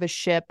deck of a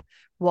ship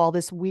while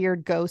this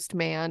weird ghost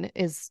man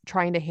is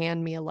trying to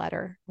hand me a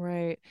letter.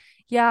 Right.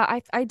 Yeah,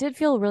 I did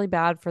feel really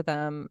bad for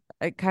them.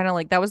 I kind of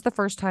like, that was the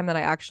first time that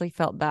I actually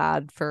felt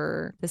bad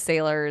for the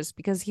sailors,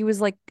 because he was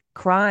like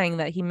crying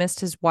that he missed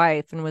his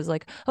wife and was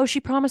like, oh, she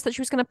promised that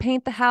she was going to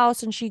paint the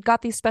house, and she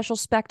got these special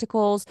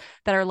spectacles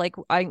that are like,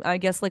 I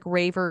guess like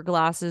raver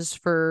glasses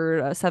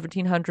for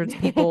 1700s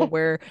people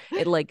where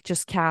it like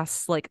just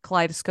casts like a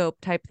kaleidoscope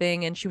type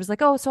thing. And she was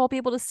like, oh, so I'll be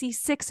able to see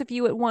 6 of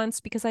you at once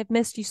because I've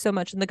missed you so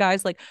much. And the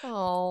guy's like,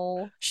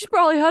 oh, she's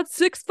probably had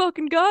 6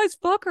 fucking guys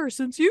fuck her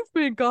since you've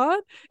been gone,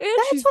 and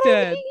she's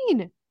dead. I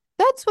mean.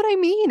 That's what I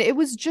mean. It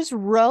was just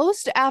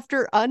roast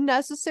after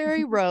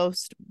unnecessary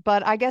roast.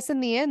 But I guess in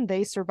the end,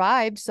 they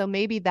survived. So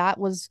maybe that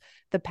was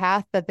the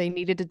path that they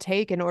needed to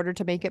take in order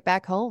to make it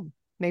back home.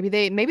 Maybe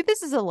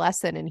this is a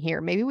lesson in here.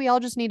 Maybe we all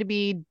just need to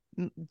be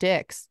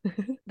dicks.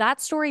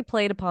 That story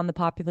played upon the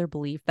popular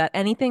belief that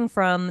anything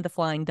from the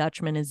Flying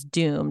Dutchman is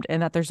doomed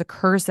and that there's a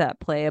curse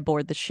at play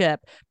aboard the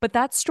ship. But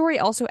that story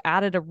also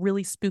added a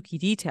really spooky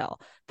detail: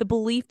 the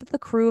belief that the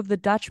crew of the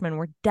Dutchman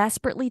were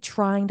desperately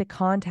trying to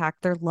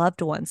contact their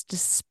loved ones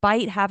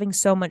despite having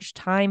so much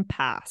time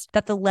passed,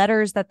 that the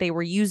letters that they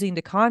were using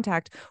to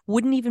contact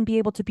wouldn't even be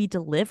able to be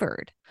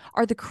delivered.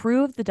 Are the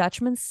crew of the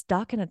Dutchman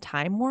stuck in a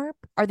time warp?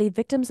 Are they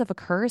victims of a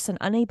curse and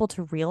unable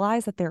to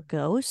realize that they're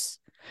ghosts?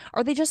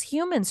 Are they just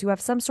humans who have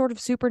some sort of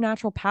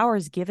supernatural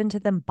powers given to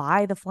them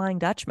by the Flying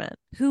Dutchman?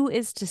 Who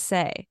is to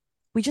say?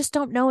 We just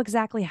don't know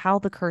exactly how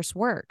the curse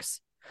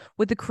works.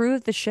 Would the crew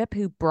of the ship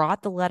who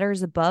brought the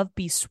letters above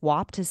be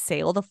swapped to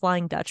sail the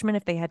Flying Dutchman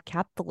if they had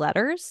kept the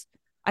letters?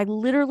 I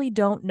literally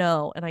don't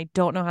know, and I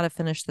don't know how to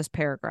finish this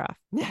paragraph.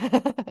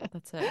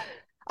 That's it.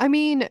 I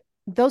mean,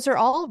 those are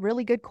all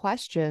really good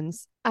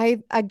questions. I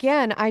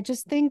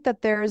just think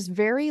that there's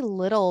very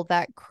little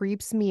that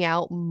creeps me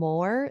out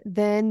more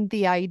than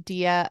the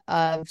idea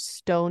of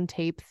stone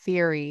tape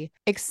theory,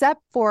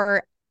 except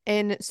for,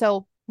 and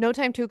so no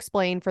time to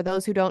explain. For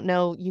those who don't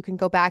know, you can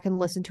go back and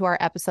listen to our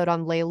episode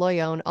on Le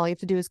Loyon. All you have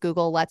to do is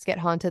Google Let's Get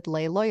Haunted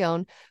Le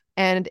Loyon.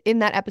 And in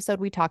that episode,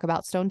 we talk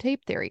about stone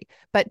tape theory.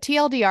 But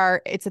TLDR,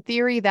 it's a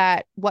theory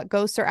that what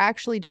ghosts are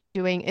actually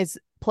doing is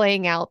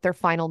playing out their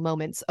final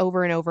moments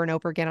over and over and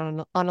over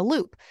again on a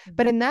loop.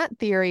 But in that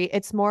theory,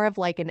 it's more of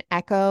like an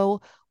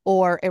echo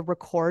or a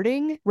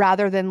recording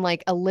rather than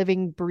like a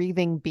living,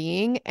 breathing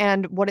being.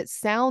 And what it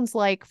sounds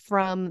like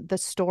from the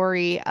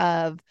story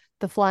of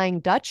the Flying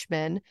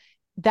Dutchman,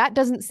 that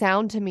doesn't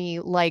sound to me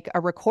like a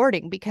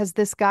recording, because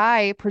this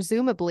guy,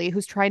 presumably,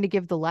 who's trying to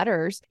give the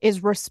letters,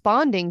 is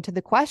responding to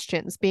the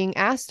questions being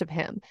asked of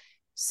him.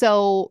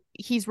 So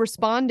he's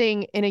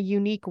responding in a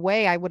unique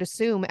way, I would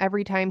assume,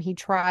 every time he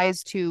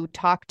tries to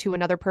talk to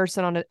another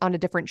person on a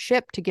different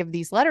ship to give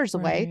these letters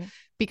away, Right.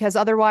 because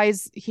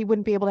otherwise he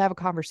wouldn't be able to have a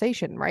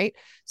conversation, right?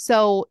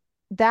 So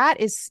that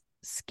is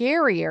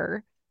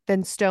scarier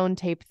than stone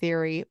tape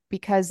theory,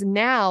 because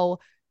now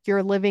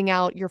you're living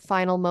out your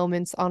final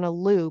moments on a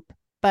loop,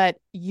 but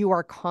you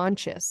are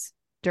conscious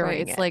during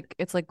Right. it.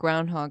 It's like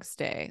Groundhog's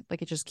Day.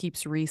 Like it just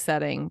keeps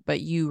resetting,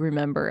 but you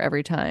remember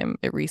every time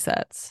it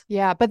resets.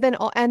 Yeah, but then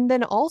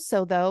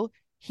also though,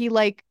 he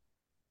like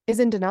is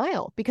in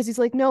denial because he's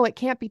like, no, it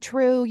can't be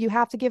true. You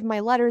have to give my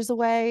letters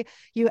away.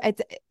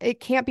 It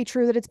can't be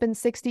true that it's been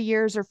 60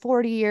 years or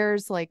 40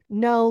 years. Like,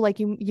 no, like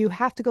you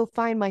have to go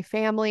find my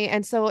family.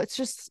 And so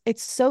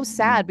it's so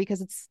sad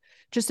because it's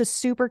just a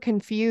super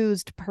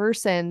confused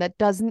person that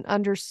doesn't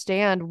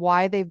understand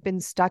why they've been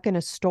stuck in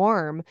a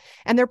storm.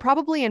 And they're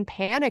probably in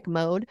panic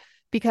mode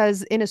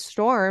because in a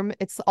storm,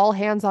 it's all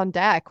hands on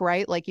deck,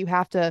 right? Like you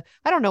have to,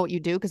 I don't know what you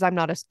do because I'm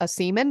not a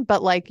seaman,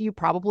 but like you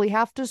probably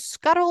have to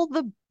scuttle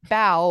the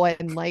bow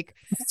and like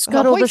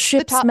Scuttle the hoist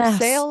ship's top mast.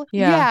 sail.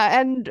 Yeah.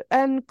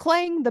 And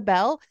clang the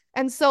bell.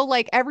 And so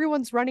like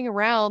everyone's running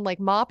around like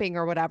mopping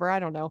or whatever,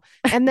 I don't know.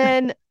 And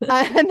then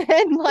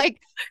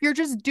like you're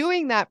just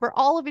doing that for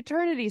all of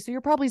eternity. So you're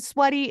probably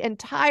sweaty and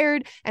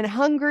tired and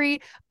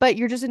hungry, but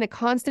you're just in a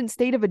constant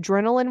state of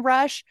adrenaline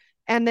rush.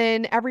 And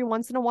then every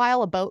once in a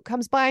while, a boat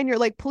comes by and you're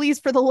like, please,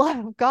 for the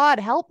love of God,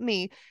 help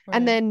me. Right.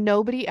 And then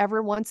nobody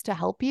ever wants to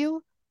help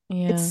you.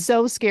 Yeah. It's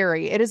so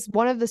scary. It is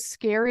one of the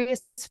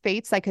scariest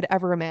fates I could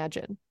ever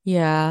imagine.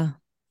 Yeah.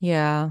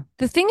 Yeah.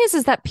 The thing is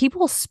that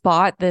people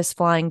spot this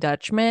Flying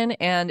Dutchman,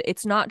 and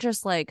it's not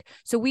just like,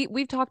 so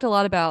we've talked a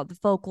lot about the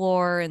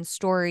folklore and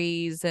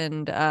stories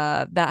and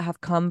that have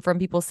come from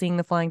people seeing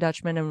the Flying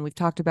Dutchman, and we've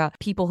talked about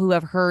people who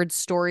have heard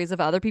stories of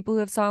other people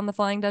who have seen the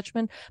Flying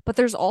Dutchman, but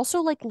there's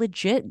also like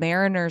legit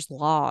mariners'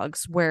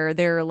 logs where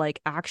they're like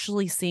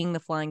actually seeing the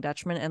Flying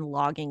Dutchman and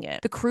logging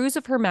it. The cruise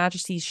of Her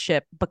Majesty's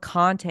ship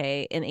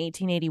Bacante in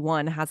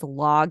 1881 has a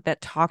log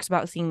that talks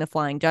about seeing the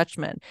Flying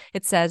Dutchman.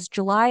 It says,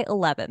 July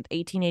 11th,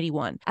 1881.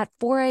 At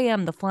 4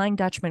 a.m., the Flying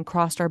Dutchman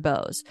crossed our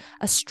bows.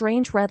 A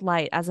strange red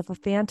light, as of a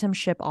phantom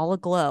ship all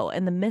aglow,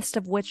 in the midst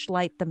of which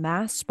light the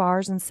mast,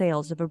 spars, and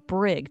sails of a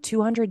brig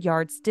 200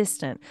 yards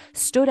distant,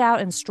 stood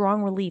out in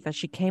strong relief as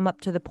she came up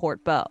to the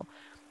port bow.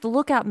 The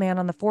lookout man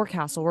on the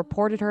forecastle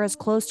reported her as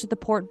close to the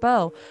port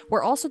bow,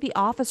 where also the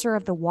officer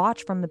of the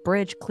watch from the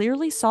bridge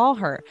clearly saw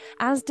her,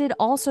 as did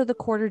also the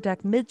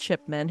quarterdeck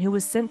midshipman, who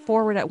was sent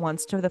forward at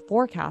once to the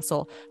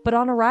forecastle. But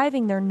on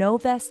arriving there, no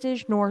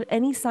vestige nor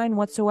any sign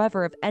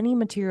whatsoever of any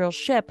material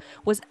ship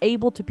was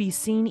able to be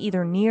seen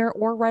either near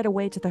or right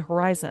away to the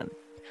horizon.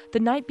 The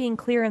night being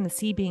clear and the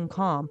sea being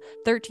calm,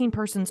 13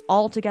 persons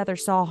altogether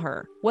saw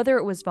her. Whether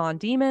it was Von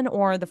Diemen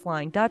or the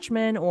Flying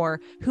Dutchman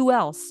or who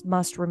else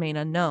must remain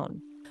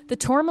unknown. The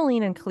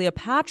Tourmaline and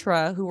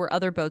Cleopatra, who were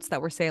other boats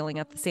that were sailing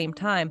at the same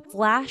time,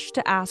 flashed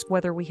to ask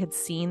whether we had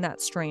seen that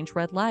strange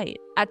red light.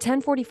 At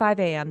 10:45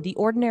 a.m., the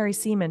ordinary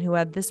seaman who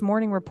had this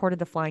morning reported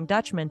the Flying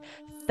Dutchman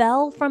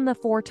fell from the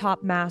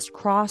foretop mast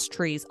cross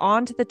trees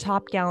onto the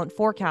top gallant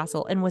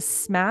forecastle and was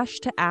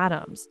smashed to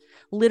atoms.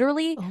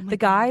 Literally, the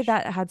guy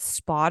that had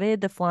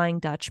spotted the Flying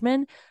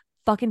Dutchman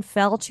fucking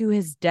fell to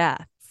his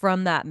death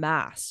from that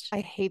mast.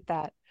 I hate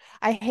that.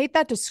 I hate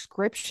that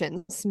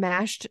description,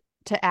 smashed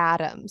to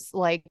atoms.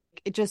 Like,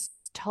 it just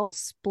tells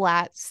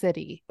Splat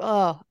City.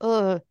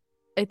 Ugh.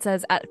 It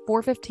says, at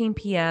 4:15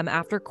 p.m.,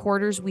 after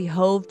quarters, we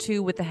hove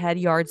to with the head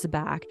yards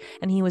aback,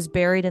 and he was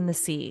buried in the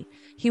sea.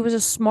 He was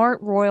a smart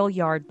royal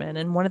yardman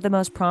and one of the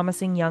most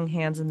promising young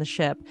hands in the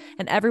ship,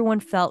 and everyone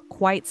felt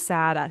quite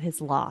sad at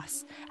his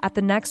loss. At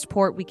the next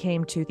port we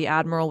came to, the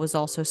admiral was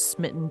also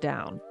smitten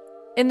down.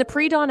 In the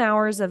pre-dawn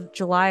hours of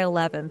July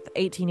 11th,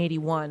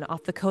 1881,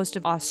 off the coast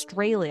of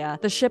Australia,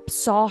 the ship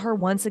saw her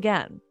once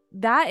again.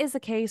 That is a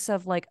case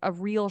of like a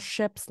real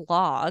ship's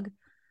log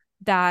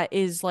that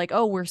is like,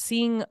 oh, we're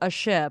seeing a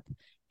ship,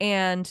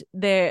 and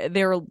they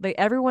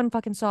everyone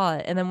fucking saw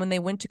it, and then when they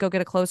went to go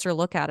get a closer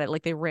look at it,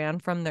 like they ran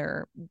from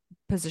their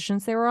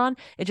positions they were on,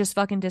 it just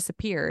fucking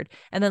disappeared.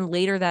 And then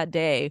later that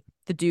day,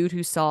 the dude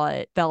who saw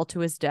it fell to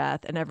his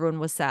death, and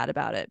everyone was sad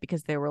about it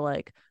because they were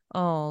like,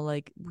 oh,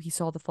 like he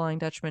saw the Flying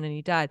Dutchman and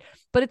he died.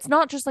 But it's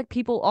not just like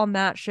people on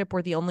that ship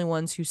were the only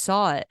ones who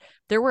saw it.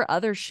 There were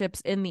other ships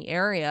in the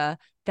area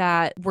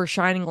that were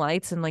shining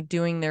lights and like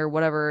doing their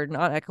whatever,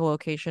 not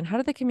echolocation. How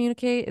do they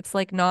communicate? It's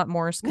like not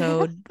Morse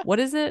code. What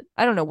is it?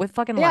 I don't know. With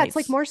fucking lights. Yeah, it's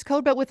like Morse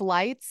code, but with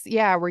lights.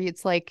 Yeah, where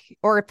it's like,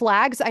 or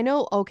flags. I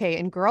know, okay,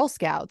 in Girl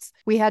Scouts,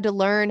 we had to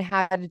learn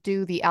how to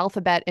do the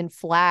alphabet and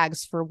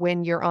flags for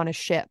when you're on a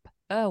ship.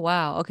 Oh,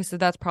 wow. Okay, so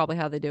that's probably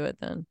how they do it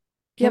then.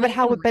 Yeah, but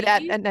how? But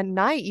at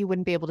night you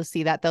wouldn't be able to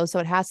see that though. So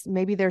it has,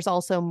 maybe there's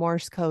also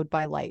Morse code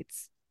by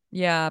lights.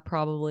 Yeah,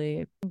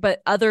 probably.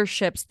 But other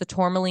ships, the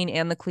Tourmaline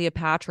and the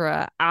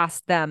Cleopatra,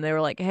 asked them. They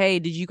were like, hey,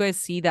 did you guys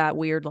see that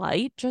weird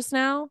light just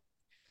now?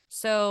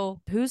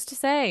 So who's to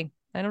say?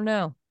 I don't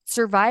know.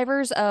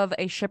 Survivors of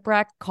a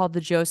shipwreck called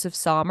the Joseph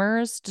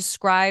Somers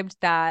described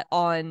that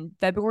on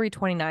February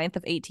 29th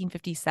of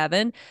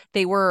 1857,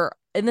 they were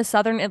in the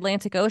southern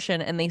Atlantic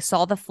Ocean and they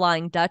saw the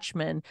Flying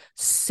Dutchman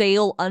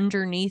sail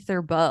underneath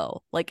their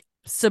bow, like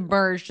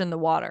submerged in the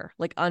water,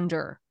 like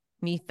underneath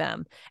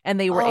them. And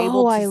they were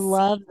able to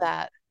love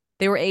that.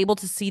 They were able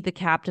to see the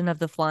captain of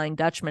the Flying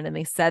Dutchman, and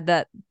they said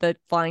that the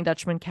Flying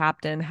Dutchman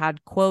captain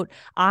had, quote,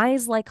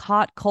 eyes like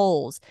hot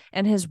coals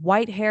and his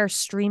white hair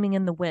streaming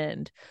in the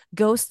wind.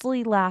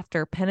 Ghostly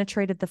laughter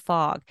penetrated the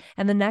fog,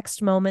 and the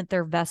next moment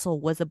their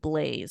vessel was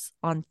ablaze,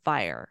 on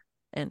fire.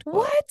 End quote.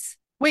 What?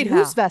 Wait, Yeah.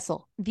 Whose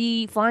vessel?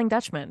 The Flying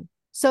Dutchman.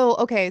 So,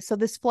 okay, so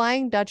this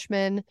Flying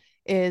Dutchman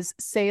is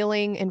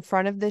sailing in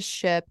front of this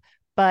ship,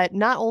 but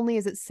not only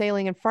is it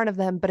sailing in front of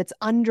them, but it's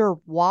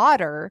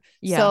underwater.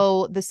 Yeah.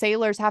 So the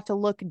sailors have to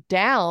look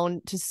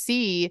down to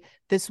see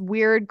this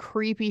weird,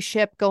 creepy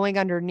ship going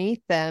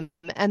underneath them.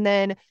 And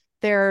then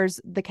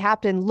there's the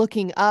captain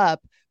looking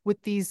up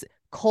with these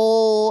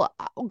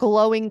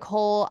glowing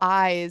coal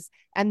eyes.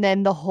 And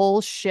then the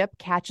whole ship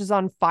catches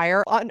on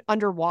fire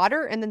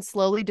underwater and then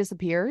slowly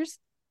disappears.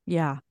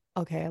 Yeah.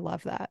 Okay, I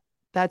love that.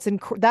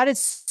 That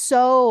is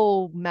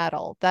so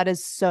metal. That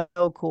is so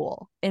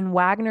cool. In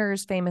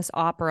Wagner's famous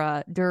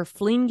opera, Der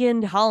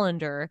Fliegende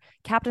Holländer,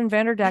 Captain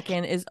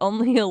Vanderdecken is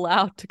only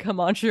allowed to come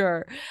on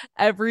shore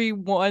every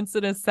once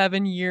in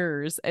 7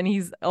 years, and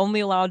he's only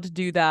allowed to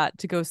do that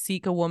to go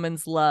seek a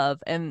woman's love.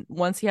 And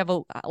once you have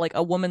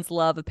a woman's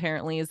love,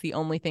 apparently is the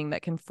only thing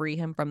that can free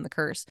him from the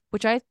curse,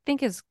 which I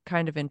think is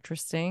kind of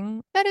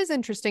interesting. That is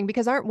interesting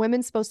because aren't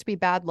women supposed to be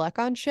bad luck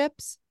on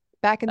ships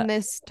back in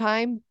this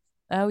time?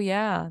 Oh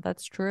yeah,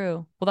 that's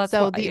true. Well, that's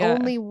so the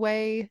only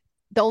way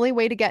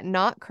to get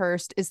not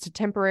cursed is to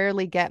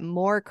temporarily get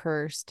more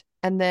cursed,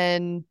 and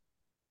then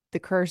the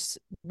curse,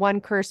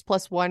 one curse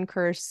plus one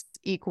curse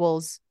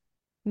equals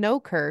no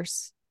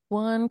curse.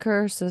 One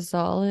curse is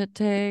all it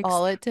takes.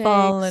 All it takes.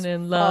 Falling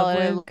in love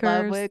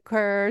with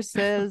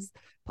curses.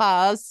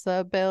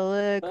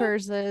 Possibility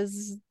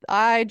curses.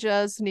 I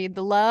just need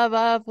the love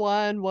of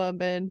one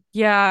woman.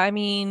 Yeah, I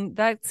mean,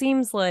 that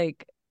seems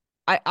like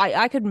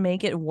I could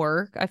make it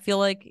work. I feel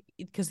like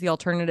because the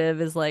alternative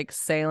is like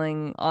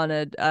sailing on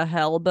a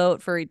hell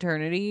boat for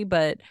eternity,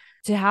 but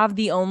to have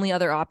the only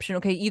other option,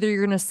 okay, either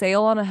you're going to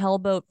sail on a hell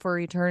boat for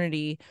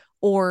eternity,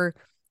 or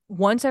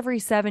once every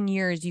 7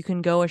 years you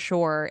can go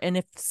ashore, and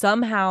if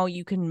somehow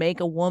you can make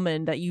a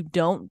woman that you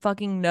don't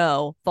fucking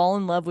know fall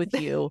in love with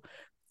you,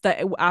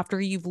 that after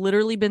you've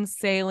literally been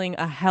sailing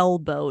a hell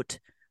boat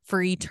for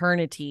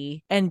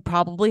eternity and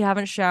probably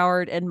haven't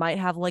showered and might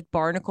have like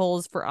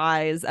barnacles for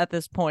eyes at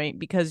this point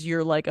because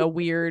you're like a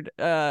weird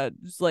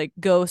like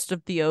ghost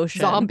of the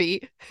ocean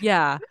zombie.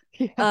 Yeah.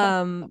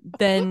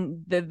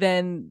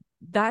 Then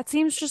that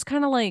seems just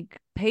kind of like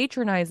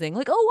patronizing.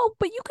 Like, oh, well,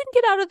 but you can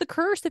get out of the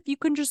curse if you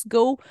can just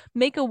go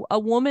make a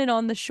woman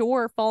on the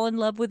shore fall in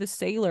love with a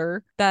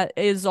sailor that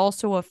is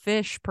also a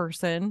fish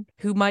person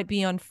who might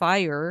be on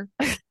fire.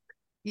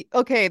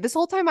 Okay, this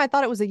whole time I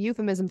thought it was a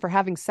euphemism for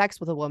having sex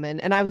with a woman,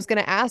 and I was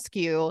going to ask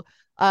you,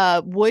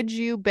 would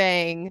you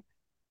bang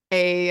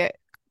a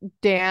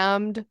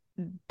damned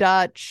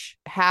Dutch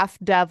half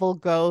devil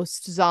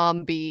ghost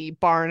zombie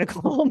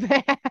barnacle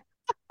man?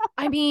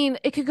 I mean,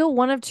 it could go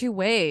one of two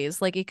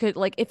ways. Like it could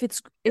like if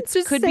it's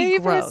To could be save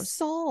his gross.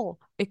 soul.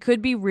 It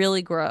could be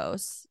really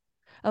gross.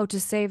 Oh, to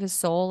save his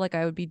soul, like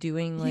I would be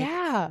doing like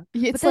Yeah.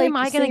 but It's then am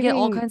like I gonna get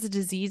all saving. kinds of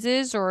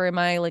diseases or am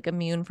I like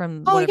immune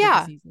from Oh whatever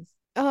yeah. diseases?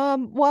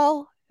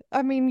 Well,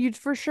 I mean, you'd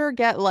for sure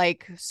get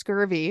like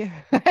scurvy.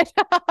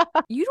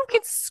 You don't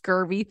get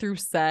scurvy through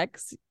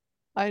sex.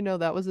 I know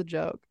that was a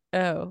joke.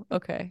 Oh,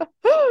 okay.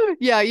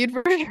 Yeah, you'd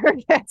for sure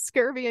get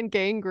scurvy and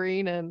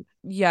gangrene and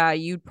Yeah,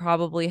 you'd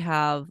probably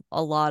have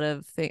a lot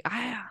of things.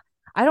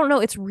 I don't know.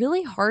 It's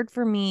really hard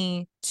for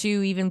me to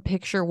even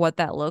picture what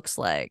that looks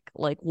like.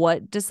 Like,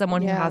 what does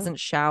someone who yeah. hasn't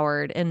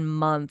showered in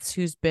months,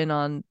 who's been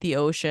on the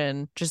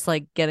ocean, just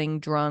like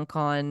getting drunk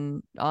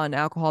on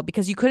alcohol?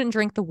 Because you couldn't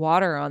drink the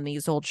water on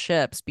these old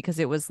ships because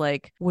it was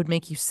like would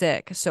make you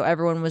sick. So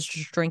everyone was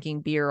just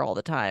drinking beer all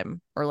the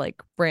time, or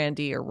like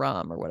brandy or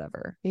rum or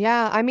whatever.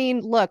 Yeah, I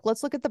mean,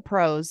 let's look at the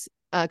pros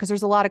because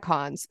there's a lot of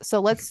cons. So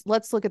let's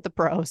look at the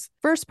pros.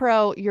 First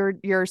pro,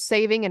 you're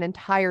saving an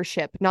entire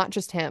ship, not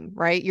just him,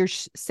 right? You're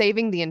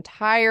saving the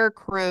entire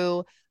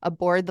crew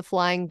aboard the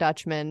Flying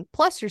Dutchman,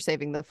 plus you're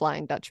saving the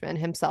Flying Dutchman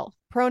himself.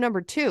 Pro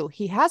number two,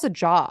 he has a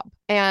job,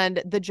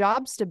 and the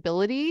job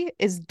stability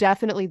is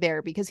definitely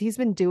there because he's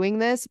been doing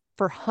this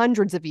for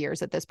hundreds of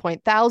years at this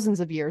point, thousands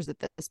of years at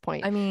this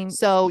point. I mean,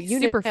 So he's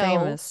super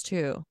famous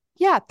too.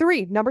 Yeah,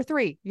 number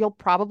three, you'll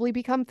probably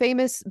become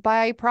famous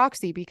by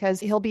proxy because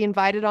he'll be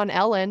invited on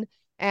Ellen,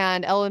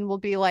 and Ellen will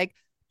be like,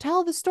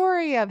 tell the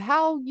story of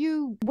how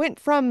you went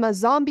from a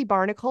zombie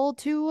barnacle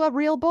to a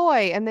real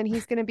boy. And then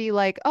he's going to be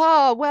like,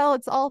 oh, well,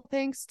 it's all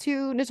thanks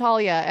to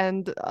Natalia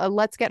and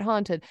Let's Get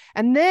Haunted.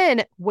 And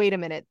then, wait a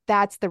minute,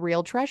 that's the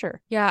real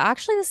treasure. Yeah,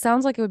 actually, this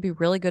sounds like it would be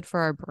really good for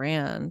our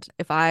brand.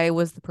 If I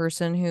was the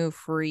person who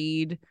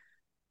freed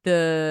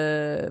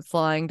the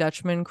Flying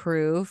Dutchman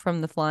crew from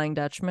the Flying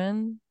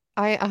Dutchman.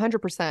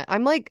 100%.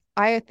 I'm like,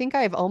 I think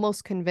I've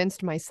almost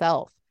convinced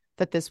myself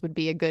that this would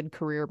be a good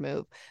career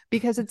move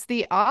because it's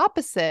the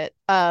opposite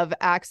of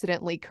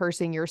accidentally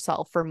cursing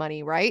yourself for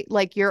money, right?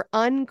 Like you're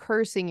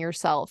uncursing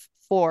yourself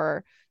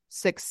for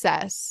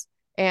success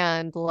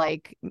and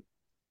like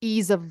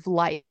ease of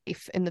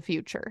life in the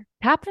future.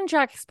 Captain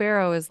Jack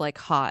Sparrow is like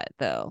hot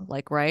though,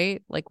 like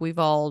right? Like we've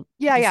all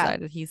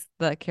decided he's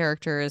the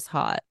character is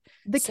hot.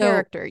 The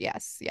character,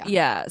 yes. Yeah.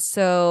 Yeah.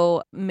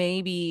 So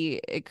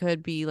maybe it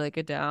could be like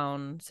a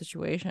down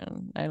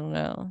situation. I don't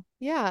know.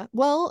 Yeah.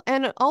 Well,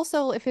 and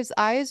also if his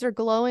eyes are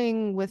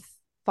glowing with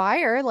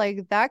fire,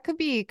 like that could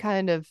be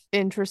kind of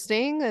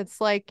interesting. It's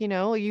like, you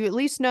at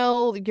least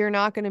know you're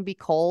not going to be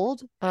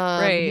cold.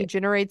 Right. He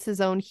generates his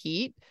own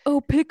heat.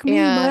 Oh, pick me.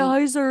 My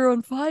eyes are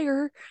on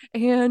fire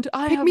and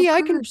I pick have me.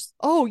 I can.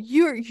 Oh,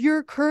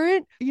 your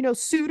current,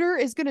 suitor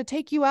is going to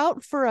take you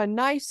out for a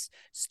nice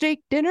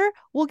steak dinner.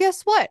 Well,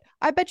 guess what?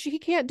 I bet you he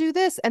can't do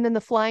this. And then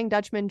the Flying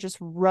Dutchman just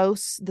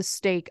roasts the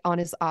steak on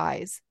his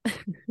eyes.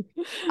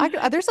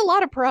 There's a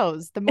lot of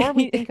pros the more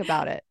we think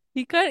about it.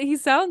 He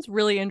sounds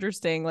really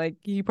interesting. Like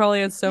he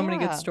probably has so many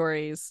good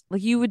stories.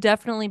 Like you would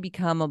definitely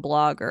become a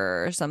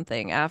blogger or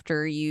something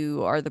after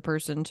you are the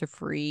person to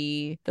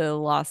free the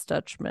Lost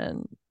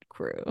Dutchman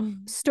crew.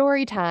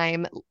 Story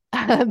time.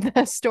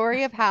 The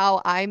story of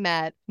how I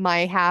met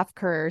my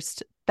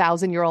half-cursed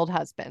 1,000-year-old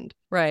husband.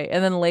 Right.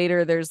 And then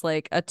later there's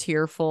like a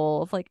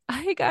tearful of like,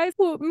 hey guys,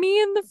 well,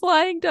 me and the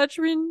Flying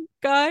Dutchman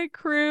guy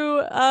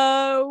crew,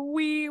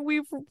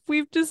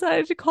 we've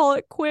decided to call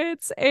it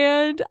quits.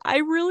 And I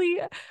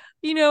really,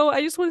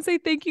 I just want to say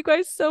thank you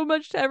guys so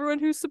much to everyone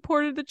who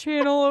supported the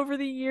channel over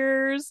the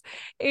years.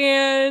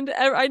 And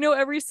I know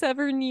every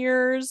 7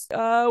 years,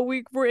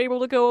 we were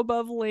able to go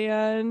above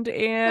land,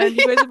 and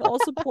you guys have all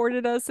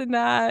supported us in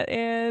that.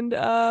 And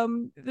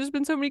there's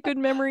been so many good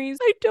memories.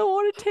 I don't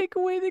want to take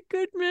away the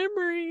good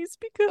memories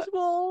because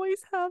we'll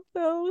always have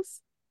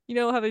those.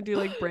 How they do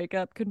like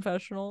breakup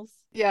confessionals.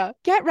 Yeah.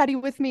 Get ready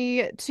with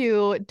me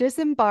to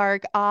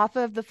disembark off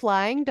of the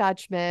Flying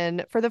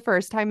Dutchman for the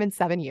first time in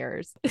 7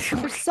 years.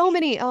 There's so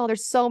many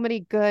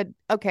good.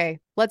 Okay,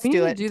 let's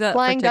do it. Do that.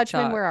 Flying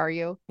Dutchman, where are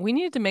you? We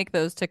needed to make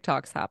those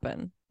TikToks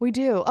happen. We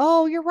do.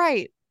 Oh, you're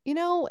right.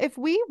 If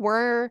we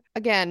were,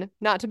 again,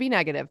 not to be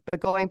negative, but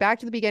going back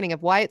to the beginning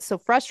of why it's so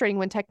frustrating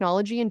when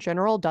technology in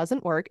general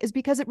doesn't work is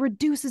because it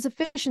reduces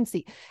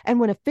efficiency. And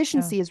when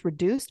efficiency is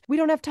reduced, we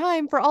don't have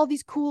time for all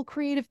these cool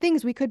creative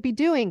things we could be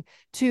doing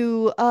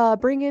to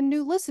bring in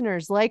new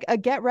listeners, like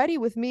get ready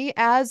with me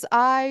as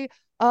I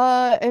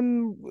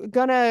am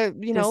gonna,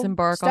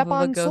 disembark step off of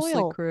on a ghostly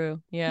soil.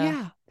 crew.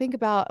 Yeah. Think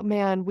about,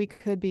 man, we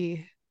could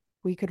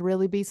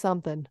really be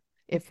something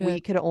if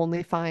we could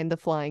only find the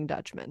Flying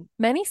Dutchman.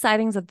 Many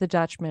sightings of the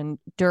Dutchman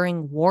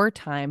during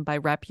wartime by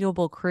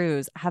reputable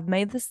crews have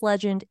made this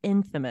legend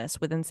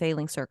infamous within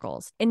sailing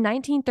circles. In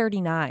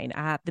 1939,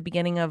 at the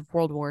beginning of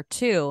World War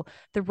II,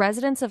 the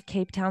residents of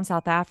Cape Town,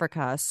 South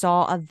Africa,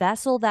 saw a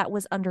vessel that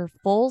was under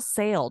full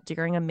sail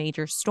during a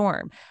major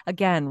storm.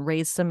 Again,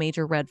 raised some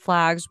major red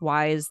flags.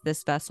 Why does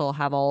this vessel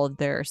have all of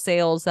their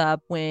sails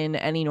up when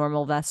any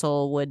normal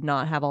vessel would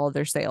not have all of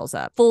their sails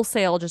up? Full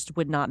sail just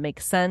would not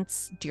make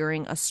sense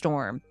during a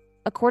storm.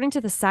 According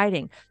to the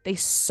sighting, they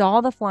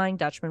saw the Flying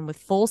Dutchman with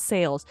full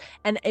sails,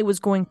 and it was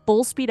going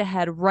full speed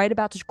ahead, right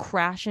about to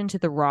crash into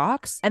the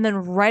rocks. And then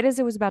right as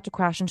it was about to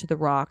crash into the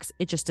rocks,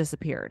 it just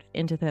disappeared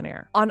into thin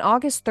air. On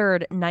August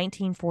 3rd,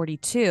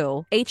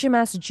 1942,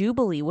 HMS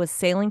Jubilee was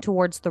sailing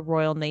towards the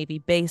Royal Navy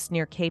base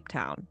near Cape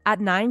Town. At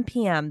 9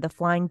 p.m., the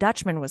Flying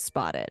Dutchman was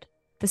spotted.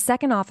 The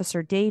second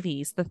officer,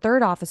 Davies, the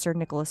third officer,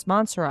 Nicholas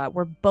Montserrat,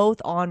 were both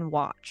on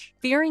watch.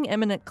 Fearing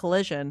imminent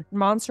collision,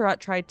 Montserrat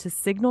tried to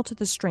signal to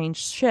the strange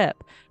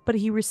ship, but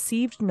he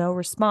received no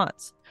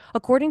response.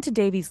 According to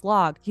Davies'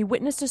 log, he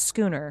witnessed a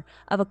schooner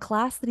of a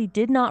class that he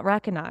did not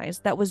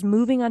recognize that was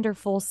moving under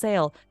full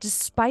sail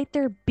despite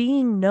there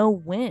being no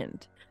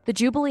wind. The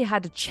Jubilee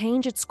had to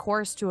change its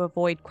course to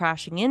avoid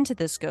crashing into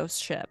this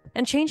ghost ship.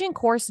 And changing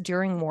course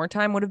during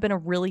wartime would have been a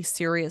really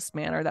serious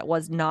matter that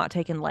was not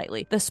taken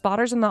lightly. The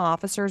spotters and the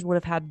officers would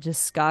have had to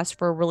discuss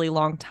for a really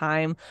long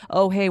time,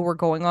 oh, hey, we're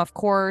going off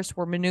course,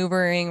 we're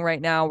maneuvering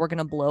right now, we're going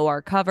to blow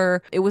our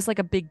cover. It was like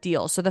a big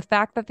deal. So the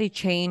fact that they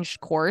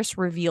changed course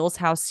reveals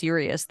how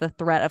serious the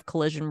threat of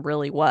collision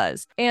really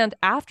was. And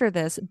after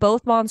this,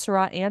 both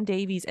Montserrat and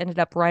Davies ended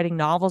up writing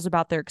novels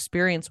about their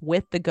experience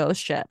with the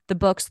ghost ship. The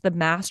books The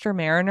Master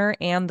Mariner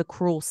and The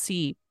Cruel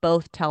Sea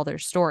both tell their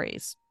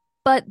stories.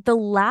 But the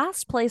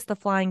last place the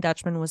Flying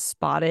Dutchman was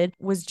spotted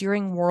was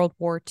during World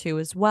War II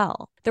as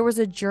well. There was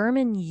a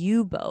German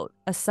U-boat,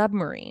 a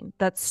submarine,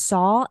 that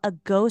saw a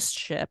ghost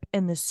ship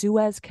in the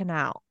Suez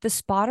Canal. The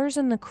spotters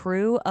and the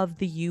crew of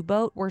the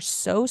U-boat were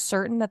so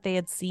certain that they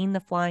had seen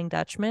the Flying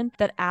Dutchman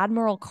that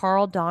Admiral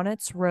Karl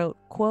Donitz wrote,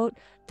 quote,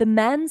 "The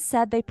men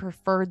said they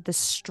preferred the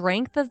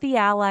strength of the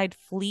Allied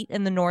fleet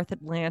in the North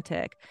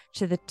Atlantic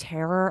to the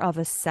terror of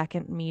a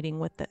second meeting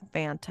with the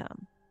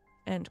Phantom,"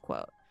 end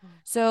quote.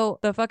 So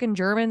the fucking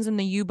Germans in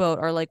the U-boat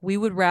are like, we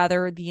would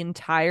rather the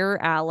entire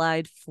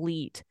Allied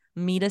fleet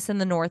meet us in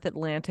the North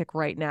Atlantic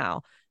right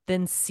now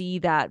than see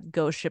that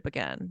ghost ship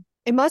again.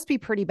 It must be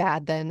pretty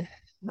bad then.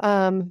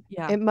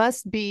 It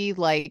must be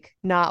like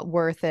not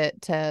worth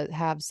it to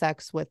have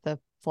sex with the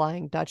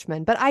Flying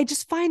Dutchman, but I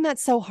just find that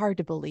so hard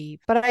to believe.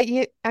 But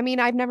I mean,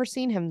 I've never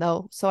seen him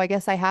though, so I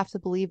guess I have to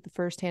believe the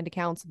firsthand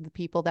accounts of the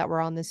people that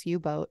were on this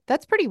U-boat.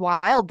 That's pretty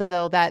wild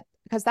though,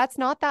 because that's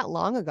not that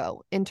long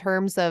ago in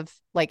terms of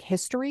like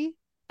history.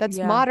 That's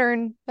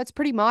modern. That's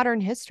pretty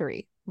modern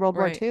history. World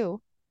War II.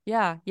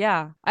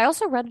 Yeah. I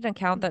also read an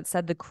account that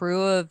said the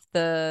crew of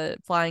the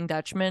Flying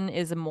Dutchman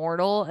is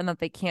immortal and that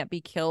they can't be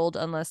killed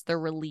unless they're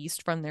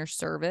released from their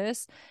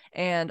service.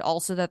 And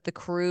also that the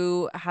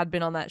crew had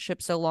been on that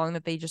ship so long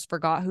that they just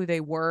forgot who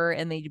they were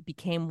and they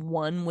became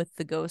one with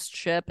the ghost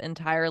ship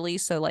entirely.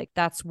 So like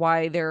that's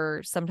why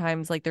they're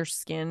sometimes like their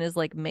skin is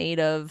like made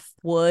of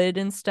wood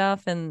and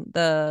stuff and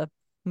the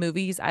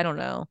movies. I don't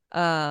know.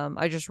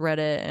 I just read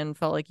it and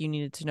felt like you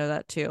needed to know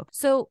that too.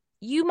 So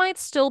you might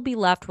still be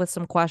left with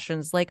some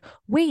questions like,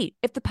 wait,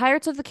 if the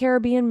Pirates of the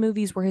Caribbean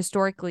movies were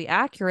historically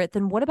accurate,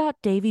 then what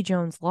about Davy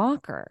Jones'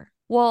 locker?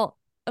 Well,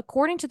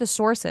 according to the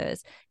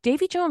sources,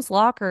 Davy Jones'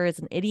 locker is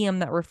an idiom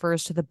that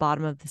refers to the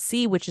bottom of the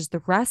sea, which is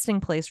the resting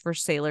place for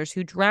sailors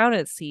who drown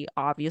at sea,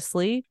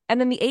 obviously.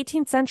 And in the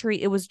 18th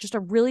century, it was just a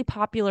really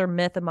popular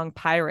myth among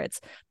pirates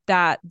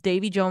that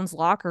Davy Jones'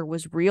 locker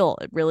was real.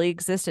 It really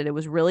existed. It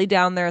was really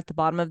down there at the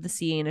bottom of the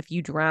sea, and if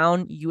you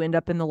drown, you end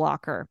up in the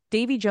locker.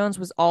 Davy Jones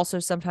was also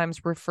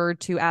sometimes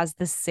referred to as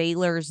the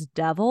sailor's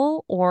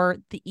devil or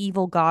the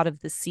evil god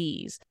of the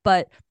seas.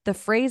 But the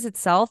phrase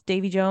itself,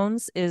 Davy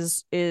Jones,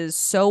 is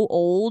so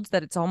old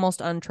that it's almost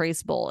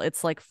untraceable.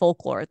 It's like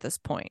folklore at this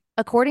point.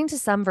 According to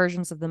some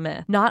versions of the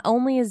myth, not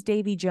only is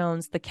Davy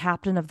Jones the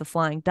captain of the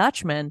Flying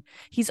Dutchman,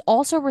 he's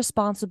also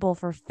responsible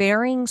for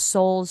ferrying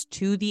souls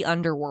to the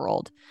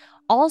underworld.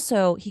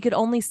 Also, he could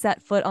only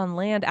set foot on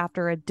land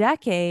after a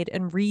decade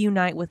and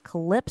reunite with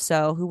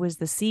Calypso, who was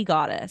the sea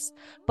goddess.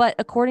 But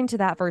according to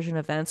that version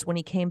of events, when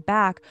he came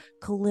back,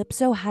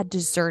 Calypso had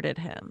deserted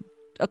him.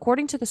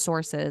 According to the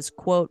sources,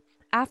 quote,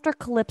 "After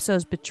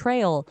Calypso's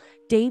betrayal,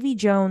 Davy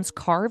Jones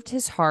carved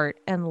his heart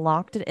and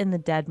locked it in the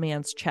dead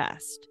man's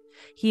chest.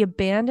 He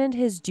abandoned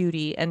his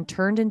duty and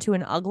turned into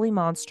an ugly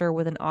monster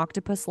with an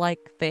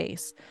octopus-like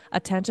face,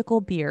 a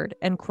tentacle beard,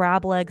 and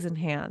crab legs and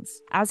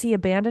hands. As he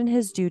abandoned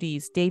his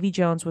duties, Davy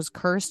Jones was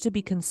cursed to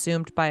be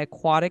consumed by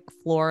aquatic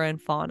flora and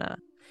fauna.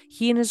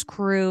 He and his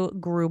crew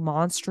grew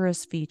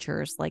monstrous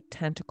features like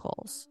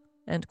tentacles."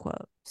 End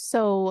quote.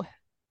 So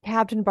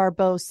Captain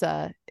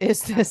Barbossa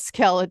is the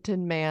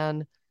skeleton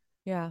man.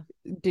 Yeah.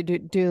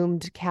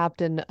 Doomed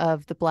captain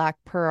of the Black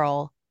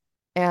Pearl,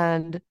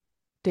 and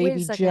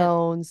Davy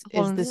Jones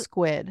is the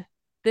squid.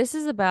 This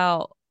is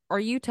about Are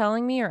you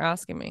telling me or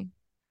asking me?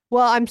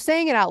 Well, I'm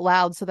saying it out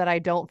loud so that I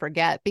don't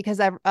forget because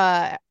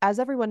as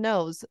everyone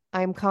knows,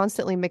 I'm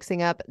constantly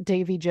mixing up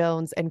Davy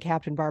Jones and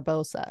Captain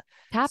Barbossa.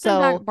 Captain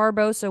So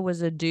Barbossa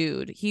was a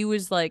dude. He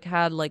was like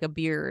had like a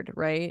beard,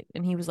 right?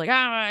 And he was like,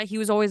 he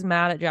was always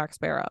mad at Jack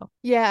Sparrow.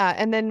 yeah,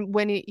 and then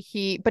when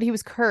but he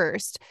was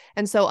cursed,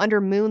 and so under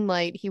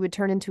moonlight he would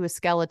turn into a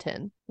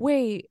skeleton.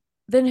 Wait,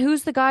 then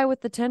who's the guy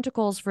with the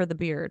tentacles for the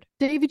beard?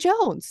 Davy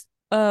Jones.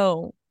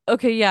 Oh,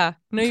 okay, yeah.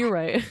 No, you're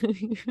right.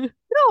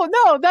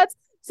 No, that's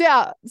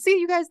yeah. See,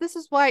 you guys, this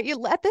is why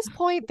at this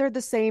point they're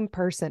the same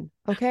person.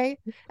 Okay,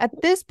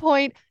 at this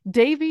point,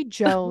 Davy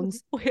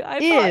Jones Wait,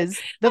 is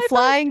the I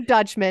Flying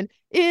Dutchman,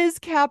 is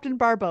Captain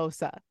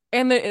Barbossa.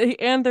 And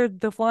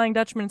the Flying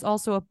Dutchman is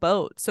also a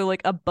boat. So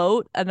like a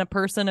boat and a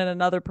person and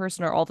another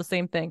person are all the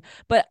same thing.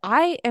 But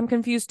I am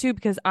confused too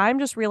because I'm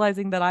just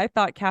realizing that I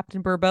thought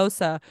Captain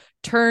Barbossa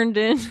turned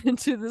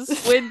into the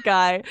squid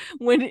guy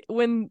when it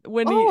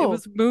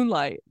was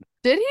moonlight.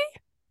 Did he?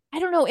 I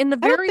don't know. In the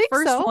I don't very think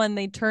first so. one,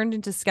 they turned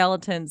into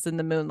skeletons in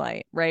the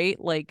moonlight, right?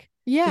 Like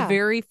the Yeah.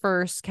 very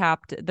first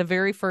Pirates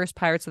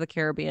of the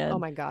Caribbean. Oh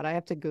my God, I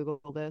have to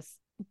Google this.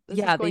 This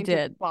Yeah, is going they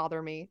to did.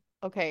 bother me.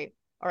 Okay.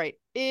 All right.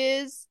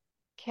 Is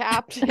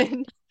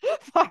Captain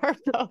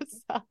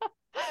Barbossa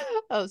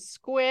a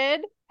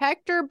squid?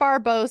 Hector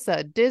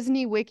Barbossa,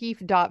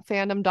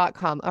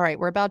 DisneyWiki.fandom.com. All right,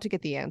 we're about to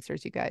get the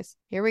answers, you guys.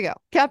 Here we go.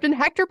 Captain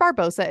Hector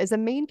Barbossa is a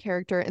main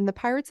character in the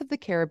Pirates of the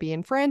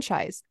Caribbean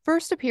franchise,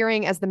 first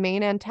appearing as the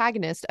main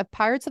antagonist of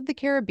Pirates of the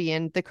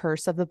Caribbean, The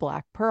Curse of the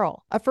Black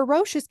Pearl. A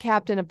ferocious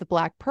captain of the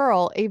Black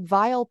Pearl, a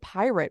vile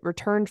pirate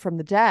returned from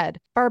the dead,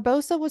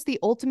 Barbossa was the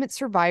ultimate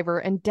survivor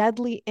and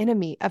deadly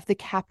enemy of the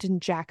Captain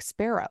Jack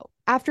Sparrow.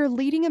 After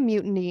leading a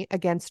mutiny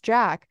against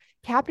Jack,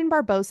 Captain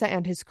Barbossa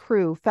and his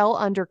crew fell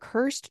under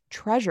cursed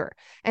treasure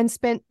and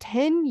spent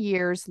 10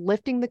 years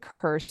lifting the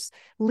curse,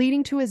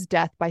 leading to his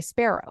death by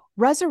Sparrow.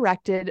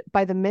 Resurrected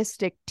by the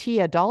mystic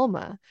Tia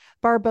Dalma,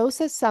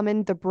 Barbossa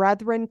summoned the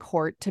Brethren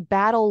Court to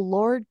battle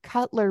Lord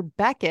Cutler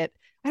Beckett.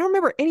 I don't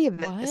remember any of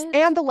this. What?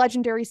 And the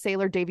legendary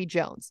sailor Davy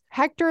Jones.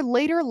 Hector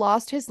later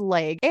lost his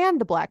leg and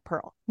the Black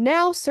Pearl.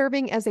 Now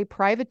serving as a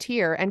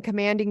privateer and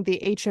commanding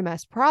the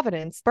HMS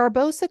Providence,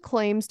 Barbossa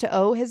claims to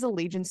owe his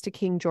allegiance to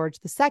King George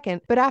II,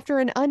 but after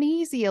an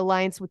uneasy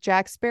alliance with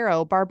Jack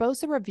Sparrow,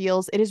 Barbossa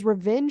reveals it is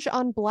revenge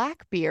on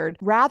Blackbeard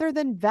rather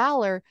than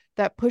valor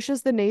that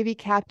pushes the Navy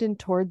captain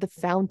toward the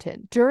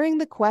fountain. During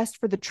the quest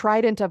for the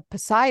Trident of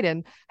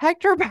Poseidon,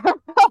 Hector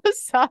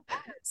Barbossa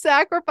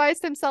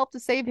sacrificed himself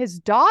to save his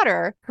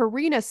daughter,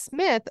 Karina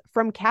Smith,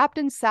 from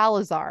Captain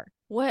Salazar.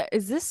 What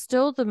is this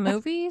still the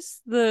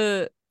movies?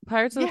 The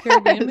Pirates of the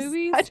Caribbean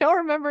movies? I don't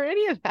remember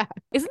any of that.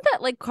 Isn't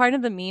that like kind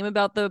of the meme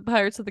about the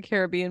Pirates of the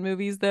Caribbean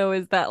movies though?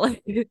 Is that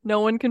like no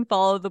one can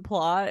follow the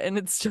plot and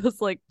it's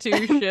just like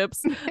two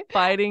ships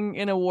fighting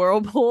in a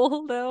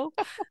whirlpool though?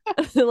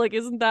 Like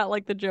isn't that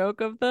like the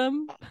joke of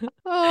them?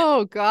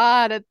 Oh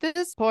God, at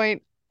this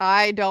point,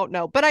 I don't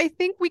know. But I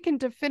think we can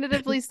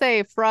definitively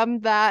say from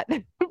that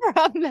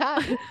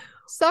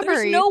summary.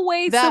 There's no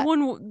way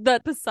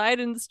that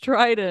Poseidon's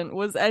trident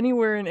was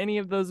anywhere in any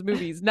of those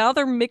movies. Now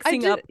they're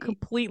mixing up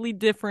completely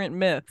different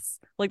myths.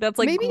 Like that's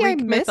like maybe Greek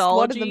I missed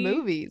mythology. one of the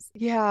movies.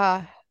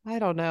 Yeah, I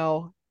don't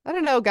know. I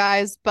don't know,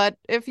 guys. But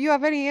if you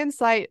have any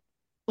insight,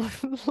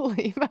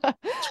 leave a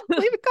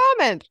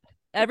comment.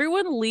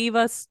 Everyone leave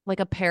us like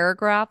a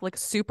paragraph, like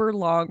super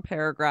long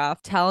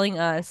paragraph telling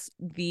us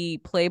the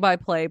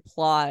play-by-play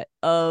plot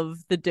of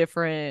the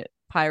different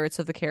Pirates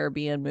of the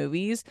Caribbean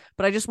movies,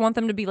 but I just want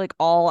them to be like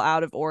all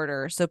out of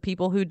order. So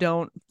people who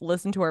don't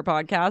listen to our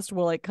podcast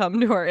will like come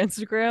to our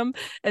Instagram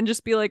and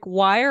just be like,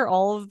 why are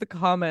all of the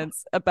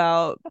comments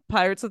about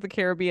Pirates of the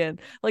Caribbean?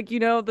 Like, you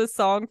know, the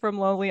song from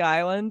Lonely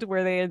Island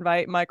where they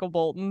invite Michael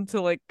Bolton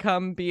to like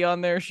come be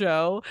on their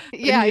show.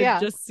 Yeah, he had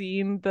just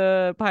seen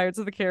the Pirates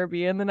of the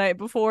Caribbean the night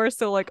before.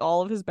 So like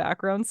all of his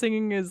background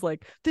singing is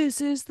like,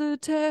 this is the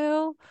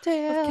tale of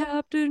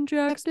Captain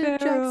Jack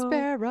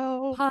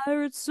Sparrow.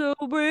 Pirates so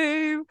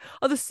brave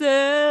of the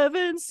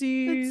seven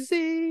seas.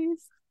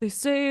 They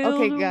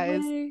sailed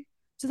away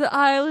to the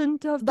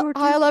island of the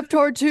Isle of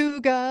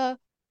Tortuga.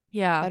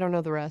 Yeah. I don't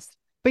know the rest.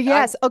 But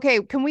yes,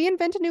 okay, can we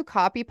invent a new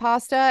copy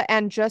pasta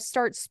and just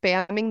start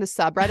spamming the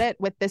subreddit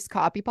with this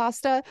copy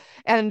pasta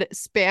and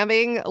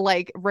spamming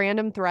like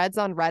random threads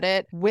on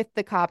Reddit with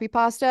the copy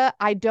pasta?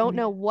 I don't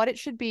know what it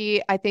should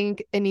be. I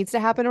think it needs to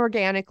happen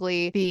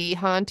organically. The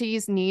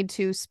Haunties need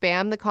to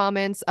spam the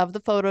comments of the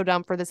photo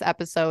dump for this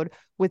episode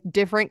with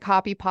different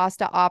copy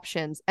pasta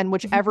options, and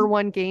whichever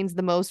one gains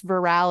the most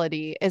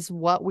virality is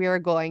what we are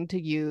going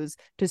to use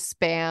to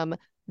spam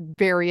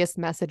various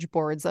message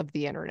boards of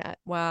the internet.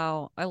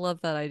 Wow, I love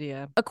that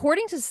idea.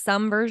 According to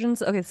some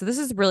versions, okay, so this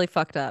is really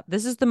fucked up.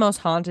 This is the most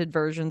haunted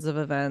versions of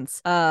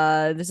events.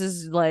 This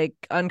is like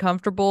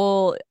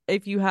uncomfortable.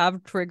 If you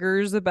have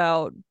triggers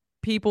about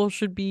people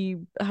should be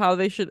how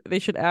they should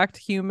act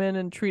human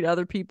and treat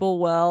other people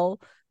well,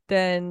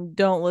 then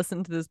don't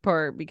listen to this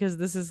part because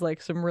this is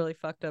like some really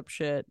fucked up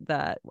shit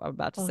that I'm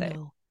about to say.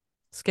 No.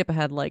 Skip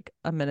ahead like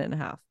a minute and a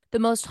half. The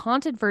most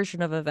haunted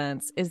version of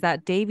events is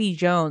that Davy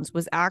Jones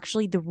was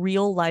actually the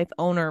real-life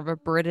owner of a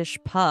British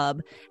pub,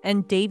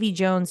 and Davy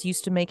Jones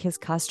used to make his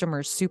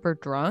customers super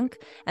drunk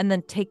and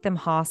then take them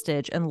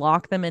hostage and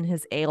lock them in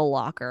his ale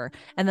locker,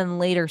 and then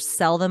later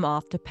sell them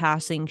off to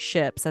passing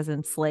ships as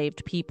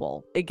enslaved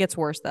people. It gets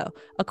worse, though.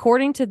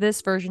 According to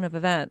this version of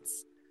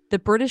events, the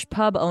British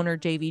pub owner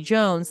Davy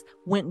Jones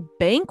went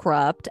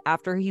bankrupt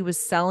after he was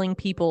selling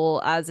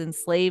people as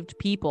enslaved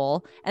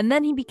people, and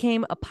then he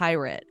became a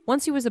pirate.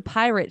 Once he was a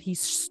pirate, he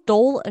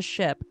stole a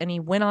ship and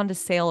he went on to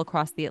sail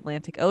across the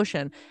Atlantic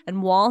Ocean.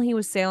 And while he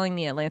was sailing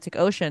the Atlantic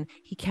Ocean,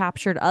 he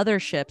captured other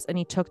ships and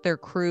he took their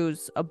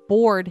crews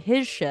aboard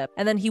his ship,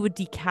 and then he would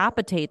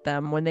decapitate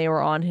them when they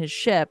were on his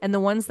ship. And the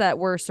ones that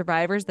were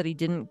survivors that he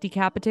didn't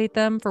decapitate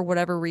them for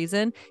whatever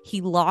reason, he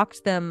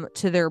locked them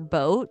to their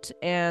boat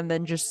and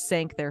then just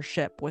sank their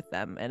ship with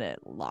them, and it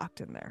locked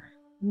in there.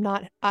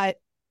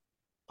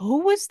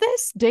 Who was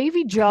this?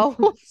 Davy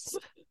Jones?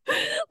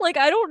 Like,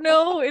 I don't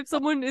know if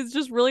someone is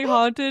just really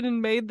haunted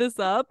and made this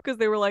up because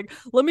they were like,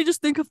 let me just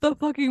think of the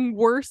fucking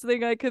worst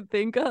thing I could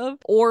think of,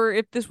 or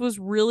if this was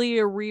really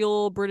a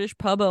real British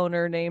pub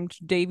owner named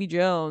Davy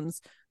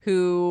Jones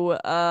who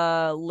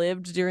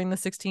lived during the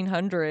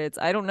 1600s.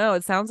 I don't know.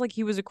 It sounds like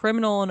he was a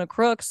criminal and a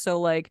crook, so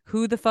like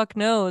who the fuck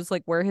knows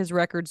like where his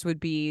records would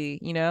be,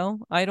 you know?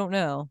 I don't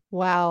know.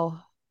 Wow.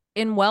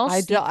 In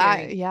Welsh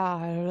seafaring,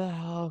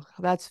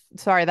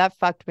 that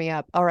fucked me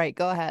up. All right,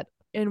 go ahead.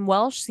 In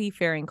Welsh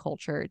seafaring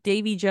culture,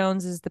 Davy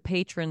Jones is the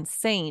patron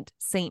saint,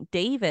 Saint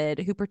David,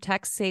 who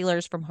protects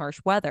sailors from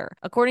harsh weather.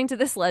 According to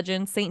this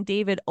legend, Saint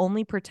David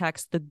only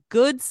protects the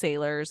good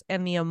sailors,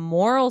 and the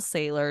immoral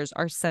sailors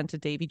are sent to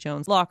Davy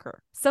Jones'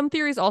 locker. Some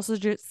theories also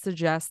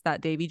suggest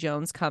that Davy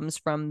Jones comes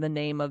from the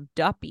name of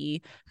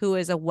Duppy, who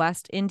is a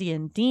West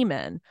Indian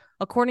demon.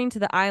 According to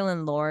the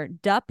island lore,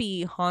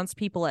 Duppy haunts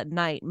people at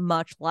night,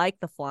 much like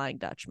the Flying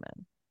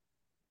Dutchman.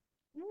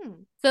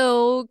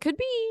 So could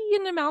be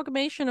an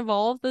amalgamation of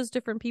all of those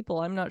different people.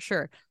 I'm not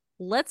sure.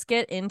 Let's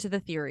get into the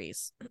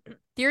theories.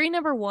 Theory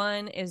number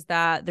 1 is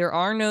that there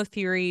are no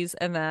theories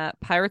and that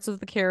Pirates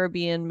of the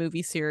Caribbean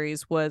movie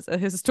series was a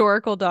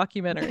historical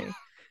documentary.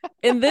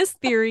 In this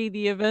theory,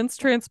 the events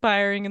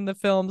transpiring in the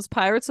films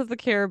Pirates of the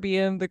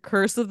Caribbean, The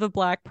Curse of the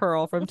Black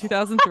Pearl from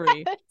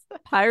 2003,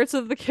 Pirates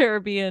of the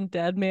Caribbean,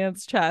 Dead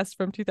Man's Chest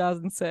from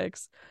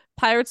 2006,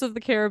 Pirates of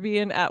the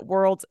Caribbean at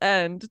World's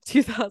End,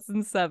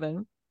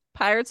 2007,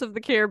 Pirates of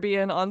the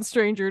Caribbean on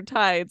Stranger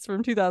Tides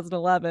from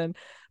 2011,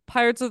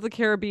 Pirates of the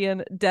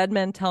Caribbean Dead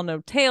Men Tell No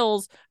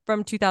Tales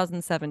from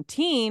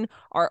 2017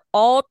 are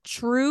all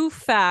true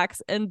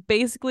facts and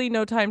basically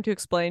no time to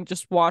explain.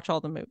 Just watch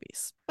all the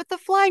movies. But the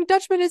Flying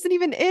Dutchman isn't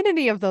even in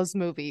any of those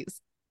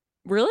movies.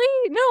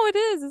 Really? No, it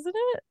is, isn't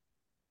it?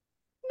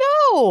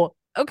 No.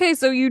 Okay,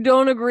 so you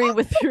don't agree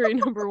with theory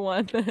number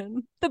 1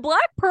 then. The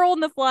Black Pearl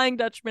and the Flying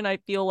Dutchman, I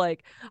feel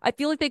like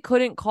they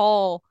couldn't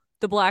call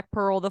the Black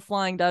Pearl the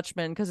Flying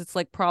Dutchman because it's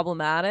like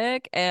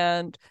problematic,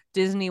 and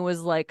Disney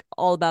was like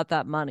all about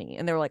that money,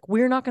 and they were like,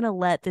 we're not gonna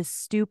let this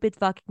stupid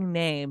fucking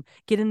name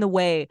get in the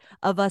way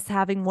of us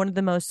having one of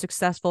the most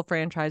successful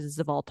franchises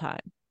of all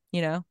time,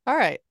 you know? All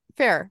right,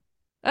 fair.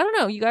 I don't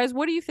know, you guys,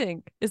 what do you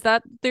think? Is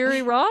that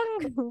theory wrong?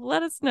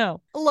 Let us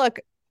know.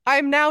 Look,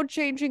 I'm now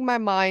changing my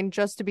mind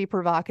just to be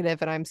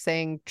provocative, and I'm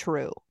saying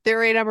true.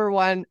 Theory number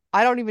 1,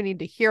 I don't even need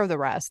to hear the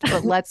rest,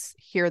 but let's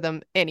hear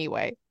them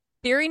anyway.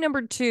 Theory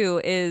number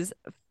 2 is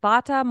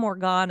Fata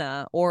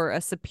Morgana, or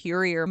a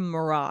superior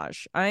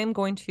mirage. I am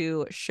going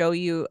to show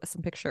you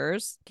some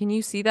pictures. Can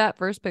you see that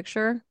first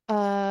picture?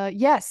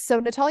 Yes. So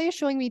Natalia is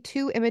showing me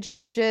 2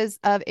 images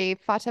of a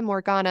Fata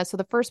Morgana. So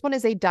the first one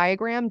is a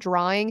diagram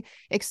drawing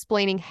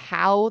explaining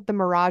how the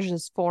mirage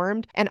is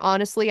formed. And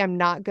honestly, I'm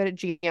not good at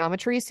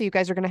geometry, so you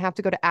guys are going to have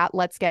to go to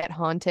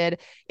 @Let'sGetHaunted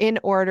in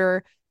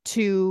order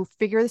to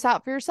figure this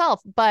out for yourself.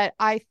 But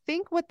I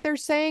think what they're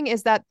saying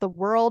is that the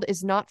world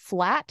is not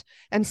flat.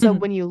 And so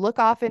when you look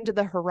off into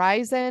the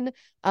horizon,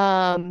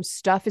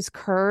 stuff is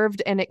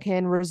curved, and it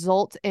can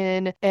result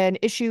in an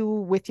issue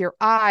with your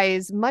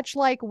eyes, much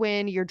like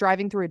when you're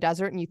driving through a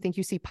desert and you think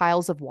you see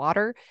piles of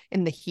water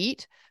in the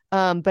heat.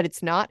 But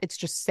it's not, it's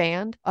just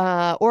sand.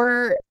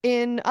 Or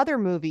in other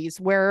movies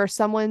where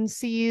someone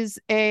sees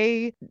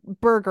a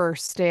burger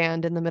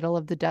stand in the middle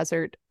of the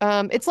desert.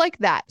 It's like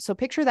that. So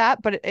picture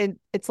that, but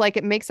it's like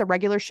it makes a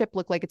regular ship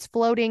look like it's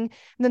floating.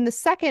 And then the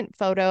second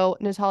photo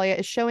Natalia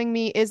is showing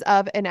me is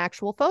of an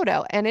actual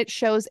photo, and it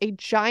shows a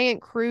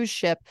giant cruise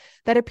ship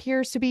that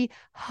appears to be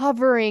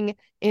hovering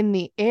in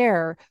the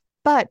air.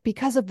 But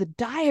because of the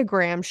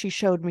diagram she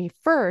showed me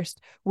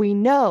first, we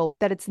know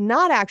that it's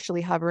not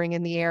actually hovering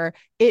in the air.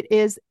 it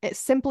is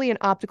simply an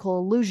optical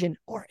illusion,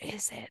 or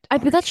is it?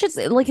 But that's just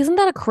like, isn't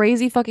that a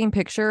crazy fucking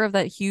picture of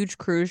that huge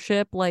cruise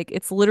ship? Like,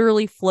 it's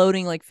literally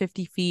floating like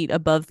 50 feet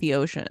above the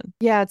ocean.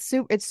 Yeah,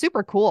 it's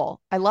super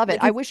cool. I love it.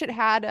 Like, I wish it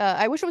had.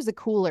 I wish it was a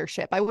cooler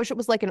ship. I wish it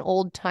was like an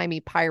old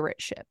timey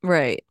pirate ship.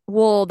 right.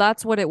 Well,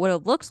 that's what it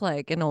looks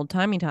like in old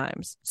timey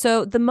times.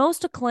 So the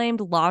most acclaimed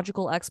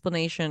logical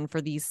explanation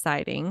for these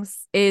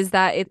sightings is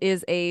that it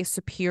is a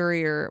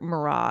superior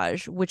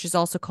mirage, which is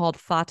also called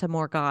Fata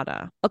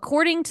Morgana.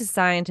 According to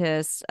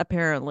scientists,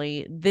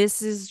 apparently,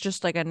 this is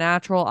just like a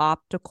natural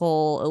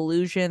optical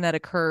illusion that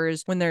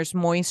occurs when there's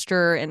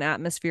moisture and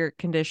atmospheric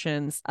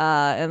conditions.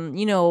 And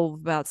you know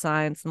about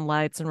science and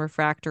lights and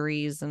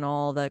refractories and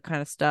all that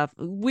kind of stuff.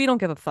 We don't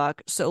give a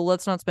fuck. So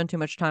let's not spend too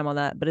much time on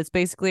that. But it's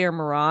basically a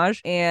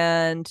mirage,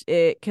 and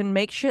it can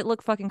make shit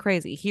look fucking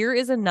crazy. Here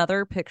is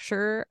another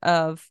picture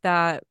of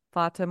that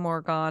Fata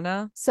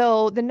Morgana.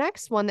 So the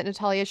next one that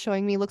Natalia is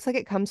showing me looks like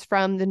it comes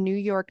from the New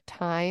York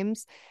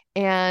Times,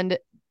 and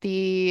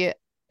the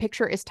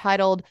picture is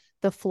titled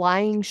 "The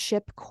Flying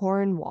Ship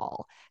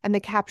Cornwall," and the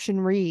caption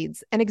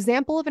reads, "An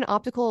example of an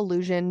optical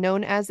illusion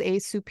known as a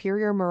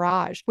superior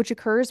mirage, which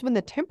occurs when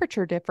the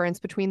temperature difference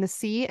between the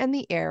sea and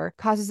the air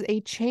causes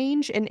a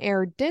change in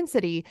air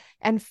density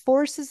and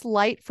forces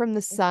light from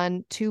the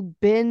sun to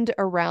bend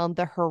around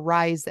the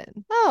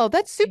horizon." Oh,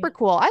 that's super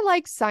cool. I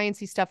like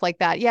sciencey stuff like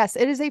that. Yes,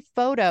 it is a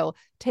photo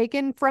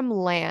taken from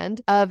land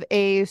of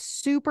a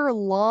super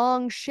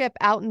long ship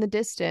out in the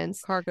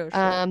distance. Cargo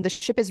ship. The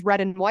ship is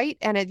red and white,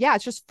 and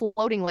it's just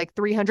floating like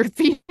 300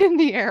 feet in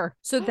the air.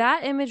 So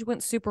that image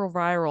went super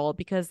viral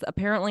because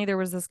apparently there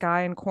was this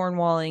guy in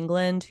Cornwall,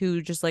 England,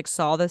 who just like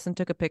saw this and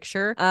took a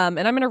picture. And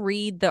I'm going to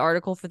read the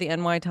article for the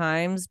NY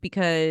Times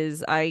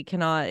because I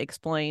cannot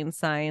explain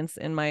science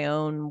in my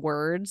own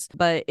words.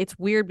 But it's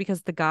weird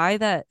because the guy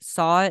that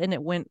saw it and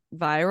it went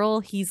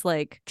viral, he's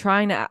like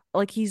trying to,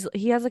 like,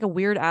 he has like a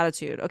weird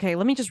attitude. Okay,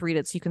 let me just read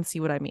it so you can see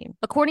what I mean.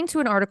 According to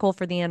an article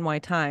for the NY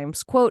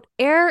Times, quote,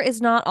 "Air is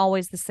not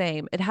always the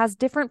same. It has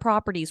different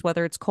properties,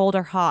 whether it's cold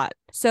or hot.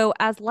 So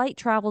as light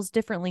travels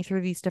differently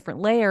through these different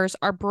layers,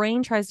 our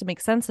brain tries to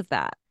make sense of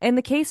that. In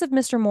the case of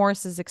Mr.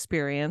 Morris's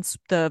experience,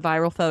 the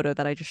viral photo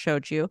that I just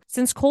showed you,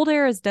 since cold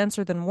air is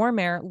denser than warm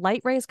air,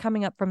 light rays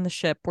coming up from the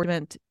ship were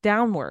bent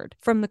downward.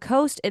 From the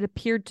coast, it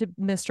appeared to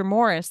Mr.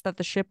 Morris that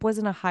the ship was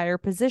in a higher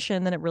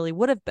position than it really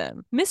would have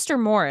been. Mr.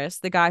 Morris,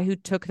 the guy who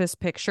took this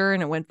picture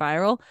and it went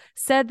viral,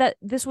 said that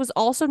this was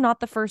also not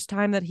the first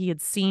time that he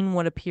had seen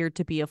what appeared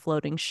to be a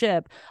floating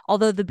ship,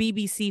 although the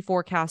BBC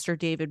forecaster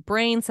David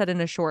Brain said in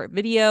a short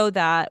video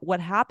that what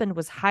happened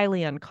was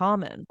highly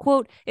uncommon.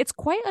 Quote, "It's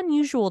quite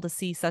unusual to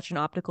see such an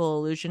optical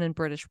illusion in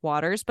British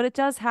waters, but it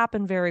does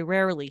happen very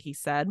rarely," he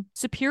said.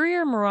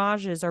 "Superior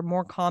mirages are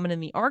more common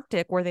in the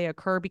Arctic, where they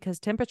occur because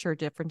temperature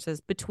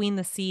differences between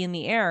the sea and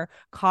the air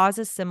cause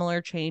a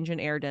similar change in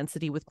air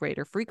density with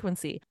greater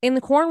frequency." In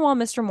the Cornwall,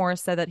 Mr.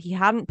 Morris said that he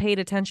hadn't paid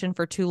attention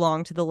for too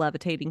long to the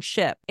levitating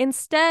ship.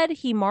 Instead,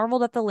 he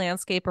marveled at the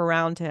landscape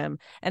around him,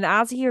 and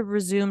as he had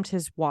resumed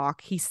his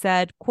walk, he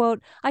said,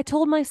 quote, "I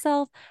told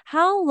myself,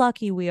 how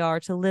lucky we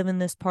are to live in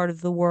this part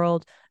of the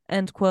world,"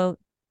 end quote.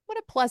 What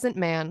a pleasant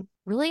man.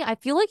 Really, I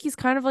feel like he's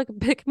kind of like a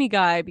pick-me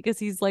guy because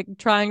he's like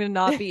trying to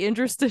not be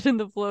interested in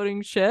the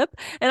floating ship.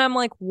 And I'm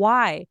like,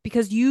 why?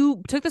 Because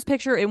you took this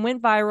picture, it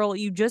went viral.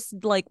 You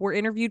just like were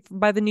interviewed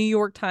by the New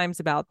York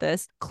Times about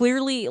this.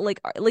 Clearly, like,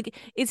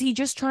 is he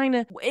just trying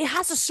to, it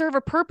has to serve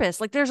a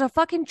purpose. Like there's a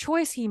fucking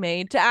choice he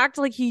made to act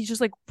like he just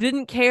like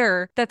didn't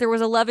care that there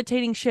was a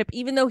levitating ship,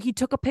 even though he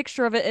took a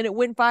picture of it and it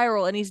went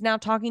viral. And he's now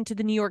talking to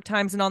the New York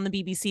Times and on the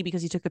BBC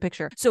because he took the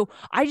picture. So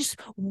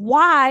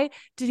why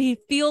did he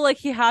feel like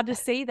he had to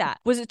say that?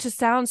 Was it to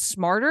sound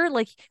smarter?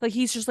 Like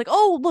he's just like,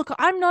 oh, look,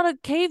 I'm not a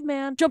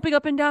caveman jumping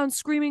up and down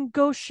screaming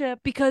ghost ship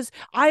because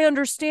I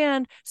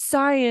understand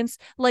science.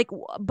 Like,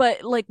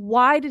 but like,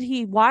 why did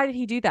he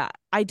do that?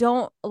 I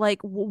don't like,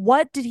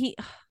 what did he,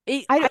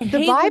 the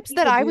vibes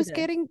that I was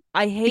getting,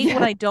 I hate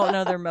when I don't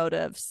know their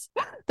motives.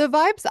 The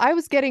vibes I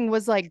was getting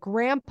was like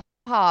grandpa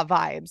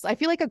vibes. I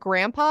feel like a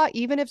grandpa,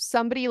 even if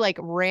somebody like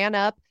ran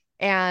up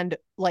and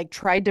like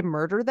tried to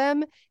murder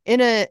them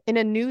in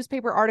a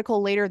newspaper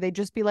article later, they'd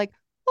just be like,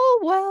 "Oh,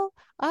 well,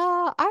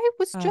 I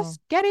was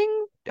just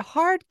getting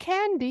hard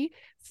candy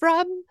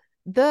from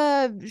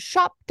the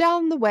shop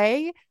down the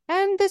way,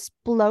 and this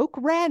bloke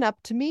ran up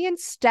to me and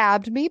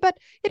stabbed me, but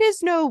it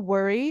is no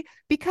worry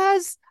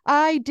because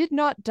I did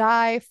not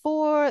die,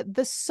 for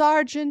the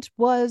sergeant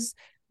was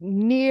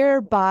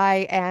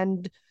nearby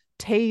and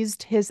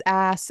tased his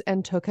ass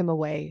and took him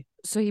away."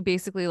 So he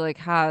basically like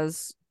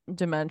has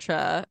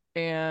dementia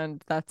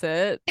and that's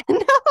it.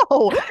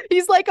 No,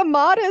 he's like a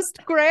modest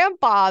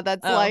grandpa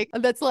that's like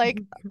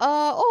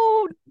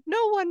oh,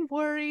 no one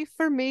worry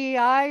for me,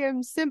 I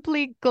am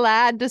simply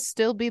glad to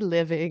still be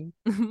living.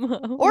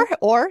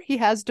 or he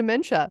has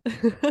dementia.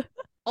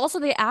 Also,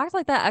 they act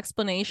like that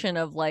explanation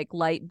of like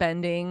light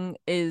bending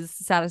is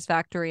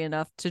satisfactory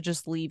enough to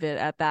just leave it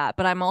at that.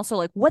 But I'm also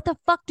like, what the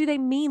fuck do they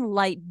mean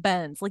light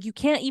bends? Like, you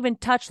can't even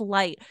touch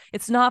light.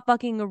 It's not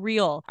fucking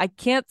real. I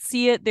can't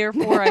see it,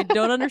 therefore I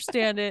don't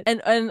understand it.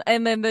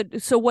 And then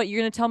so what,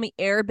 you're gonna tell me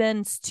air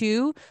bends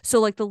too?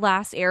 So like the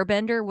last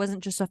airbender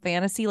wasn't just a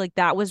fantasy, like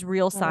that was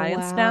real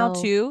science now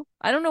wow. too.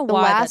 I don't know The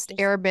why last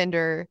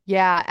Airbender.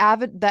 Yeah,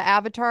 the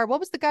Avatar.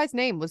 What was the guy's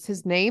name? Was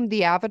his name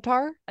the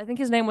Avatar? I think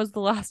his name was the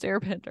last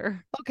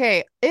airbender.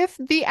 Okay, if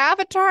the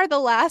Avatar, the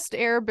last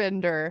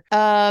Airbender,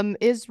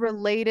 is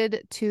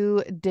related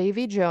to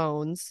Davy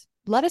Jones,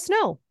 let us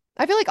know.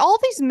 I feel like all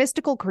these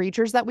mystical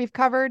creatures that we've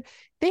covered,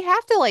 they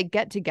have to like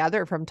get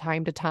together from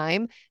time to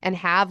time and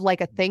have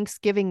like a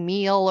Thanksgiving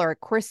meal or a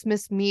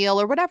Christmas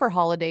meal or whatever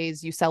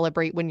holidays you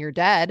celebrate when you're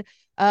dead.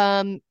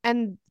 And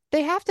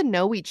they have to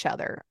know each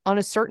other on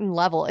a certain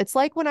level. It's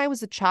like when I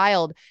was a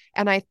child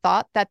and I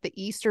thought that the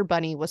Easter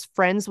Bunny was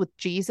friends with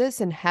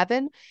Jesus in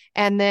heaven.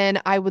 And then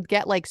I would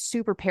get like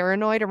super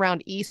paranoid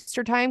around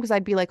Easter time because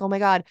I'd be like, oh my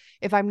God,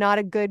 if I'm not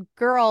a good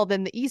girl,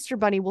 then the Easter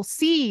Bunny will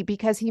see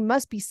because he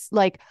must be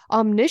like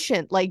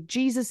omniscient, like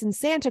Jesus and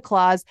Santa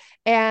Claus.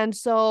 And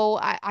so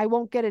I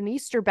won't get an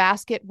Easter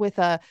basket with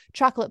a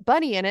chocolate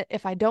bunny in it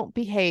if I don't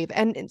behave.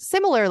 And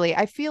similarly,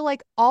 I feel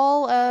like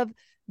all of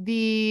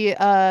the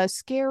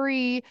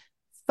scary,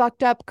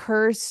 fucked up,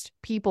 cursed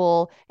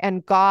people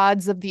and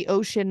gods of the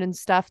ocean and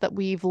stuff that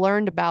we've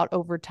learned about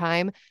over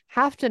time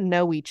have to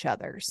know each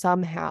other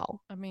somehow.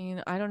 I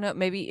mean, I don't know.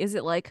 Maybe is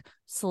it like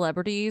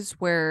celebrities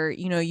where,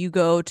 you know, you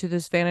go to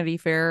this Vanity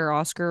Fair or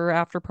Oscar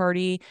after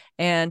party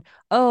and,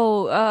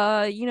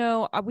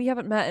 we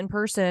haven't met in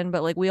person,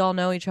 but like we all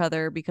know each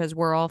other because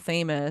we're all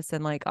famous.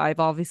 And like,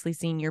 I've obviously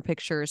seen your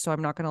pictures, so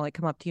I'm not going to like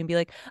come up to you and be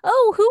like,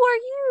 oh, who are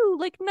you?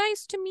 Like,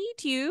 nice to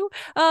meet you.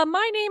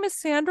 My name is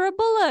Sandra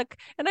Bullock.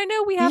 And I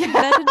know we haven't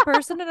met in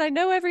person and I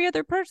know every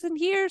other person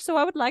here. So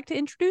I would like to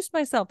introduce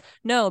myself.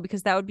 No,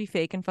 because that would be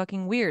fake and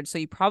fucking weird. So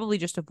you probably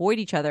just avoid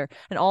each other.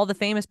 And all the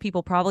famous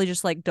people probably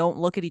just like don't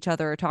look at each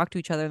other or talk to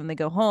each other. And they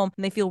go home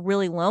and they feel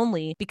really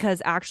lonely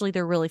because actually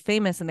they're really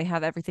famous and they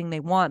have everything they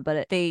want,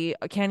 but they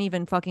can't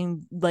even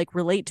fucking like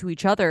relate to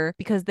each other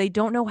because they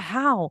don't know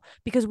how,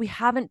 because we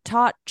haven't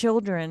taught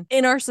children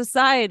in our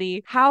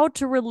society how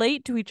to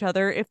relate to each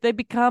other if they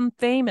become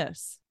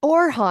famous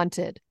or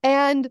haunted.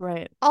 And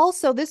right.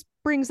 Also, this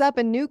brings up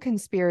a new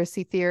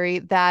conspiracy theory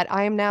that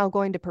I am now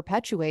going to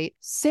perpetuate.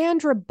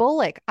 Sandra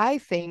Bullock, I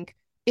think,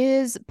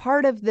 is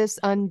part of this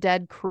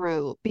undead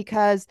crew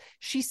because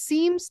she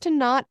seems to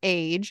not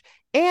age.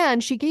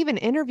 And she gave an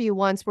interview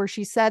once where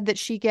she said that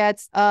she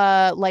gets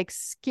like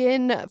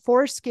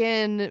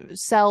foreskin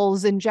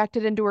cells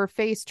injected into her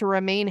face to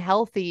remain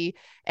healthy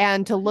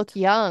and to look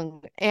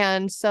young.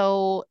 And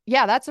so,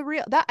 yeah, that's a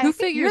real that. I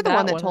think you're the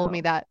one that told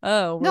me that.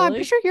 Oh, really? No, I'm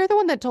pretty sure you're the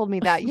one that told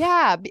me that.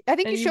 Yeah, I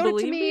think you showed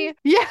it to me.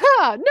 Yeah,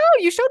 no,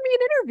 you showed me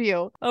an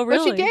interview. Oh,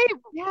 really?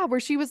 Where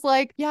she was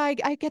like, yeah,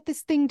 I get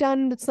this thing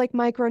done. It's like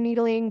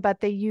microneedling, but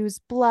they use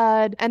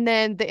blood. And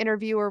then the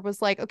interviewer was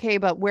like, okay,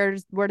 but where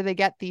do they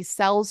get these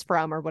cells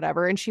from or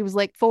whatever? And she was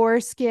like,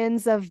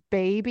 foreskins of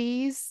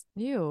babies.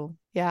 Ew.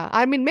 Yeah,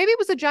 I mean, maybe it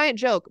was a giant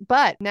joke,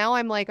 but now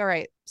I'm like, all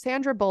right,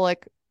 Sandra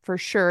Bullock for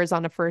sure is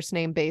on a first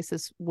name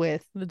basis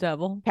with the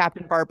devil,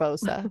 Captain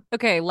Barbosa.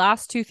 Okay,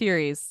 last two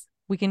theories.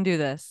 We can do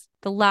this.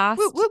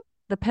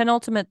 The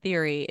penultimate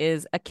theory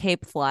is a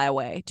Cape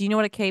flyaway. Do you know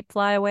what a Cape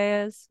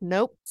flyaway is?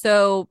 Nope.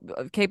 So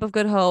Cape of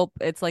Good Hope,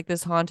 it's like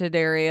this haunted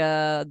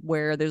area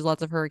where there's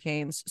lots of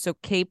hurricanes. So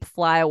Cape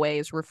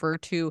flyaways refer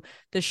to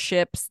the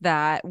ships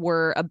that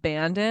were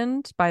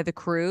abandoned by the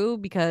crew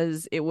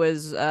because it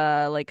was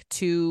like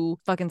too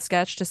fucking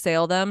sketch to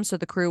sail them. So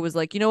the crew was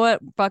like, you know what?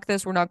 Fuck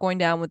this. We're not going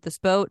down with this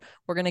boat.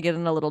 We're going to get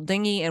in a little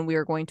dinghy and we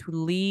are going to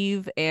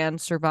leave and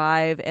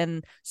survive.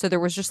 And so there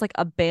was just like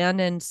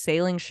abandoned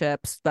sailing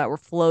ships that were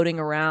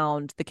floating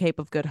around the Cape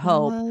of Good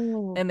Hope.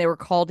 Oh. And they were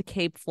called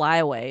Cape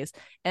flyways.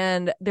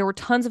 And there were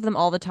tons of them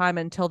all the time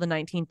until the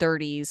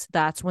 1930s.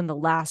 That's when the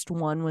last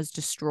one was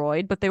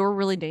destroyed. But they were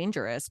really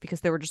dangerous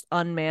because they were just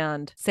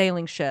unmanned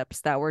sailing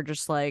ships that were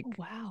just like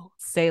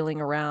sailing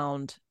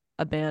around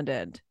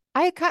abandoned.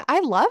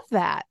 I love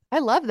that. I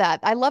love that.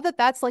 I love that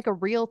that's like a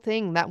real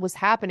thing that was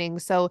happening.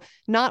 So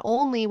not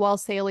only while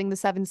sailing the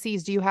seven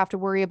seas do you have to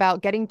worry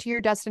about getting to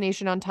your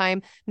destination on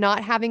time,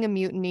 not having a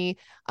mutiny,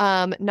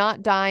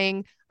 not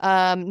dying,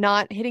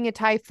 not hitting a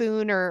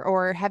typhoon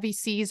or heavy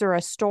seas or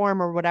a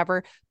storm or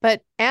whatever,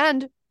 but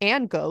and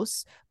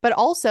ghosts, but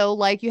also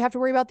like you have to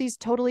worry about these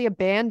totally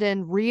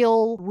abandoned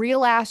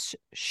real ass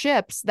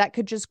ships that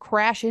could just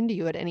crash into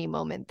you at any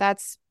moment.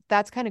 That's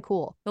kind of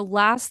cool. The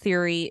last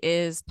theory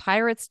is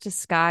pirates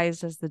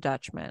disguised as the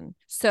Dutchman.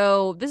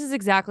 So this is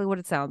exactly what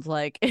it sounds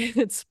like.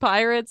 It's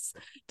pirates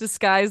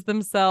disguise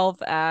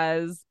themselves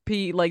as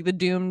like the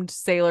doomed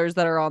sailors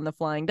that are on the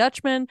Flying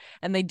Dutchman,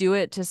 and they do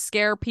it to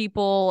scare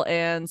people,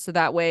 and so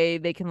that way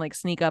they can like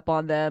sneak up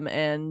on them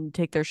and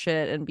take their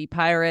shit and be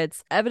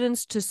pirates.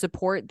 Evidence to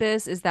support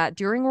this is that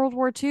during World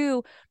War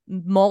II,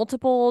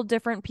 multiple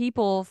different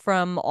people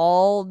from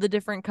all the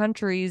different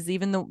countries,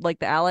 even the like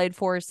the Allied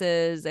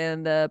forces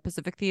and the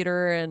Pacific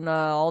Theater and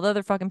all the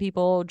other fucking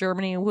people,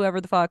 Germany,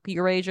 whoever the fuck,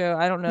 Eurasia,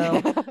 I don't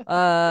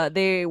know,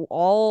 they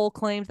all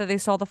claimed that they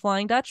saw the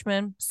Flying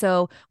Dutchman.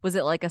 So was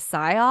it like a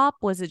psyop?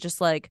 Was it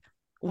just like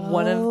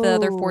one of the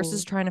other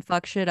forces trying to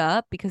fuck shit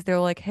up? Because they're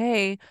like,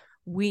 hey,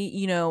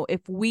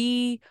 if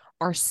we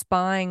are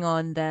spying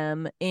on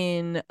them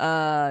in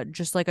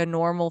just like a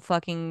normal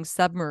fucking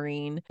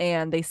submarine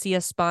and they see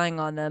us spying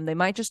on them, they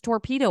might just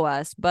torpedo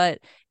us. But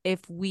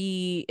if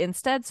we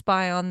instead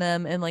spy on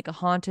them in like a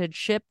haunted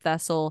ship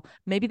vessel,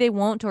 maybe they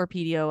won't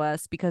torpedo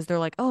us because they're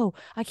like, oh,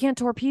 I can't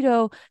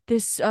torpedo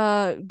this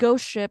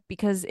ghost ship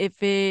because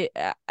if it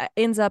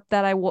ends up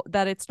that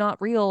that it's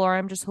not real, or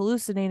I'm just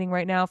hallucinating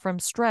right now from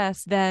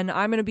stress, then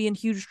I'm going to be in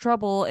huge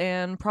trouble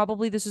and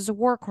probably this is a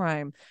war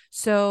crime.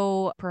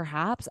 So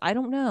perhaps, I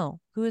don't know.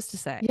 Who is to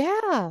say?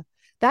 Yeah.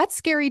 That's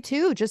scary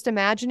too. Just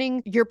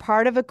imagining you're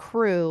part of a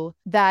crew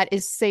that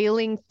is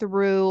sailing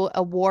through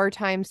a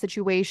wartime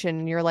situation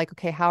and you're like,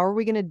 okay, how are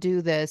we going to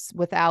do this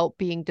without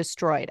being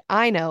destroyed?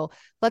 I know.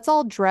 Let's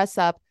all dress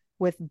up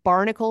with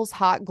barnacles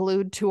hot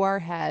glued to our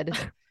head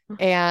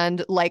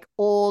and like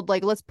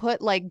let's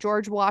put like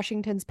George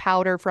Washington's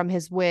powder from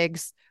his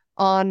wigs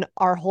on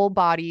our whole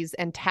bodies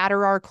and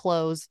tatter our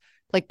clothes,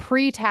 like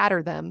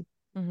pre-tatter them,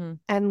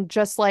 and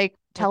just like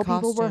tell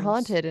people we're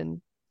haunted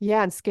and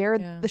scare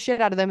the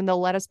shit out of them and they'll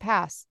let us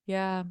pass.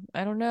 Yeah,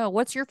 I don't know.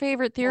 What's your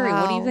favorite theory?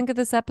 Wow. What do you think of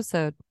this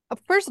episode?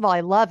 First of all,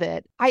 I love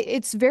it.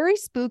 It's very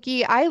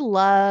spooky. I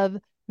love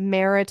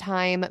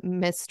maritime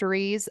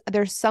mysteries.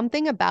 There's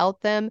something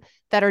about them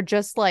that are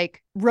just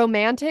like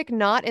romantic,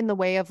 not in the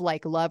way of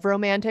like love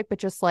romantic, but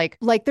just like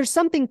there's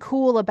something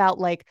cool about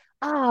like,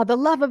 the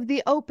love of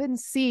the open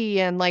sea.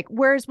 And like,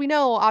 whereas we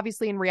know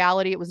obviously in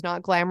reality, it was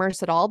not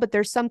glamorous at all, but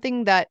there's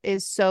something that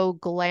is so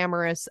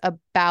glamorous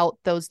about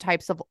those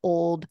types of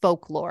old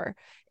folklore.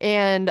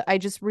 And I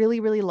just really,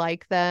 really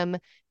like them.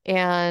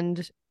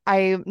 And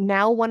I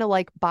now want to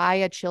like buy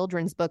a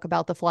children's book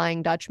about the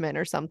Flying Dutchman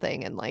or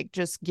something and like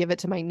just give it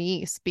to my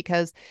niece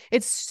because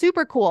it's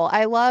super cool.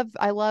 I love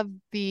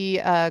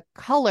the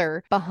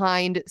color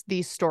behind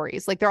these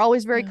stories. Like they're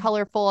always very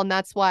colorful, and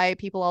that's why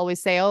people always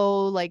say,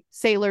 oh, like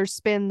sailors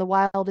spin the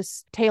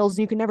wildest tales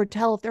and you can never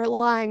tell if they're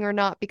lying or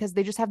not because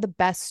they just have the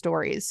best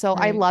stories. So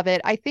I love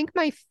it. I think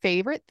my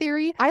favorite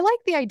theory, I like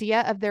the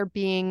idea of there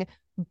being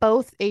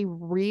both a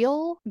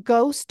real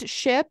ghost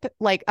ship,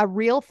 like a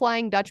real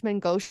Flying Dutchman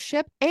ghost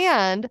ship,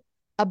 and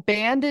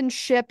abandoned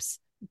ships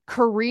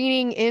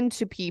careening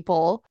into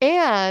people,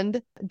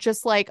 and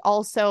just like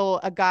also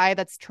a guy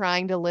that's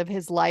trying to live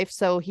his life,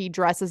 so he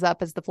dresses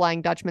up as the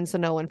Flying Dutchman so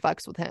no one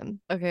fucks with him.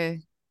 Okay.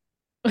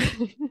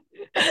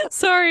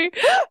 Sorry,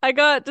 I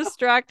got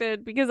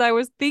distracted because I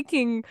was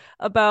thinking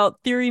about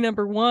theory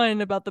number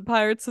 1 about the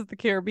Pirates of the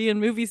Caribbean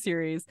movie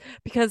series.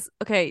 Because,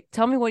 okay,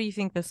 tell me what you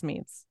think this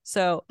means.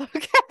 So,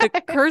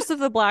 The Curse of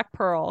the Black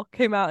Pearl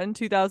came out in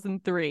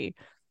 2003,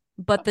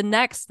 but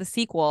the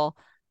sequel,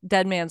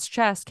 Dead Man's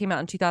Chest, came out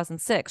in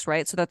 2006,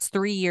 right? So that's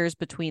 3 years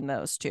between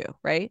those two,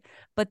 right?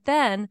 But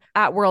then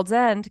At World's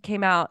End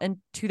came out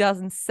in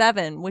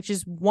 2007, which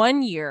is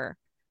 1 year.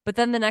 But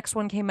then the next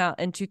one came out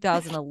in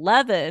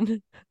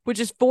 2011, which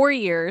is 4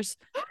 years.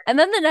 And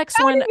then the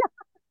next one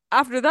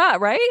after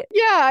that, right?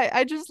 Yeah,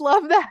 I just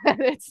love that.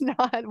 It's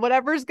not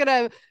whatever's going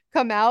to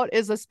come out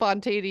is a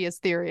spontaneous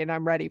theory and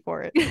I'm ready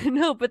for it.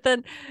 No, but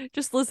then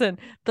just listen.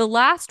 The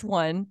last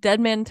one,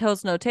 Dead Man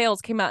Tells No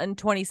Tales, came out in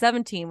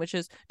 2017, which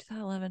is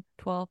 2011,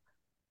 12,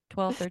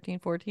 13,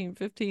 14,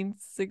 15,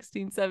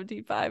 16,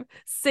 17, 5,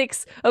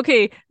 6.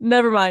 Okay,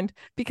 never mind.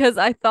 Because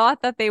I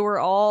thought that they were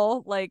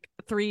all like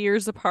 3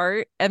 years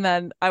apart. And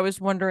then I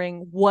was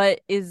wondering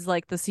what is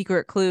like the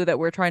secret clue that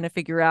we're trying to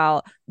figure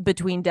out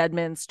between Dead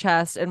Man's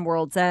Chest and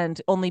World's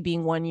End only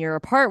being 1 year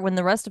apart when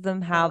the rest of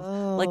them have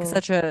like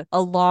such a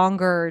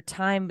longer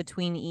time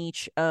between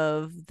each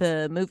of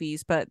the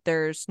movies. But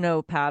there's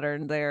no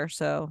pattern there.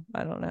 So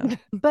I don't know.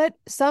 But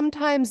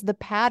sometimes the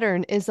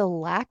pattern is a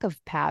lack of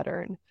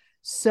pattern.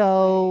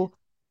 So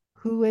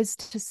who is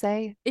to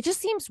say? It just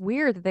seems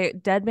weird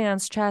that Dead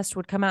Man's Chest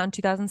would come out in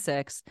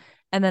 2006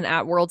 and then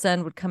At World's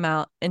End would come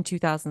out in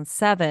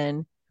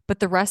 2007, but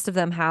the rest of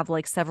them have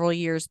like several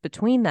years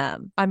between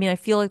them. I mean, I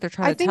feel like they're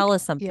trying to tell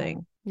us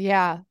something.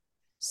 Yeah.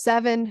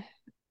 7,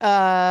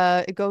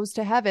 it goes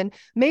to heaven.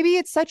 Maybe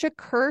it's such a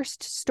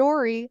cursed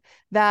story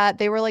that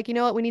they were like, you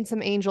know what? We need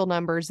some angel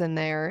numbers in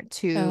there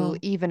to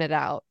even it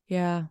out.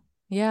 Yeah.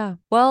 Yeah.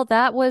 Well,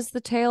 that was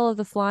the tale of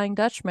the Flying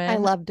Dutchman. I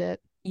loved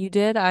it. You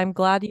did? I'm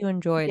glad you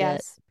enjoyed it.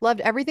 Yes.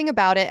 Loved everything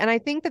about it. And I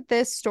think that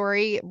this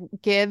story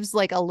gives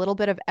like a little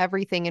bit of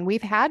everything. And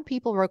we've had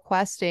people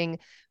requesting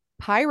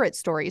pirate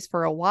stories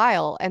for a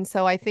while. And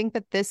so I think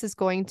that this is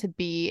going to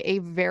be a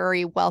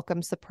very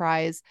welcome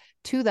surprise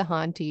to the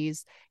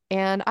Haunties.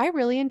 and I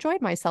really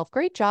enjoyed myself.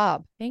 Great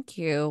job. Thank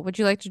you. Would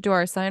you like to do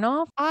our sign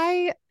off?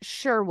 I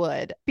sure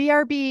would.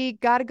 BRB,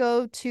 gotta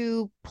go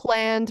to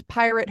planned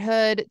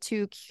piratehood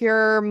to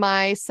cure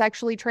my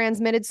sexually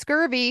transmitted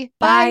scurvy.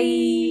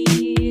 Bye.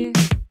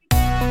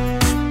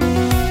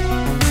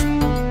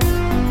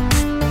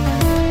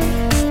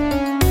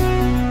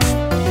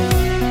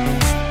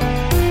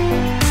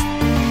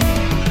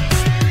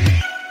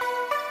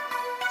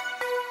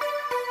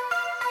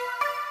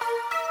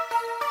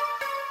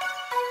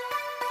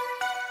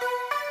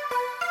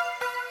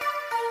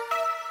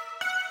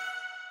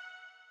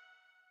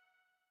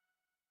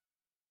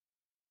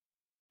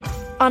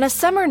 On a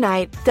summer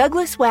night,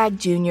 Douglas Wag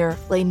Jr.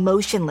 lay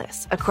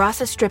motionless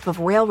across a strip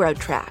of railroad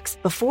tracks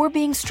before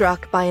being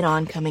struck by an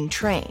oncoming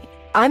train.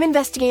 I'm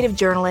investigative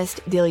journalist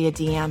Delia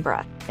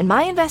D'Ambra, and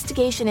my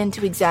investigation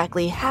into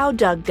exactly how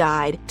Doug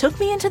died took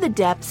me into the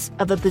depths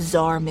of a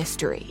bizarre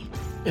mystery.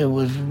 It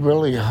was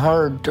really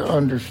hard to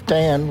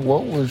understand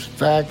what was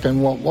fact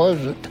and what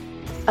wasn't.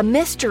 A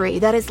mystery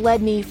that has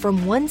led me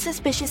from one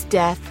suspicious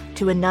death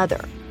to another.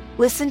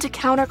 Listen to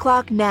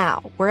Counterclock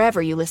now,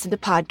 wherever you listen to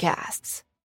podcasts.